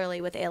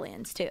similarly with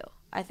aliens, too.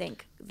 I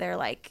think they're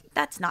like,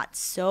 that's not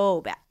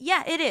so bad.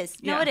 Yeah, it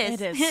is. No, it is.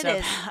 It is so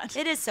bad.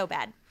 It is so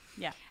bad.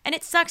 Yeah. And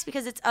it sucks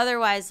because it's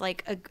otherwise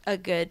like a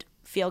good,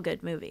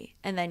 feel-good movie.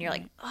 And then you're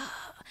like, ugh.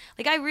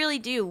 Like, I really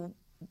do.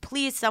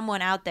 Please,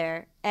 someone out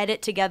there,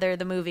 edit together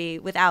the movie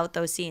without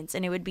those scenes,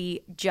 and it would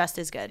be just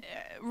as good.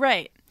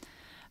 Right.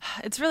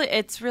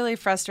 It's really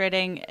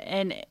frustrating.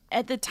 And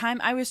at the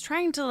time, I was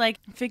trying to like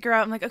figure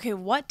out, I'm like, okay,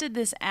 what did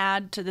this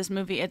add to this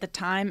movie at the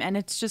time? And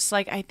it's just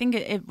like, I think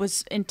it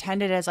was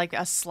intended as like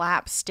a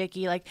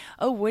slapsticky, like,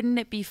 oh, wouldn't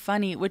it be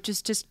funny? Which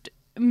is just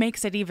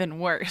makes it even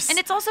worse. And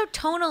it's also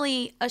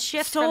tonally a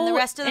shift from the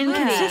rest of the movie.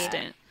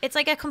 Inconsistent. It's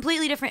like a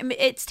completely different,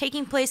 it's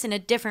taking place in a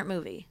different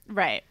movie.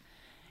 Right.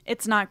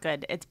 It's not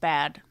good. It's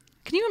bad.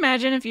 Can you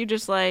imagine if you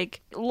just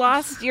like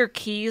lost your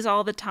keys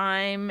all the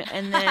time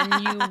and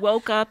then you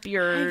woke up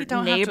your I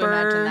don't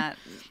neighbor? have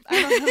to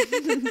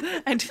imagine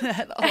that. I do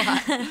that a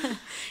lot.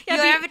 You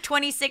have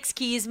 26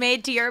 keys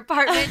made to your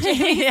apartment,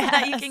 Jamie, so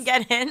that you can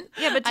get in.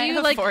 Yeah, but do I you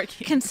have like 4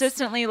 keys.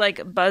 consistently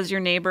like buzz your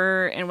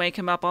neighbor and wake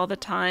him up all the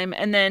time,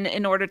 and then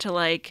in order to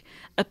like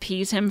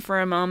appease him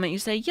for a moment, you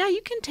say, "Yeah,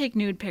 you can take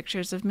nude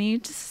pictures of me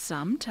just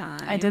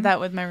sometime." I did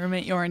that with my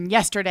roommate Jorn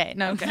yesterday.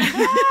 No, okay.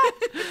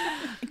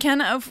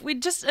 Can we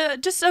just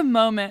a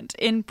moment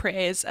in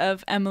praise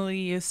of Emily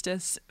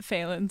Eustace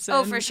Phelanson?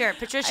 Oh, for sure.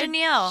 Patricia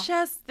Neal.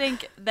 Just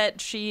think that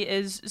she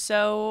is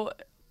so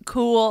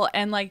cool,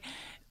 and like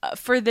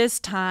for this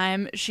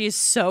time, she's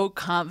so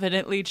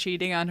confidently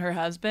cheating on her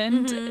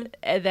husband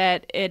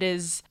that it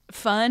is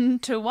fun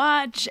to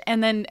watch.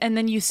 And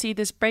then you see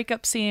this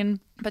breakup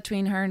scene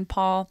between her and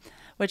Paul,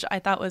 which I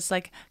thought was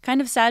like kind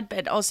of sad,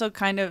 but also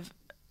kind of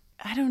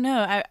I don't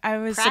know. I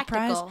was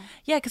practical. surprised.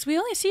 Yeah, because we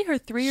only see her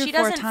 3 or 4 times. She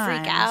doesn't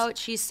freak out.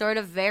 She's sort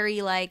of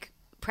very like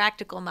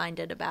practical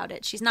minded about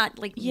it. She's not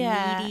like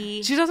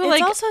needy. She's also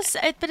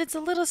but it's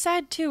a little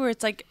sad too, where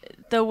it's like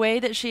the way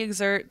that she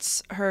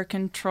exerts her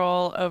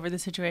control over the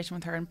situation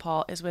with her and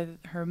Paul is with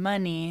her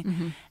money.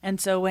 And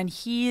so when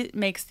he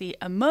makes the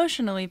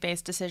emotionally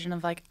based decision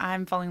of like,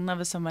 I'm falling in love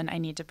with someone, I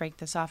need to break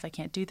this off, I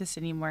can't do this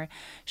anymore,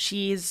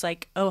 she's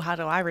like, oh, how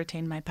do I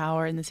retain my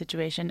power in the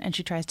situation? And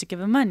she tries to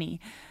give him money.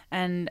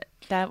 And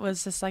that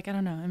was just like, I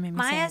don't know, it made me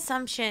My sad.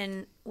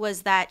 assumption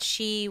was that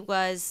she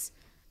was,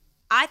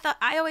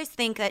 I always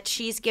think that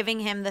she's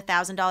giving him the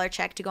 $1,000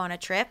 check to go on a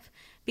trip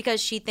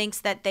because she thinks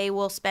that they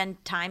will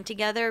spend time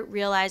together,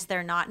 realize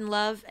they're not in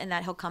love, and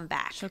that he'll come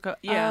back.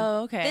 Yeah.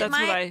 Oh, okay. That's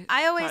what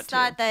I always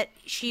thought too. that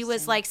she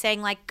was like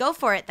saying like, go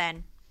for it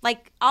then.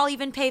 Like, I'll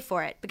even pay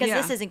for it because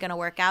this isn't going to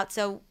work out.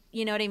 So,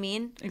 you know what I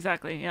mean?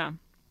 Exactly, yeah.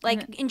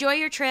 Like, enjoy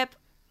your trip,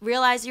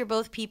 realize you're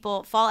both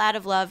people, fall out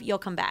of love, you'll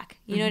come back.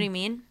 You know what I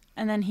mean?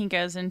 And then he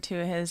goes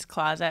into his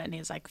closet and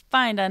he's like,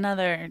 find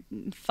another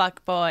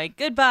fuck boy.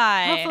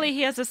 Goodbye. Hopefully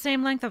he has the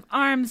same length of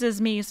arms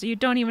as me so you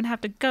don't even have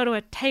to go to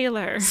a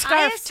tailor.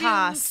 Scarf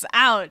toss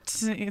out.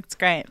 It's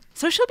great.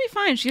 So she'll be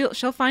fine.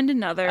 She'll find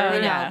another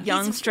yeah.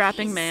 young,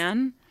 strapping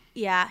man.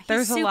 Yeah, he's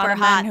There's a super lot of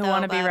hot, men who though,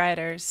 want to be but-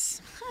 writers.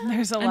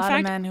 There's a In lot fact,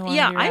 of men who want to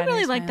yeah, be writers. I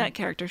really like man. that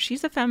character.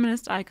 She's a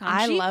feminist icon.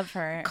 I She love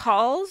her.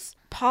 Calls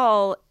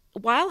Paul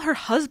while her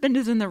husband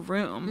is in the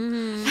room.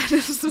 Mm-hmm.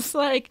 It's just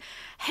like,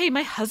 hey,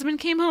 my husband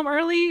came home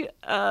early.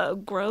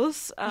 Gross.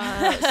 So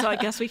I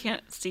guess we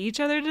can't see each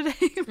other today.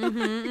 He's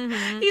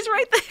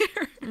right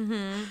there.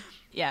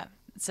 Yeah.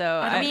 So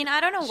I mean, I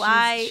don't know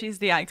why. She's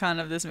the icon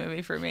of this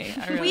movie for me.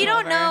 I really We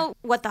don't love her. know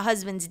what the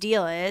husband's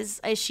deal is.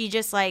 Is she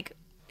just like,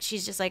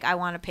 she's just like, I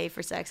want to pay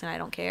for sex and I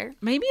don't care?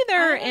 Maybe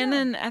they're in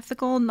an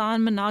ethical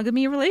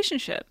non-monogamy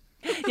relationship.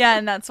 Yeah,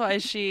 and that's why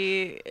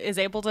she is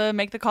able to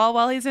make the call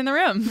while he's in the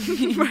room.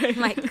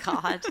 My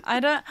God.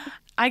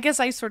 I guess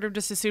I sort of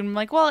just assumed,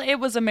 like, well, it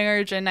was a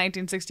marriage in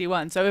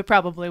 1961, so it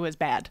probably was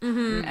bad.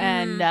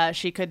 And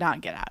she could not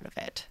get out of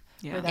it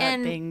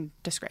without being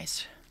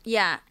disgraced.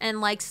 Yeah,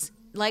 and likes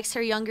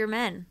her younger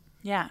men.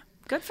 Yeah.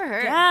 Good for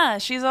her. Yeah,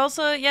 she's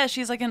also,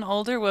 she's like an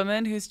older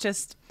woman who's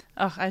just,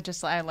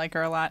 I like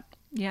her a lot.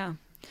 Yeah.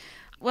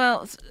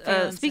 Well,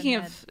 speaking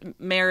of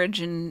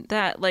marriage and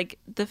that, like,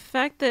 the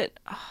fact that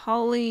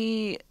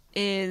Holly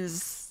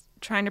is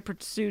trying to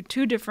pursue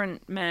 2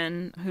 different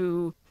men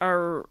who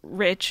are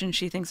rich and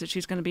she thinks that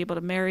she's going to be able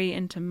to marry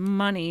into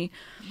money,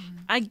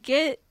 I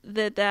get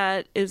that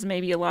that is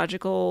maybe a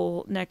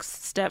logical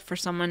next step for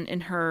someone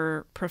in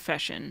her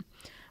profession.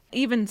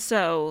 Even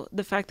so,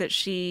 the fact that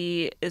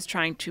she is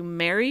trying to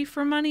marry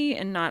for money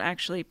and not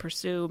actually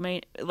pursue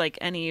like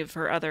any of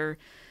her other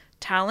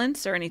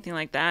talents or anything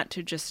like that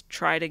to just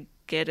try to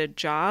get a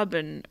job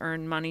and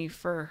earn money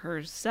for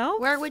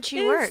herself. Where would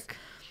she work?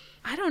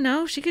 I don't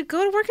know. She could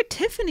go to work at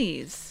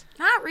Tiffany's.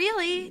 Not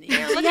really.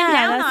 You're looking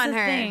down that's on the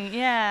her. thing.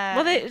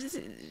 Yeah. Well,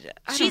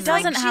 She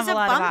doesn't have she's a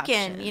lot of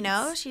bumpkin, options. you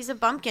know? She's a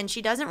bumpkin.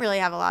 She doesn't really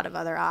have a lot of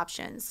other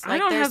options. I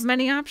don't have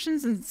many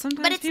options, and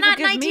sometimes But it's people not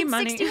give me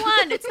money.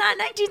 1961. It's not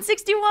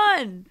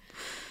 1961.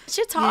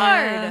 Shit's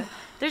hard. Yeah.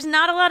 There's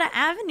not a lot of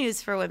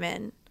avenues for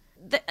women.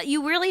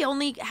 You really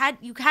only had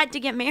to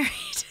get married.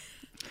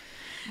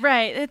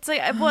 Right. It's like,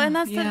 well, and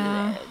that's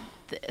Yeah.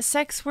 the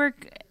sex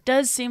work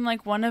does seem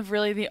like one of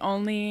really the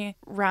only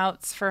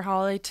routes for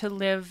Holly to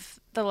live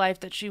the life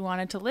that she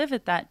wanted to live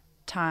at that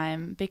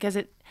time, because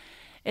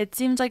it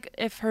seems like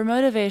if her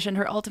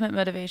ultimate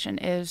motivation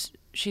is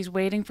she's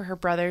waiting for her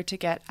brother to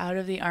get out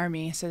of the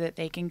army so that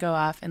they can go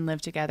off and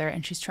live together,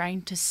 and she's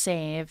trying to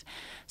save.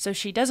 So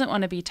she doesn't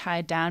want to be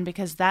tied down,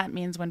 because that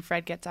means when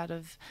Fred gets out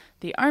of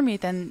the army,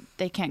 then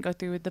they can't go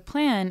through with the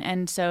plan.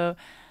 And so,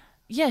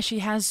 yeah, she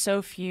has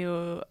so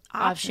few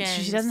options.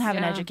 She doesn't have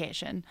an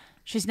education.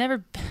 She's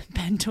never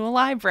been to a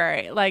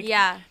library. Like,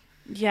 yeah.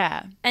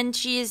 And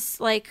she's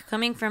like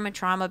coming from a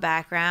trauma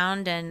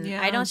background, and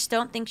I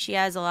don't think she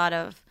has a lot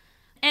of.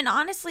 And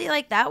honestly,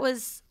 like that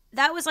was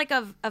like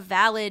a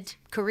valid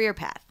career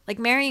path. Like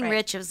marrying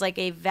rich was like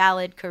a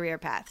valid career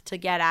path to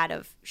get out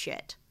of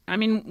shit. I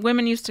mean,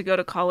 women used to go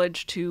to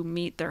college to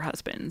meet their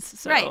husbands.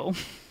 So.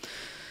 Right.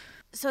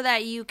 So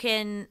that you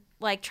can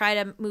like try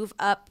to move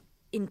up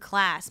in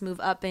class, move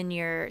up in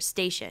your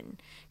station.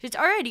 It's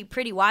already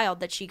pretty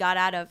wild that she got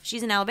out of.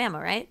 She's in Alabama,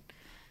 right?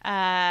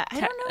 I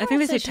don't know. I think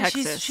they say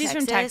She's Texas.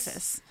 from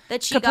Texas.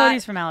 That she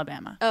Capote's from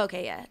Alabama. Oh,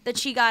 okay, yeah. That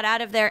she got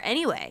out of there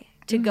anyway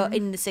to go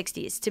in the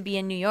 60s to be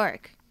in New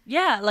York.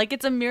 Yeah, like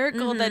it's a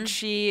miracle that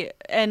she,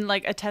 and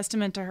like a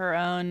testament to her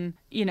own,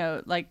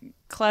 like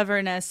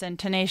cleverness and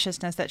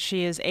tenaciousness, that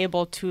she is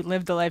able to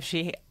live the life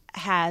she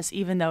has,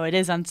 even though it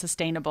is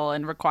unsustainable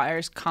and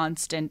requires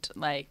constant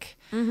like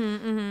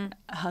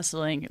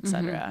hustling,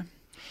 etc.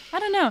 I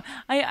don't know.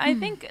 I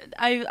think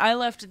I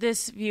left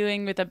this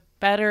viewing with a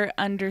better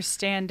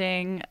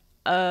understanding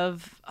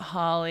of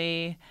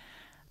Holly.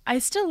 I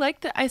still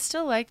like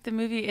the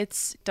movie.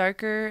 It's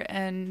darker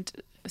and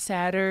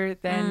sadder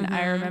than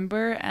I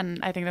remember, and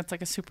I think that's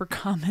like a super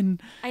common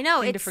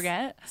thing to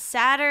forget.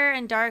 Sadder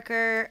and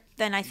darker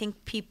than I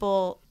think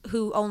people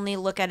who only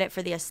look at it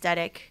for the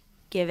aesthetic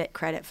give it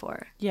credit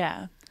for.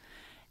 Yeah.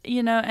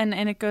 You know,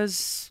 and it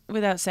goes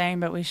without saying,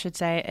 but we should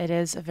say it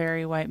is a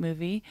very white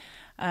movie.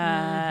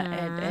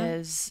 It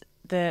is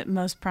the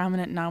most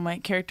prominent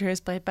non-white character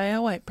is played by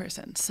a white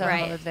person.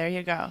 So there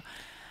you go.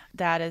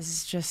 That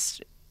is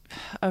just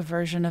a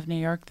version of New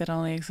York that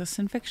only exists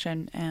in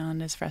fiction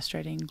and is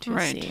frustrating to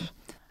see.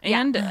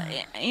 And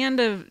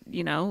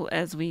you know,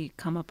 as we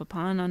come up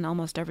upon on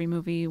almost every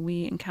movie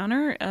we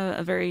encounter,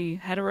 a very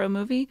hetero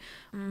movie.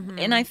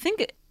 And I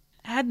think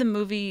had the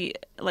movie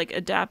like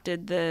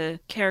adapted the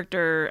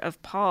character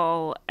of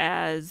Paul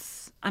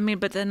as, I mean,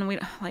 but then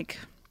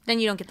then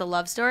you don't get the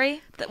love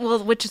story.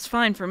 Well, which is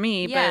fine for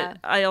me, but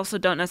I also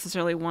don't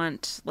necessarily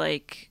want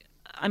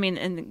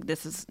and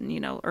this is, you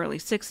know, early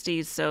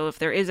 60s, so if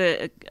there is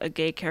a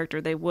gay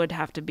character, they would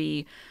have to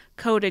be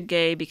coded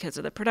gay because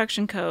of the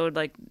production code.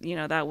 Like, you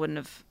know, that wouldn't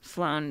have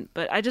flown.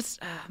 But I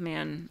just,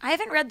 man. I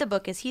haven't read the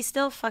book. Is he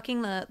still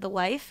fucking the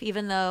wife,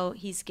 even though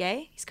he's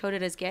gay? He's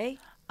coded as gay?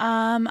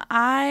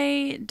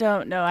 I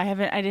don't know.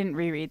 I didn't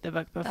reread the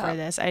book before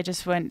this. I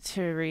just went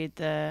to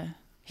read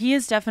he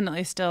is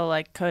definitely still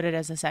like coded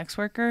as a sex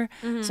worker.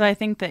 So I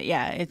think that,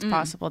 it's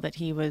possible that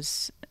he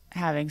was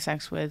having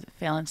sex with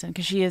Phelanson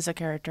because she is a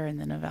character in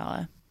the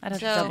novella. I'd have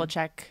to double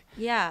check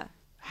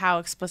how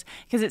explicit,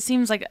 because it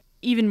seems like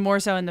even more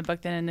so in the book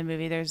than in the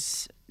movie,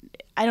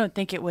 I don't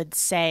think it would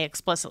say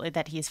explicitly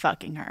that he's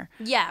fucking her.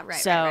 Yeah,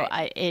 right. So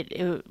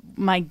right.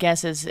 My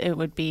guess is it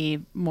would be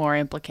more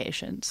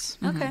implications.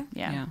 Okay.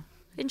 Yeah.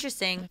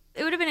 Interesting.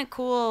 It would have been a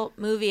cool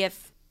movie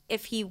if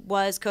he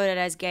was coded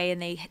as gay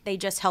and they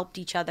just helped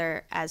each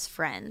other as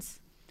friends.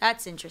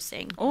 That's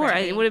interesting. Or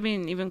it would have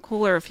been even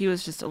cooler if he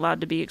was just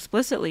allowed to be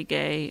explicitly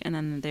gay and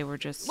then they were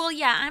just Well,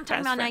 yeah, I'm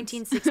talking about friends.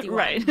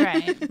 1961.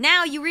 Right.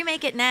 Now you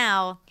remake it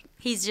now,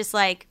 he's just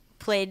like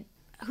played.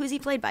 Who's he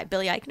played by?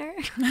 Billy Eichner?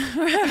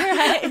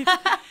 Right.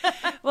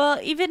 Well,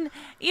 even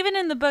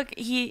in the book,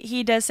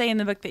 he does say in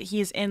the book that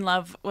he's in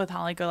love with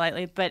Holly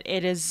Golightly, but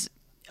it is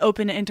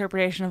open to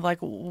interpretation of like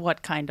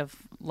what kind of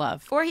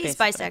love. Or he's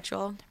basically.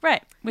 bisexual.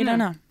 Right. We don't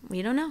know.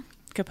 We don't know.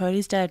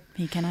 Capote's dead.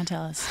 He cannot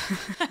tell us.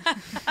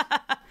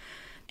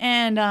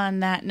 And on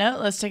that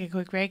note, let's take a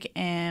quick break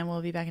and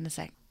we'll be back in a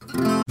sec.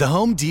 The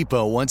Home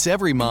Depot wants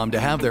every mom to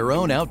have their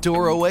own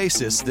outdoor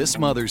oasis this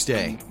Mother's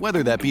Day,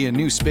 whether that be a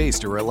new space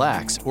to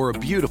relax or a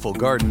beautiful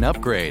garden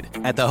upgrade.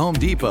 At the Home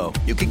Depot,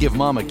 you could give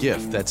mom a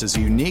gift that's as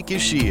unique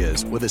as she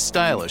is, with a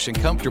stylish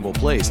and comfortable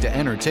place to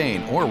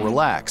entertain or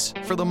relax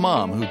for the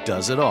mom who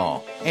does it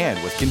all.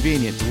 And with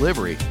convenient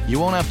delivery, you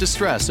won't have to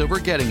stress over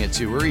getting it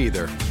to her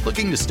either.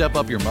 Looking to step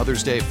up your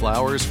Mother's Day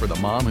flowers for the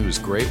mom who's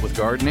great with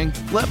gardening?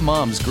 Let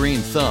Mom's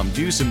Green Thumb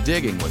do some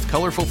digging with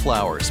colorful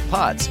flowers,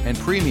 pots, and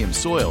premium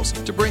soils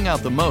to bring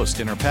out the most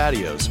in her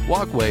patios,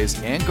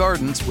 walkways, and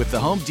gardens with the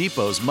Home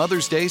Depot's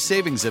Mother's Day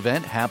Savings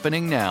Event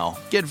happening now.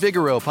 Get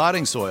Vigoro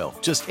potting soil,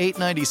 just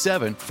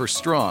 $8.97 for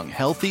strong,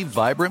 healthy,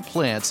 vibrant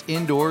plants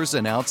indoors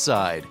and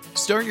outside.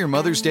 Start your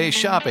Mother's Day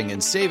shopping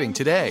and saving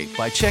today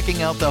by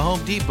checking out the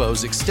Home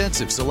Depot's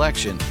extensive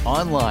selection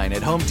online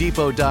at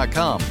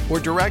HomeDepot.com or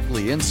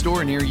directly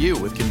in-store near you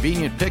with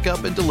convenient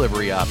pickup and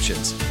delivery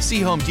options. See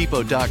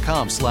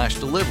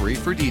HomeDepot.com/delivery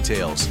for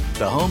details.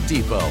 The Home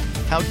Depot.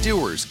 How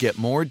doers get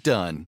more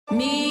done.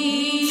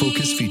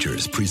 Focus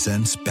Features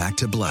presents Back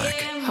to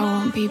Black. I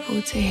want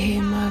people to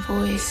hear my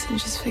voice and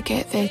just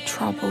forget their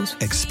troubles.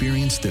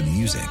 Experience the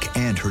music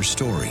and her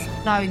story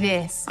Know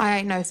this, I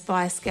ain't no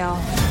Spice Girl.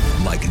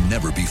 like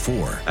never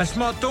before. That's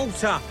my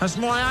daughter. That's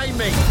my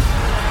Amy.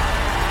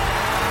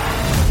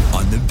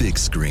 On the big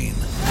screen.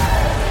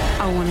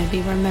 I want to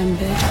be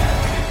remembered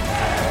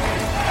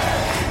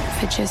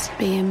for just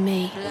being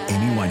me.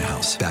 Amy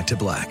Winehouse, Back to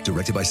Black,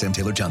 directed by Sam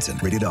Taylor Johnson.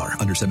 Rated R,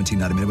 under 17,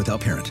 not admitted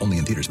without parent. Only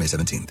in theaters May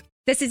 17th.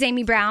 This is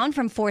Amy Brown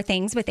from 4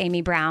 Things with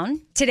Amy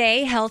Brown.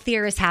 Today,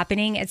 healthier is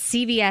happening at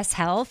CVS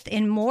Health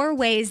in more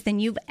ways than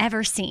you've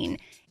ever seen.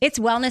 It's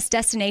wellness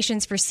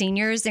destinations for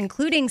seniors,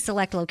 including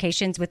select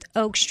locations with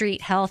Oak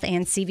Street Health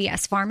and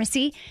CVS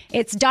Pharmacy.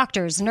 It's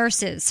doctors,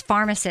 nurses,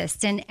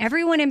 pharmacists, and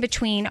everyone in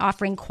between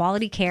offering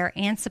quality care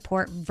and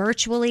support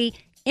virtually,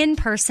 in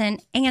person,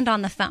 and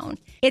on the phone.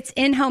 It's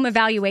in-home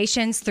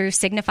evaluations through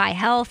Signify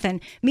Health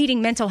and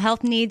meeting mental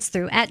health needs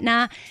through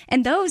Aetna.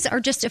 And those are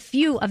just a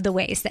few of the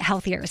ways that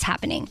healthier is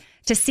happening.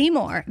 To see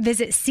more,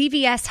 visit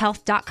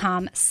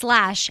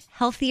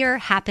cvshealth.com/healthier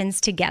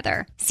happens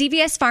together.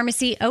 CVS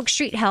Pharmacy, Oak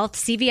Street Health,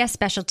 CVS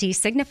Specialty,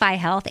 Signify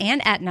Health,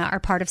 and Aetna are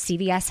part of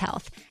CVS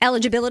Health.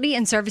 Eligibility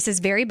and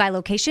services vary by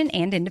location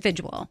and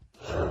individual.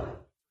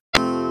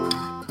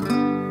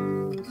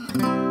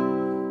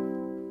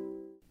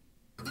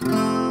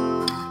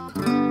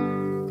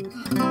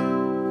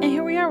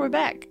 We're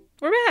back.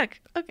 We're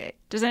back. Okay.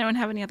 Does anyone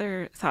have any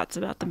other thoughts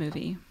about the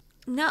movie?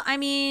 No, I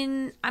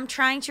mean, I'm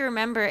trying to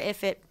remember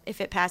if it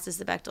passes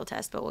the Bechdel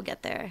test, but we'll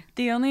get there.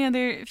 The only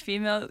other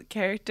female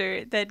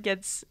character that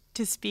gets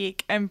to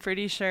speak, I'm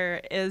pretty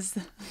sure, is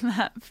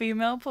that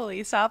female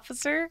police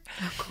officer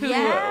who,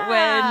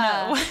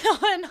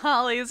 when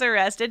Holly's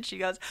arrested, she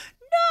goes,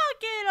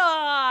 "Knock it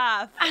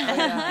off!"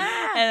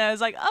 And I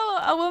was like, "Oh,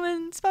 a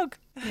woman spoke."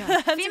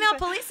 Yeah. Female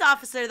police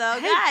officer, though,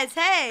 guys.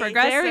 Hey,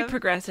 very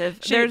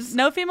progressive. There's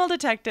no female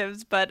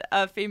detectives, but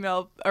a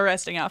female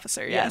arresting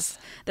officer. Yes.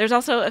 There's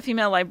also a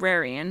female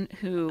librarian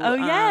who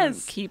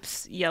yes.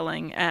 keeps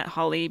yelling at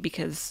Holly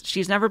because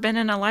she's never been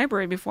in a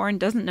library before and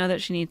doesn't know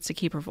that she needs to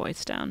keep her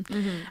voice down.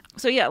 Mm-hmm.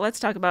 So yeah, let's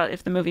talk about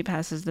if the movie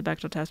passes the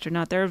Bechdel test or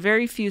not. There are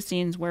very few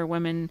scenes where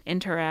women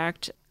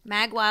interact.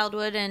 Mag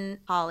Wildwood and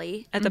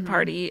Holly at the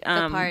party.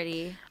 The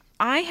party.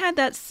 I had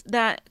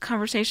that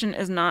conversation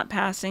as not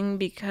passing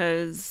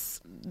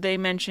because they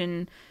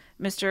mention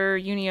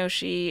Mr.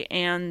 Yunioshi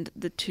and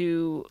the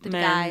two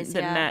men guys,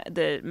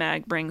 that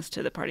Mag brings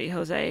to the party,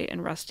 Jose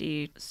and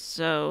Rusty.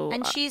 So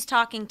and she's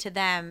talking to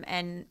them,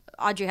 and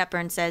Audrey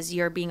Hepburn says,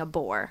 "You're being a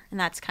bore," and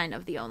that's kind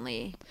of the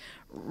only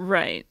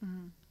right.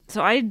 Mm-hmm.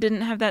 So I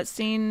didn't have that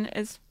scene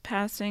as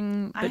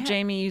passing, but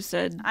Jamie, you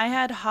said I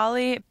had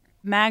Holly.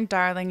 "Mag,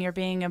 darling, you're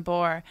being a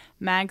bore."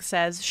 Mag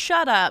says,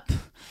 "Shut up."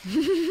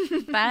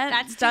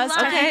 That does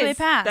technically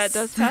pass. That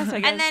does pass, I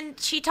guess. And then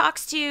she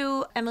talks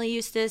to Emily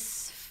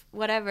Eustace,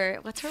 whatever.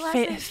 What's her last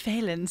name?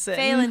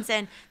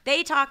 Phelanson.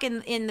 They talk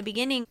in the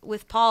beginning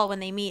with Paul when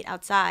they meet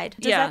outside.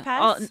 Does that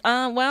pass?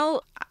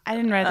 Well, I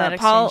didn't write that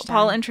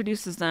Paul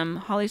introduces them.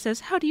 Holly says,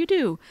 "How do you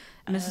do?"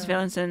 Mrs.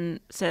 Phelanson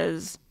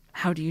says,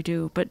 "How do you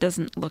do?" but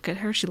doesn't look at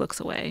her. She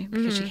looks away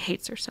because she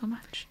hates her so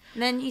much.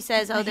 And then he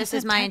says, "Oh, this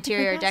is my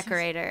interior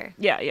decorator."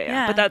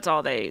 Yeah. But that's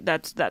all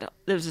that.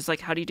 It was just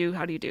like, "How do you do?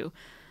 How do you do?"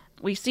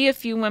 We see a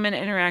few women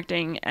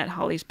interacting at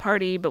Holly's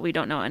party, but we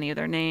don't know any of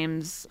their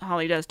names.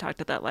 Holly does talk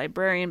to that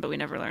librarian, but we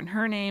never learn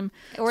her name.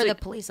 Or the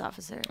police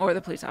officer.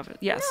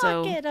 Yeah.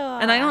 Knock it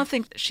off. And I don't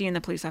think she and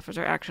the police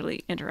officer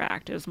actually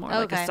interact. It was more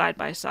like a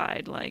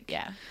side-by-side.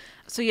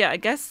 So yeah, I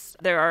guess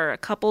there are a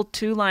couple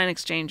 2-line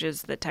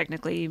exchanges that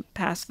technically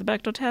pass the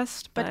Bechdel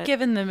test. But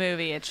given the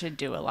movie, it should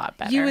do a lot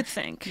better. You would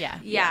think.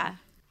 Yeah.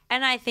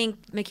 And I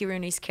think Mickey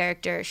Rooney's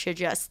character should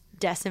just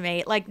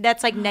decimate.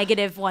 That's like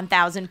negative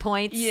 1,000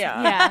 points.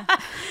 Yeah.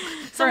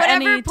 So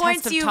whatever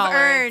points you've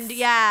earned,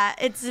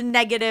 it's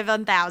negative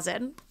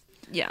 1,000.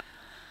 Yeah.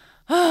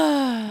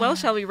 Well,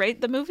 shall we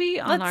rate the movie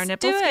on our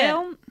nipple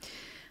scale?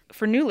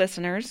 For new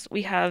listeners,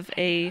 we have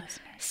a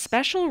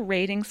special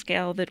rating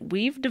scale that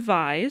we've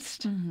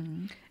devised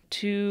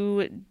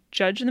to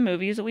judge the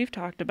movies that we've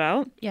talked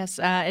about. Yes,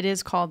 it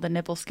is called the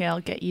nipple scale.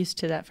 Get used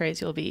to that phrase.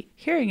 You'll be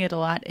hearing it a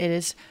lot. It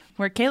is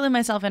where Kayla,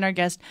 myself, and our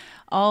guest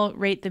all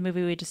rate the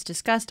movie we just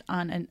discussed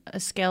on a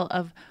scale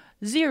of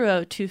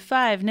 0 to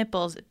 5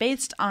 nipples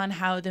based on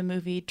how the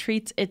movie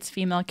treats its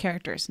female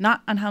characters,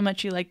 not on how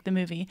much you like the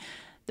movie.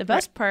 The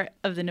best part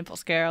of the nipple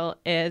scale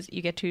is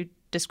you get to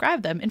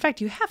describe them. In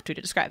fact, you have to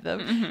describe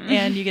them,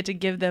 and you get to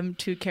give them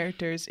to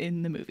characters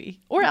in the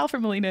movie, or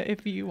Alfred Molina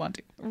if you want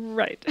to.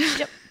 Right.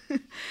 Yep.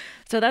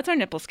 So that's our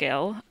nipple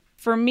scale.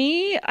 For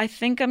me, I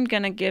think I'm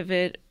going to give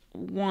it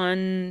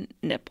 1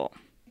 nipple.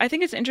 I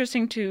think it's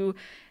interesting to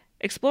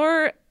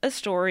explore a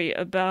story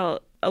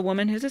about a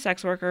woman who's a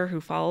sex worker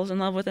who falls in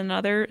love with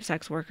another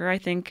sex worker. I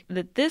think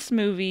that this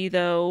movie,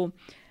 though,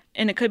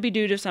 and it could be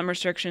due to some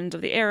restrictions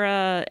of the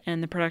era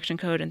and the production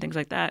code and things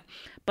like that,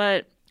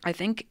 but I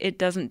think it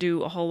doesn't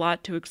do a whole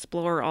lot to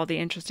explore all the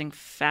interesting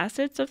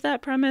facets of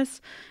that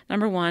premise,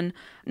 number 1.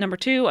 Number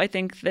 2, I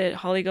think that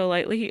Holly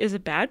Golightly is a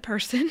bad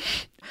person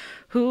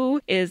who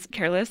is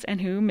careless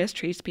and who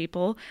mistreats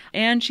people.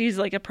 And she's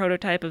like a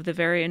prototype of the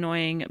very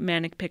annoying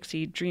manic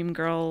pixie dream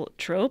girl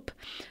trope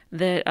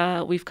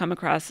that we've come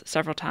across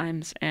several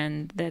times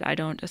and that I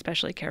don't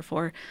especially care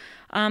for.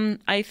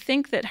 I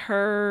think that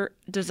her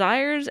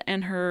desires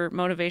and her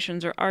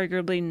motivations are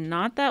arguably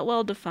not that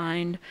well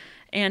defined.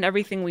 And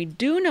everything we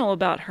do know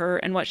about her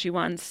and what she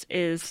wants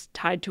is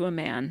tied to a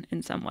man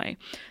in some way.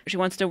 She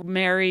wants to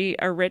marry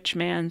a rich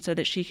man so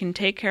that she can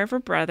take care of her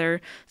brother.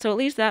 So at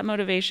least that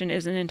motivation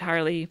isn't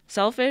entirely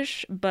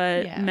selfish,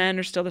 but men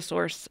are still the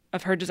source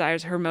of her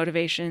desires, her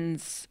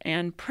motivations.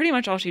 And pretty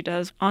much all she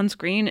does on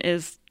screen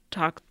is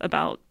talk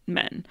about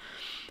men.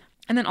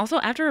 And then also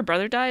after her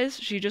brother dies,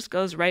 she just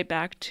goes right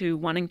back to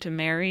wanting to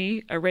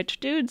marry a rich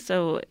dude.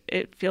 So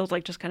it feels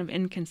like just kind of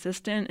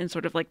inconsistent and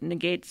sort of like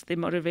negates the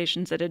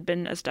motivations that had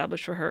been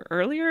established for her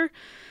earlier.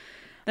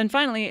 Then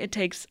finally, it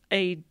takes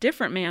a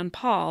different man,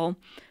 Paul,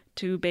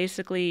 to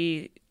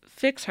basically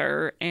fix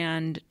her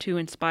and to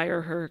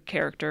inspire her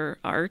character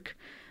arc.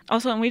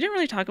 Also, and we didn't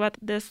really talk about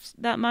this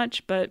that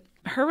much, but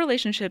her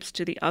relationships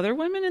to the other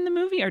women in the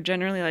movie are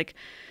generally like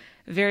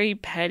very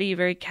petty,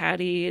 very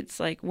catty. It's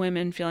like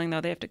women feeling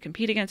though they have to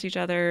compete against each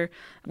other,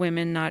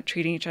 women not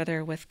treating each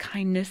other with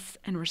kindness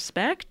and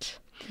respect.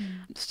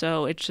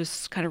 So it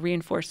just kind of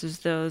reinforces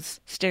those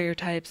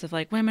stereotypes of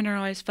like women are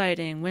always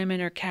fighting,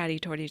 women are catty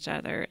toward each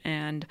other.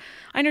 And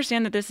I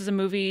understand that this is a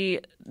movie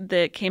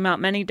that came out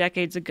many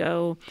decades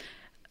ago.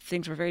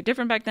 Things were very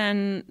different back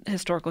then.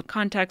 Historical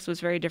context was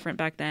very different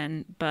back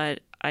then, but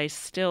I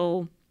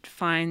still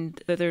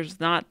find that there's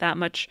not that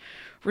much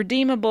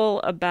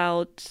redeemable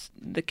about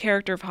the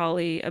character of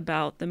Holly,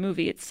 about the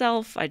movie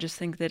itself. I just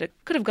think that it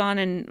could have gone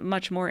in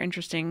much more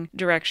interesting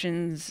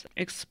directions,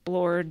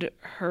 explored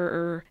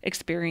her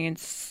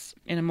experience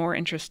in a more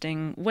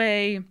interesting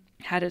way,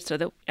 had it so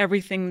that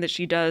everything that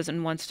she does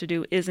and wants to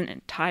do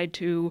isn't tied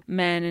to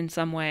men in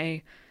some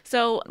way.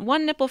 So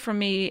 1 nipple from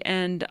me,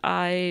 and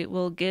I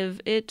will give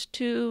it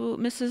to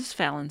Mrs.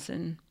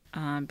 Fallinson.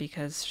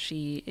 Because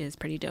she is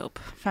pretty dope.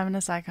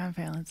 Feminist icon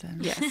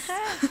Fallinson. Yes.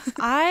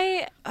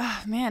 I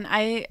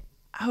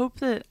hope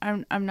that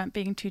I'm not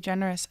being too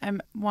generous.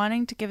 I'm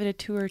wanting to give it a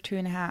 2 or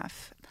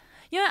 2.5.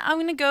 Yeah, I'm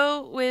gonna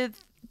go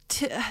with.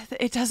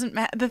 It doesn't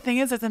matter. The thing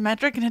is, it's a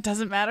metric and it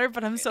doesn't matter.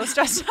 But I'm so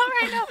stressed out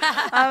right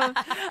now.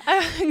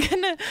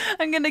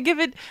 I'm gonna give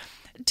it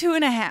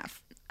 2.5.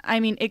 I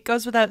mean, it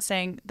goes without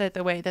saying that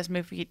the way this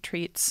movie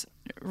treats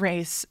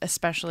race,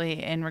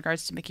 especially in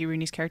regards to Mickey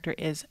Rooney's character,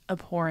 is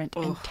abhorrent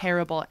and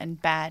terrible and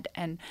bad,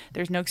 and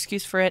there's no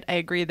excuse for it. I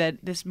agree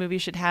that this movie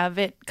should have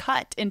it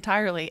cut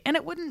entirely, and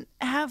it wouldn't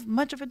have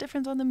much of a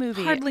difference on the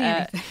movie. Hardly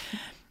anything.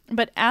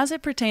 But as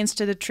it pertains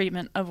to the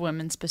treatment of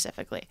women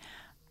specifically,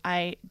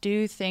 I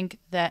do think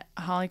that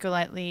Holly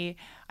Golightly,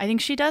 I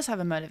think she does have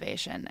a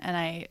motivation, and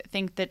I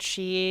think that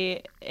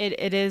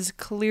it is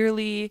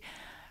clearly...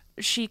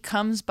 She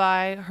comes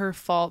by her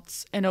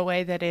faults in a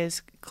way that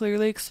is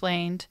clearly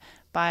explained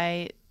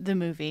by the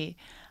movie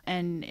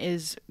and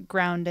is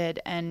grounded,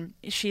 and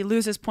she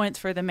loses points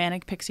for the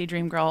manic pixie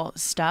dream girl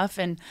stuff,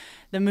 and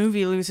the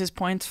movie loses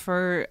points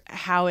for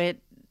how it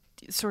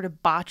sort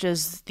of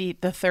botches the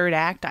third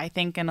act, I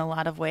think, in a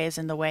lot of ways,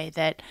 in the way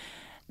that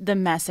the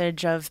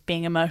message of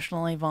being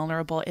emotionally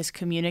vulnerable is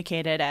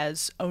communicated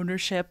as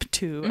ownership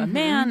to a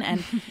man.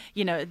 And,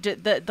 you know,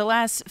 the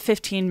last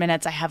 15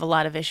 minutes, I have a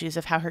lot of issues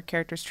of how her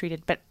character's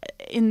treated. But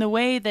in the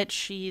way that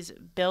she's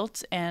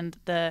built and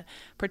the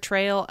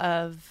portrayal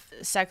of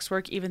sex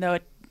work, even though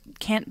it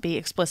can't be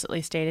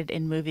explicitly stated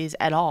in movies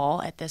at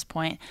all at this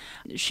point,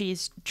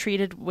 she's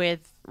treated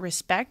with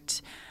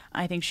respect.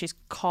 I think she's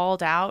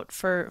called out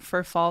for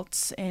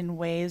faults in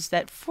ways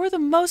that, for the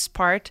most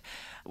part,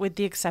 with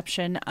the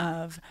exception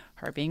of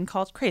her being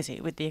called crazy,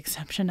 with the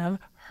exception of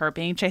her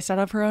being chased out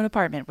of her own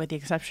apartment, with the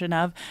exception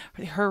of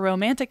her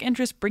romantic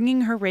interest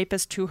bringing her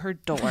rapist to her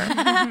door.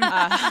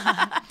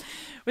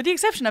 With the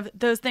exception of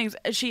those things,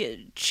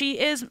 she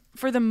is,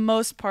 for the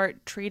most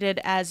part,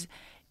 treated as,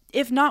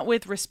 if not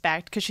with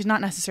respect, because she's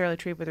not necessarily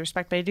treated with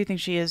respect, but I do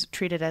think she is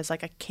treated as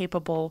like a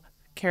capable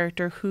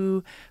character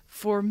who,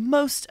 for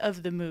most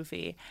of the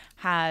movie,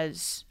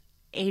 has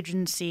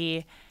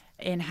agency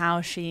in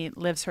how she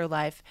lives her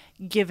life,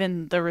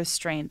 given the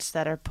restraints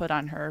that are put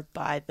on her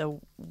by the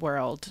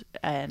world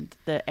and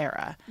the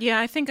era. Yeah,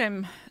 I think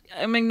I'm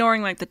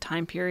ignoring like the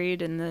time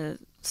period and the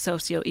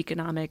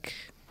socioeconomic,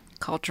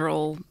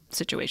 cultural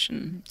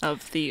situation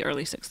of the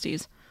early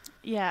 60s.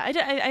 Yeah,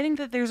 I think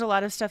that there's a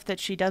lot of stuff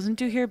that she doesn't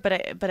do here, but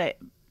I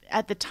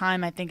at the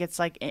time, I think it's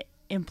like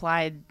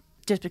implied,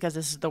 just because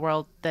this is the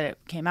world that it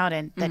came out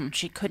in, that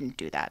she couldn't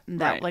do that.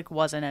 And that like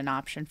wasn't an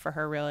option for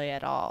her really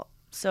at all.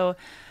 So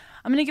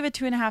I'm going to give it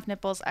 2.5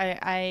 nipples.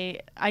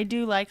 I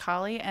do like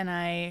Holly, and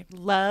I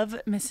love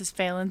Mrs.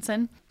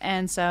 Fallinson.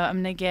 And so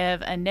I'm going to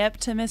give a nip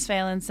to Miss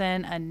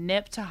Fallinson, a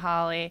nip to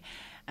Holly,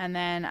 and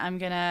then I'm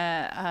going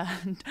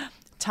to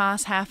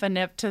toss half a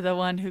nip to the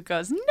one who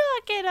goes,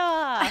 knock it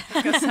off,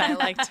 because I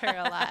liked her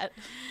a lot.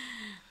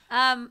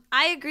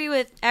 I agree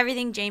with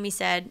everything Jamie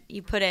said.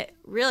 You put it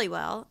really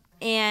well.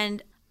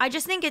 And I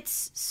just think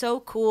it's so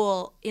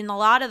cool in a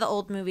lot of the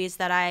old movies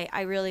that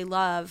I really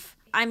love.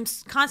 I'm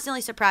constantly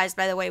surprised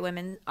by the way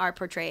women are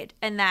portrayed,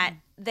 and that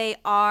they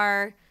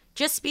are,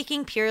 just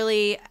speaking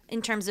purely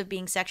in terms of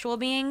being sexual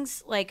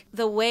beings, like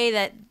the way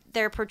that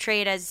they're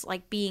portrayed as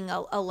like being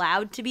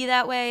allowed to be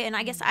that way. And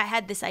I guess I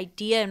had this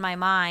idea in my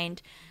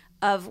mind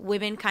of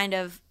women kind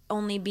of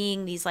only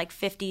being these like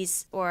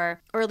 50s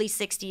or early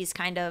 60s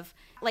kind of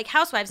like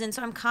housewives. And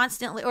so I'm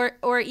constantly,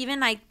 or even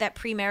like that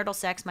premarital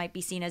sex might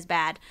be seen as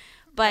bad,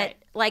 but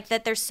like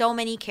that there's so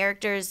many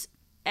characters,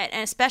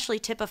 and especially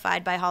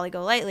typified by Holly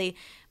Golightly,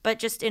 but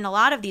just in a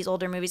lot of these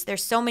older movies,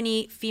 there's so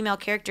many female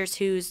characters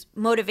whose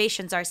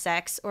motivations are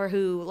sex, or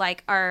who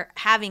like are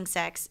having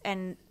sex.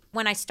 And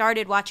when I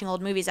started watching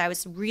old movies, I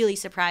was really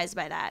surprised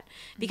by that,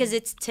 because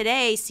it's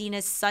today seen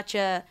as such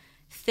a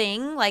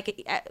thing.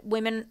 Like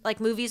women, like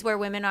movies where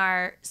women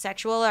are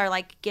sexual are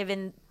like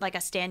given like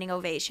a standing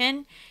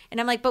ovation. And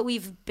I'm like, but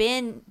we've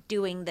been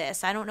doing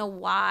this. I don't know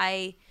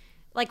why.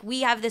 Like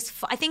we have this,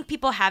 I think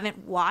people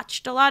haven't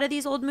watched a lot of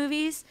these old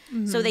movies,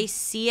 so they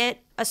see it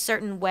a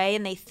certain way,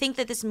 and they think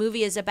that this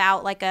movie is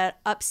about like a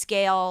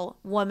upscale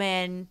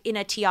woman in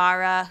a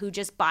tiara who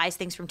just buys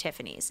things from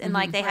Tiffany's, and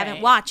like they haven't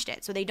watched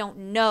it, so they don't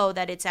know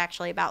that it's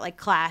actually about like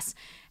class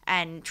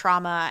and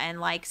trauma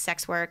and like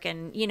sex work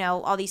and, you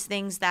know, all these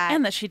things that...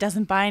 And that she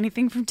doesn't buy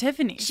anything from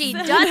Tiffany's. She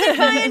doesn't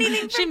buy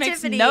anything from She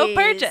makes Tiffany's. no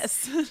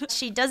purchase.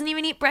 She doesn't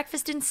even eat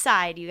breakfast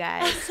inside, you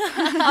guys.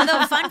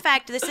 Although, fun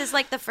fact, this is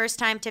like the first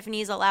time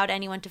Tiffany's allowed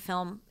anyone to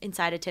film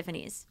inside of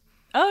Tiffany's.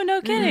 Oh,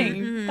 no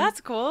kidding.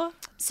 That's cool.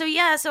 So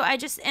yeah, so I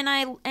just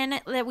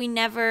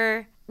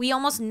that we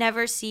almost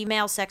never see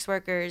male sex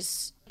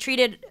workers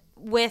treated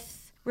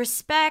with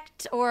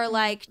respect, or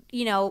like,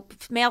 you know,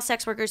 male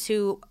sex workers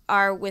who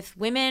are with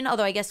women,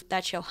 although I guess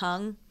that show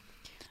hung.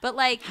 But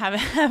like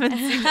haven't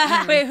seen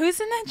it. Wait, who's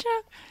in that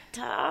show?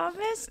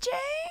 Thomas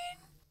Jane.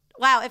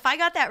 Wow, if I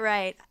got that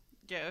right,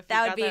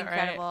 that would be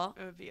incredible.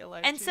 It would be a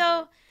life And changer.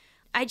 so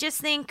I just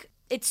think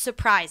it's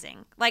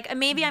surprising. Like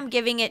maybe I'm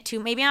going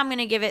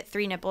to give it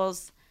 3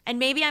 nipples. And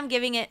maybe I'm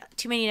giving it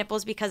too many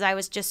nipples because I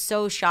was just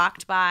so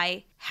shocked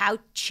by how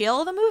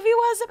chill the movie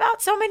was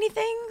about so many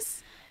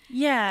things.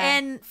 Yeah.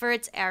 And for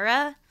its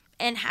era,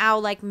 and how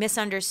like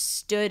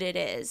misunderstood it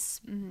is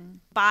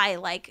by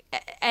like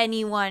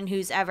anyone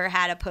who's ever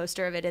had a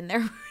poster of it in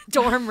their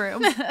dorm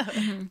room.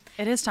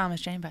 It is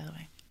Thomas Jane, by the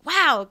way.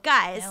 Wow,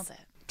 guys. Nailed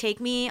it.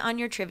 Take me on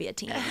your trivia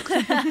team.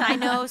 I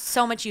know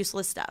so much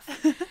useless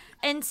stuff.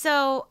 And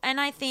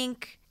I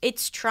think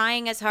it's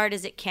trying as hard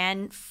as it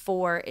can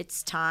for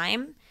its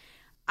time.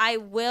 I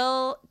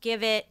will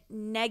give it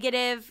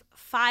negative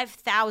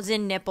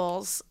 5,000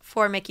 nipples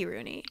for Mickey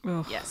Rooney.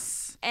 Ugh.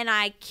 Yes. And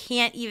I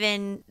can't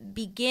even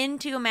begin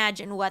to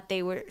imagine what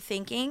they were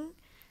thinking.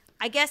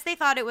 I guess they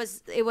thought it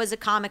was a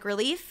comic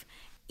relief.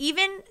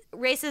 Even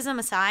racism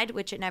aside,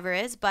 which it never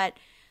is, but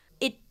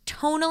it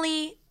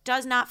tonally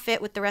does not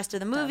fit with the rest of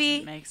the movie.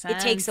 Doesn't make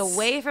sense. It takes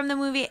away from the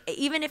movie.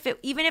 Even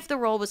if the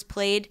role was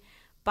played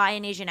by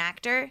an Asian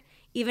actor,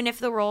 even if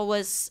the role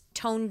was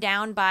toned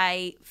down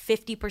by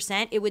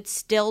 50%, it would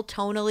still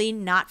tonally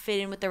not fit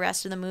in with the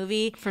rest of the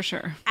movie. For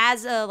sure.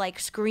 As a like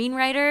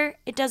screenwriter,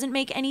 it doesn't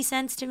make any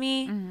sense to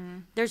me.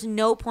 There's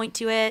no point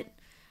to it.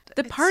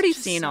 The party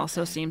scene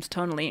also seems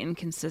tonally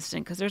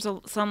inconsistent because there's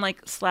some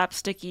like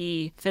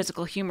slapsticky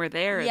physical humor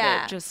there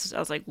that just, I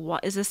was like,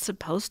 what is this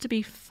supposed to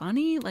be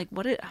funny? Like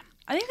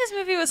I think this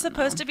movie was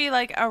supposed to be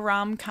like a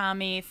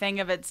rom-com-y thing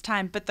of its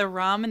time, but the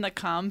rom and the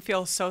com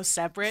feel so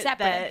separate.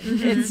 that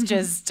it's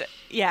just,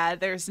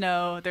 there's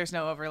no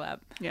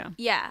overlap. Yeah.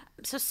 Yeah.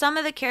 So some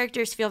of the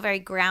characters feel very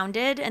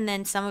grounded, and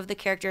then some of the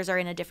characters are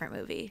in a different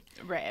movie.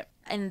 Right.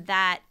 And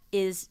that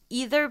is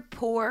either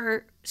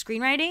poor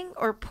screenwriting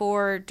or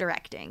poor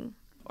directing.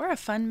 Or a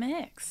fun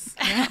mix.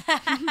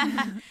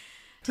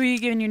 Who are you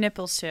giving your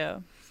nipples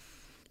to?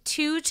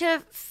 2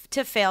 to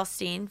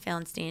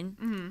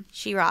Fallenstein.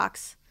 She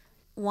rocks.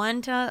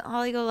 1 to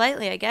Holly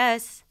Golightly, I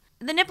guess.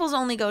 The nipples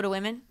only go to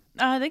women.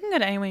 They can go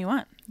to anyone you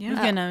want. Yeah. You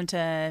can go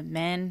to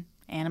men,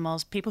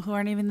 animals, people who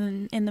aren't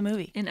even in the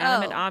movie.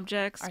 Inanimate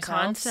objects, Ourselves.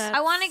 concepts. I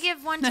want to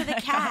give 1 to the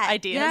cat.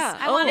 Ideas. Yeah.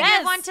 I want to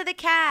give 1 to the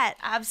cat.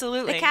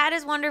 Absolutely. The cat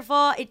is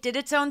wonderful. It did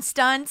its own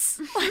stunts.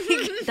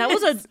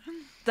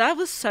 That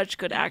was such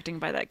good acting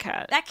by that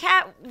cat. That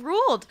cat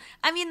ruled.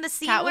 I mean, the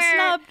scene Cat was where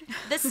snubbed.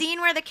 the scene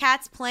where the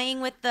cat's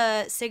playing with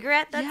the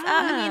cigarette. That's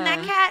I mean,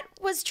 that cat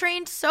was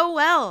trained so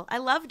well. I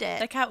loved it.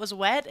 The cat was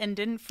wet and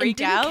didn't And freak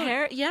didn't out.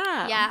 care.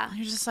 Yeah. Yeah.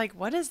 You're just like,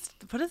 what is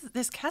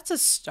this cat's a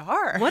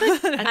star? What a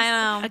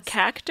I know. a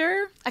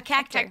cactor? A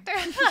cactor.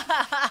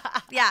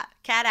 Yeah,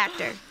 cat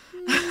actor.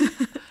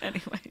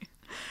 Anyway.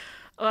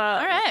 All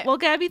right. Well,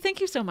 Gabby, thank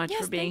you so much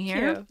for being thank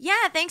here. you.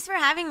 Yeah, thanks for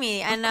having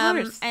me. And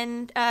course.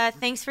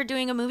 Thanks for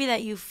doing a movie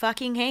that you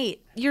fucking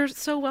hate. You're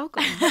so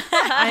welcome.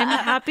 I'm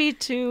happy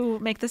to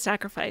make the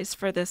sacrifice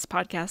for this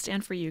podcast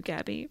and for you,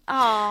 Gabby.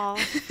 Oh,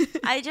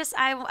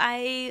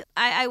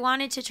 I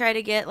wanted to try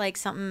to get like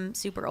something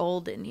super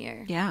old in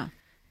here. Yeah.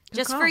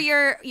 Just call. for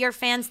your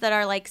fans that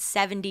are like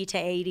 70 to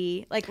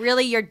 80, like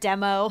really your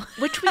demo.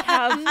 Which we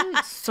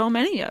have so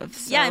many of.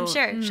 So Yeah, I'm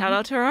sure. Shout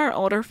out to our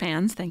older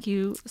fans. Thank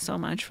you so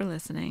much for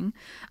listening.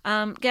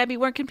 Gabby,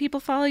 where can people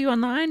follow you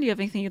online? Do you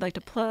have anything you'd like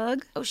to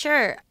plug? Oh,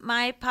 sure.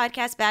 My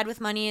podcast, Bad with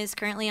Money, is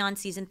currently on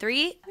season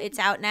 3. It's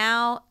out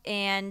now,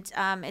 and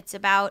it's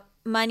about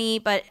money,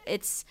 but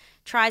it's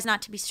tries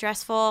not to be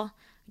stressful.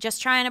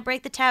 Just trying to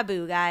break the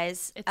taboo,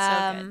 guys. It's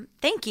so good.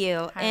 Thank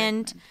you. Highly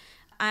And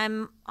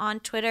I'm on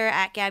Twitter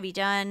at Gaby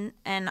Dunn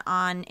and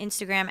on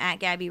Instagram at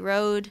Gaby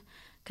Road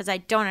because I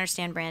don't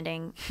understand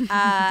branding.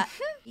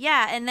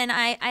 Yeah, and then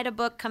I had a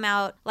book come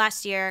out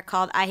last year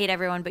called I Hate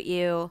Everyone But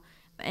You,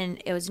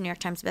 and it was a New York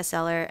Times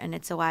bestseller, and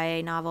it's a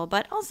YA novel,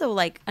 but also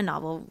like a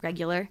novel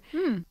regular.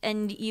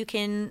 And you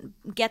can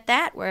get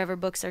that wherever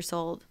books are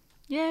sold.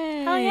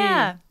 Yay. Oh,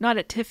 yeah. Not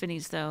at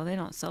Tiffany's, though. They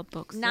don't sell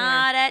books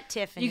Not there. at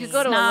Tiffany. You could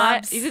go to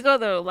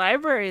the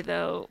library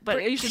though,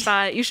 but you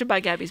should buy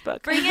Gabby's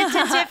book. Bring it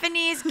to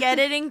Tiffany's, get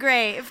it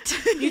engraved.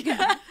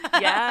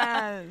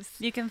 Yes.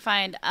 You can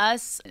find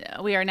us.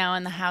 We are now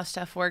in the How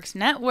Stuff Works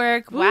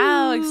network.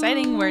 Wow,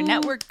 exciting. We're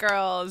network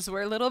girls.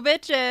 We're little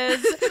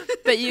bitches.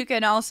 But you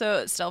can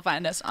also still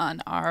find us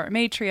on our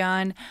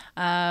Patreon.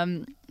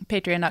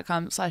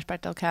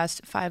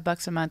 Patreon.com/BechdelCast.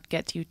 $5 a month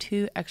gets you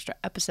 2 extra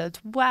episodes.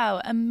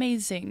 Wow,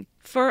 amazing.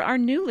 For our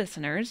new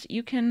listeners,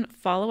 you can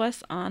follow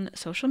us on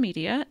social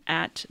media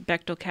at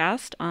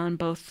Bechdelcast on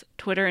both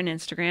Twitter and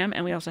Instagram,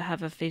 and we also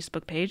have a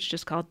Facebook page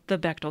just called The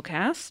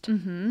Bechdelcast.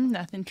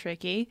 Nothing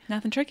tricky.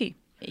 Nothing tricky.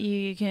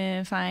 You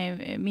can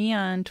find me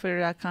on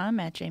twitter.com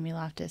at Jamie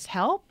Loftus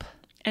Help.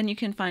 And you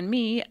can find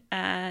me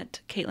at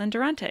Caitlin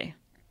Durante.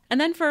 And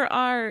then for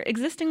our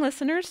existing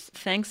listeners,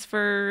 thanks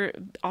for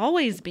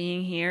always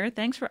being here.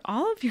 Thanks for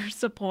all of your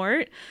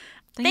support.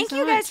 Thank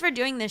you guys for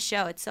doing this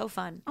show. It's so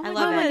fun. I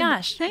love it. Oh my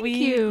gosh. Thank we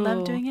you.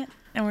 love doing it,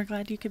 and we're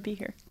glad you could be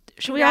here.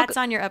 Congrats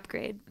on your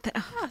upgrade.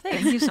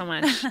 Thank you so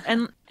much.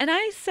 And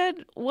I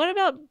said, what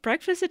about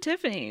Breakfast at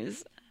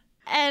Tiffany's?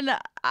 And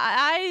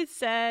I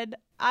said,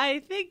 I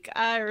think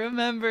I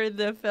remember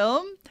the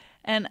film,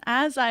 and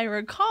as I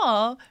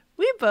recall,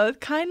 we both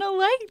kind of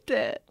liked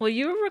it. Well,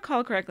 you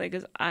recall correctly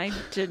because I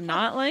did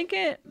not like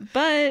it,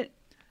 but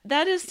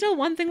that is still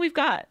one thing we've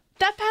got.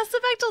 That passed the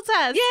Bechdel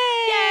test.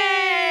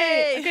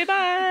 Yay! Okay,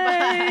 bye.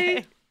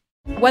 Bye.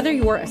 Whether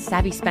you're a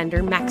savvy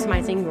spender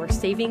maximizing your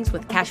savings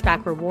with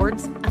cashback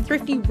rewards, a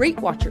thrifty rate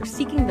watcher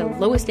seeking the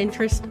lowest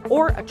interest,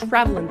 or a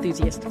travel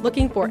enthusiast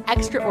looking for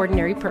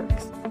extraordinary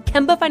perks,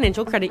 Kemba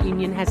Financial Credit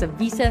Union has a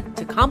visa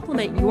to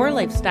complement your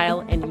lifestyle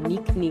and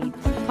unique needs.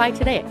 Apply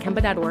today at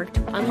Kemba.org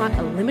to unlock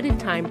a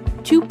limited-time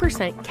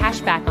 2%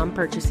 cash back on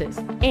purchases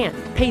and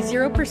pay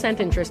 0%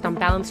 interest on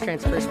balance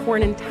transfers for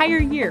an entire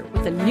year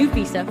with a new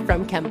visa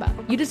from Kemba.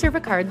 You deserve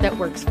a card that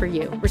works for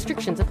you.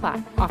 Restrictions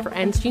apply. Offer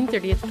ends June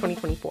 30th,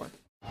 2024.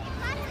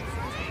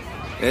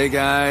 Hey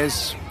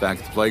guys, back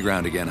at the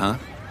playground again, huh?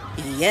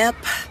 Yep.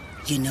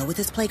 You know what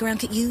this playground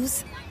could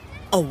use?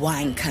 A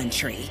wine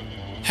country.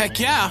 Heck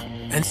yeah,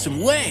 and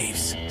some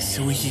waves,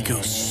 so we could go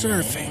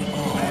surfing.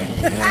 Oh,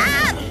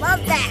 yeah.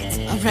 Love that.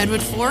 A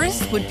redwood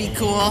forest would be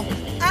cool.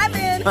 I'm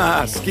in.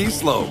 Ski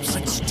slopes.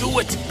 Let's do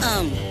it.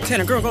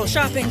 Can a girl go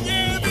shopping?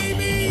 Yeah,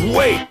 baby.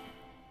 Wait!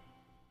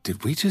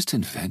 Did we just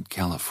invent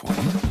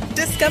California?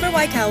 Discover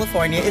why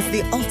California is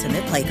the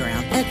ultimate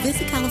playground at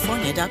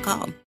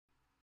visitcalifornia.com.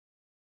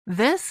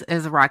 This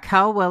is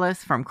Raquel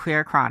Willis from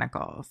Queer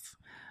Chronicles.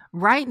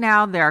 Right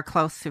now, there are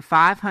close to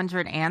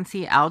 500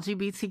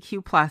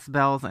 anti-LGBTQ+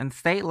 bills in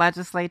state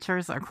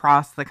legislatures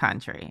across the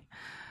country.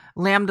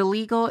 Lambda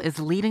Legal is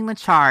leading the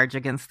charge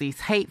against these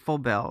hateful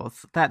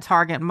bills that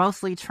target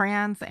mostly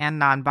trans and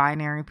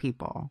non-binary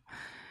people.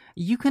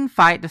 You can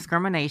fight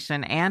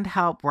discrimination and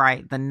help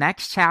write the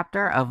next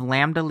chapter of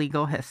Lambda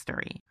Legal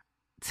history.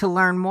 To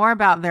learn more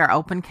about their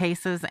open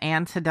cases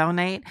and to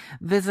donate,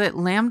 visit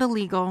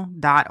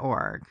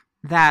lambdalegal.org.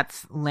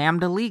 That's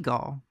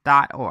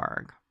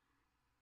lambdalegal.org.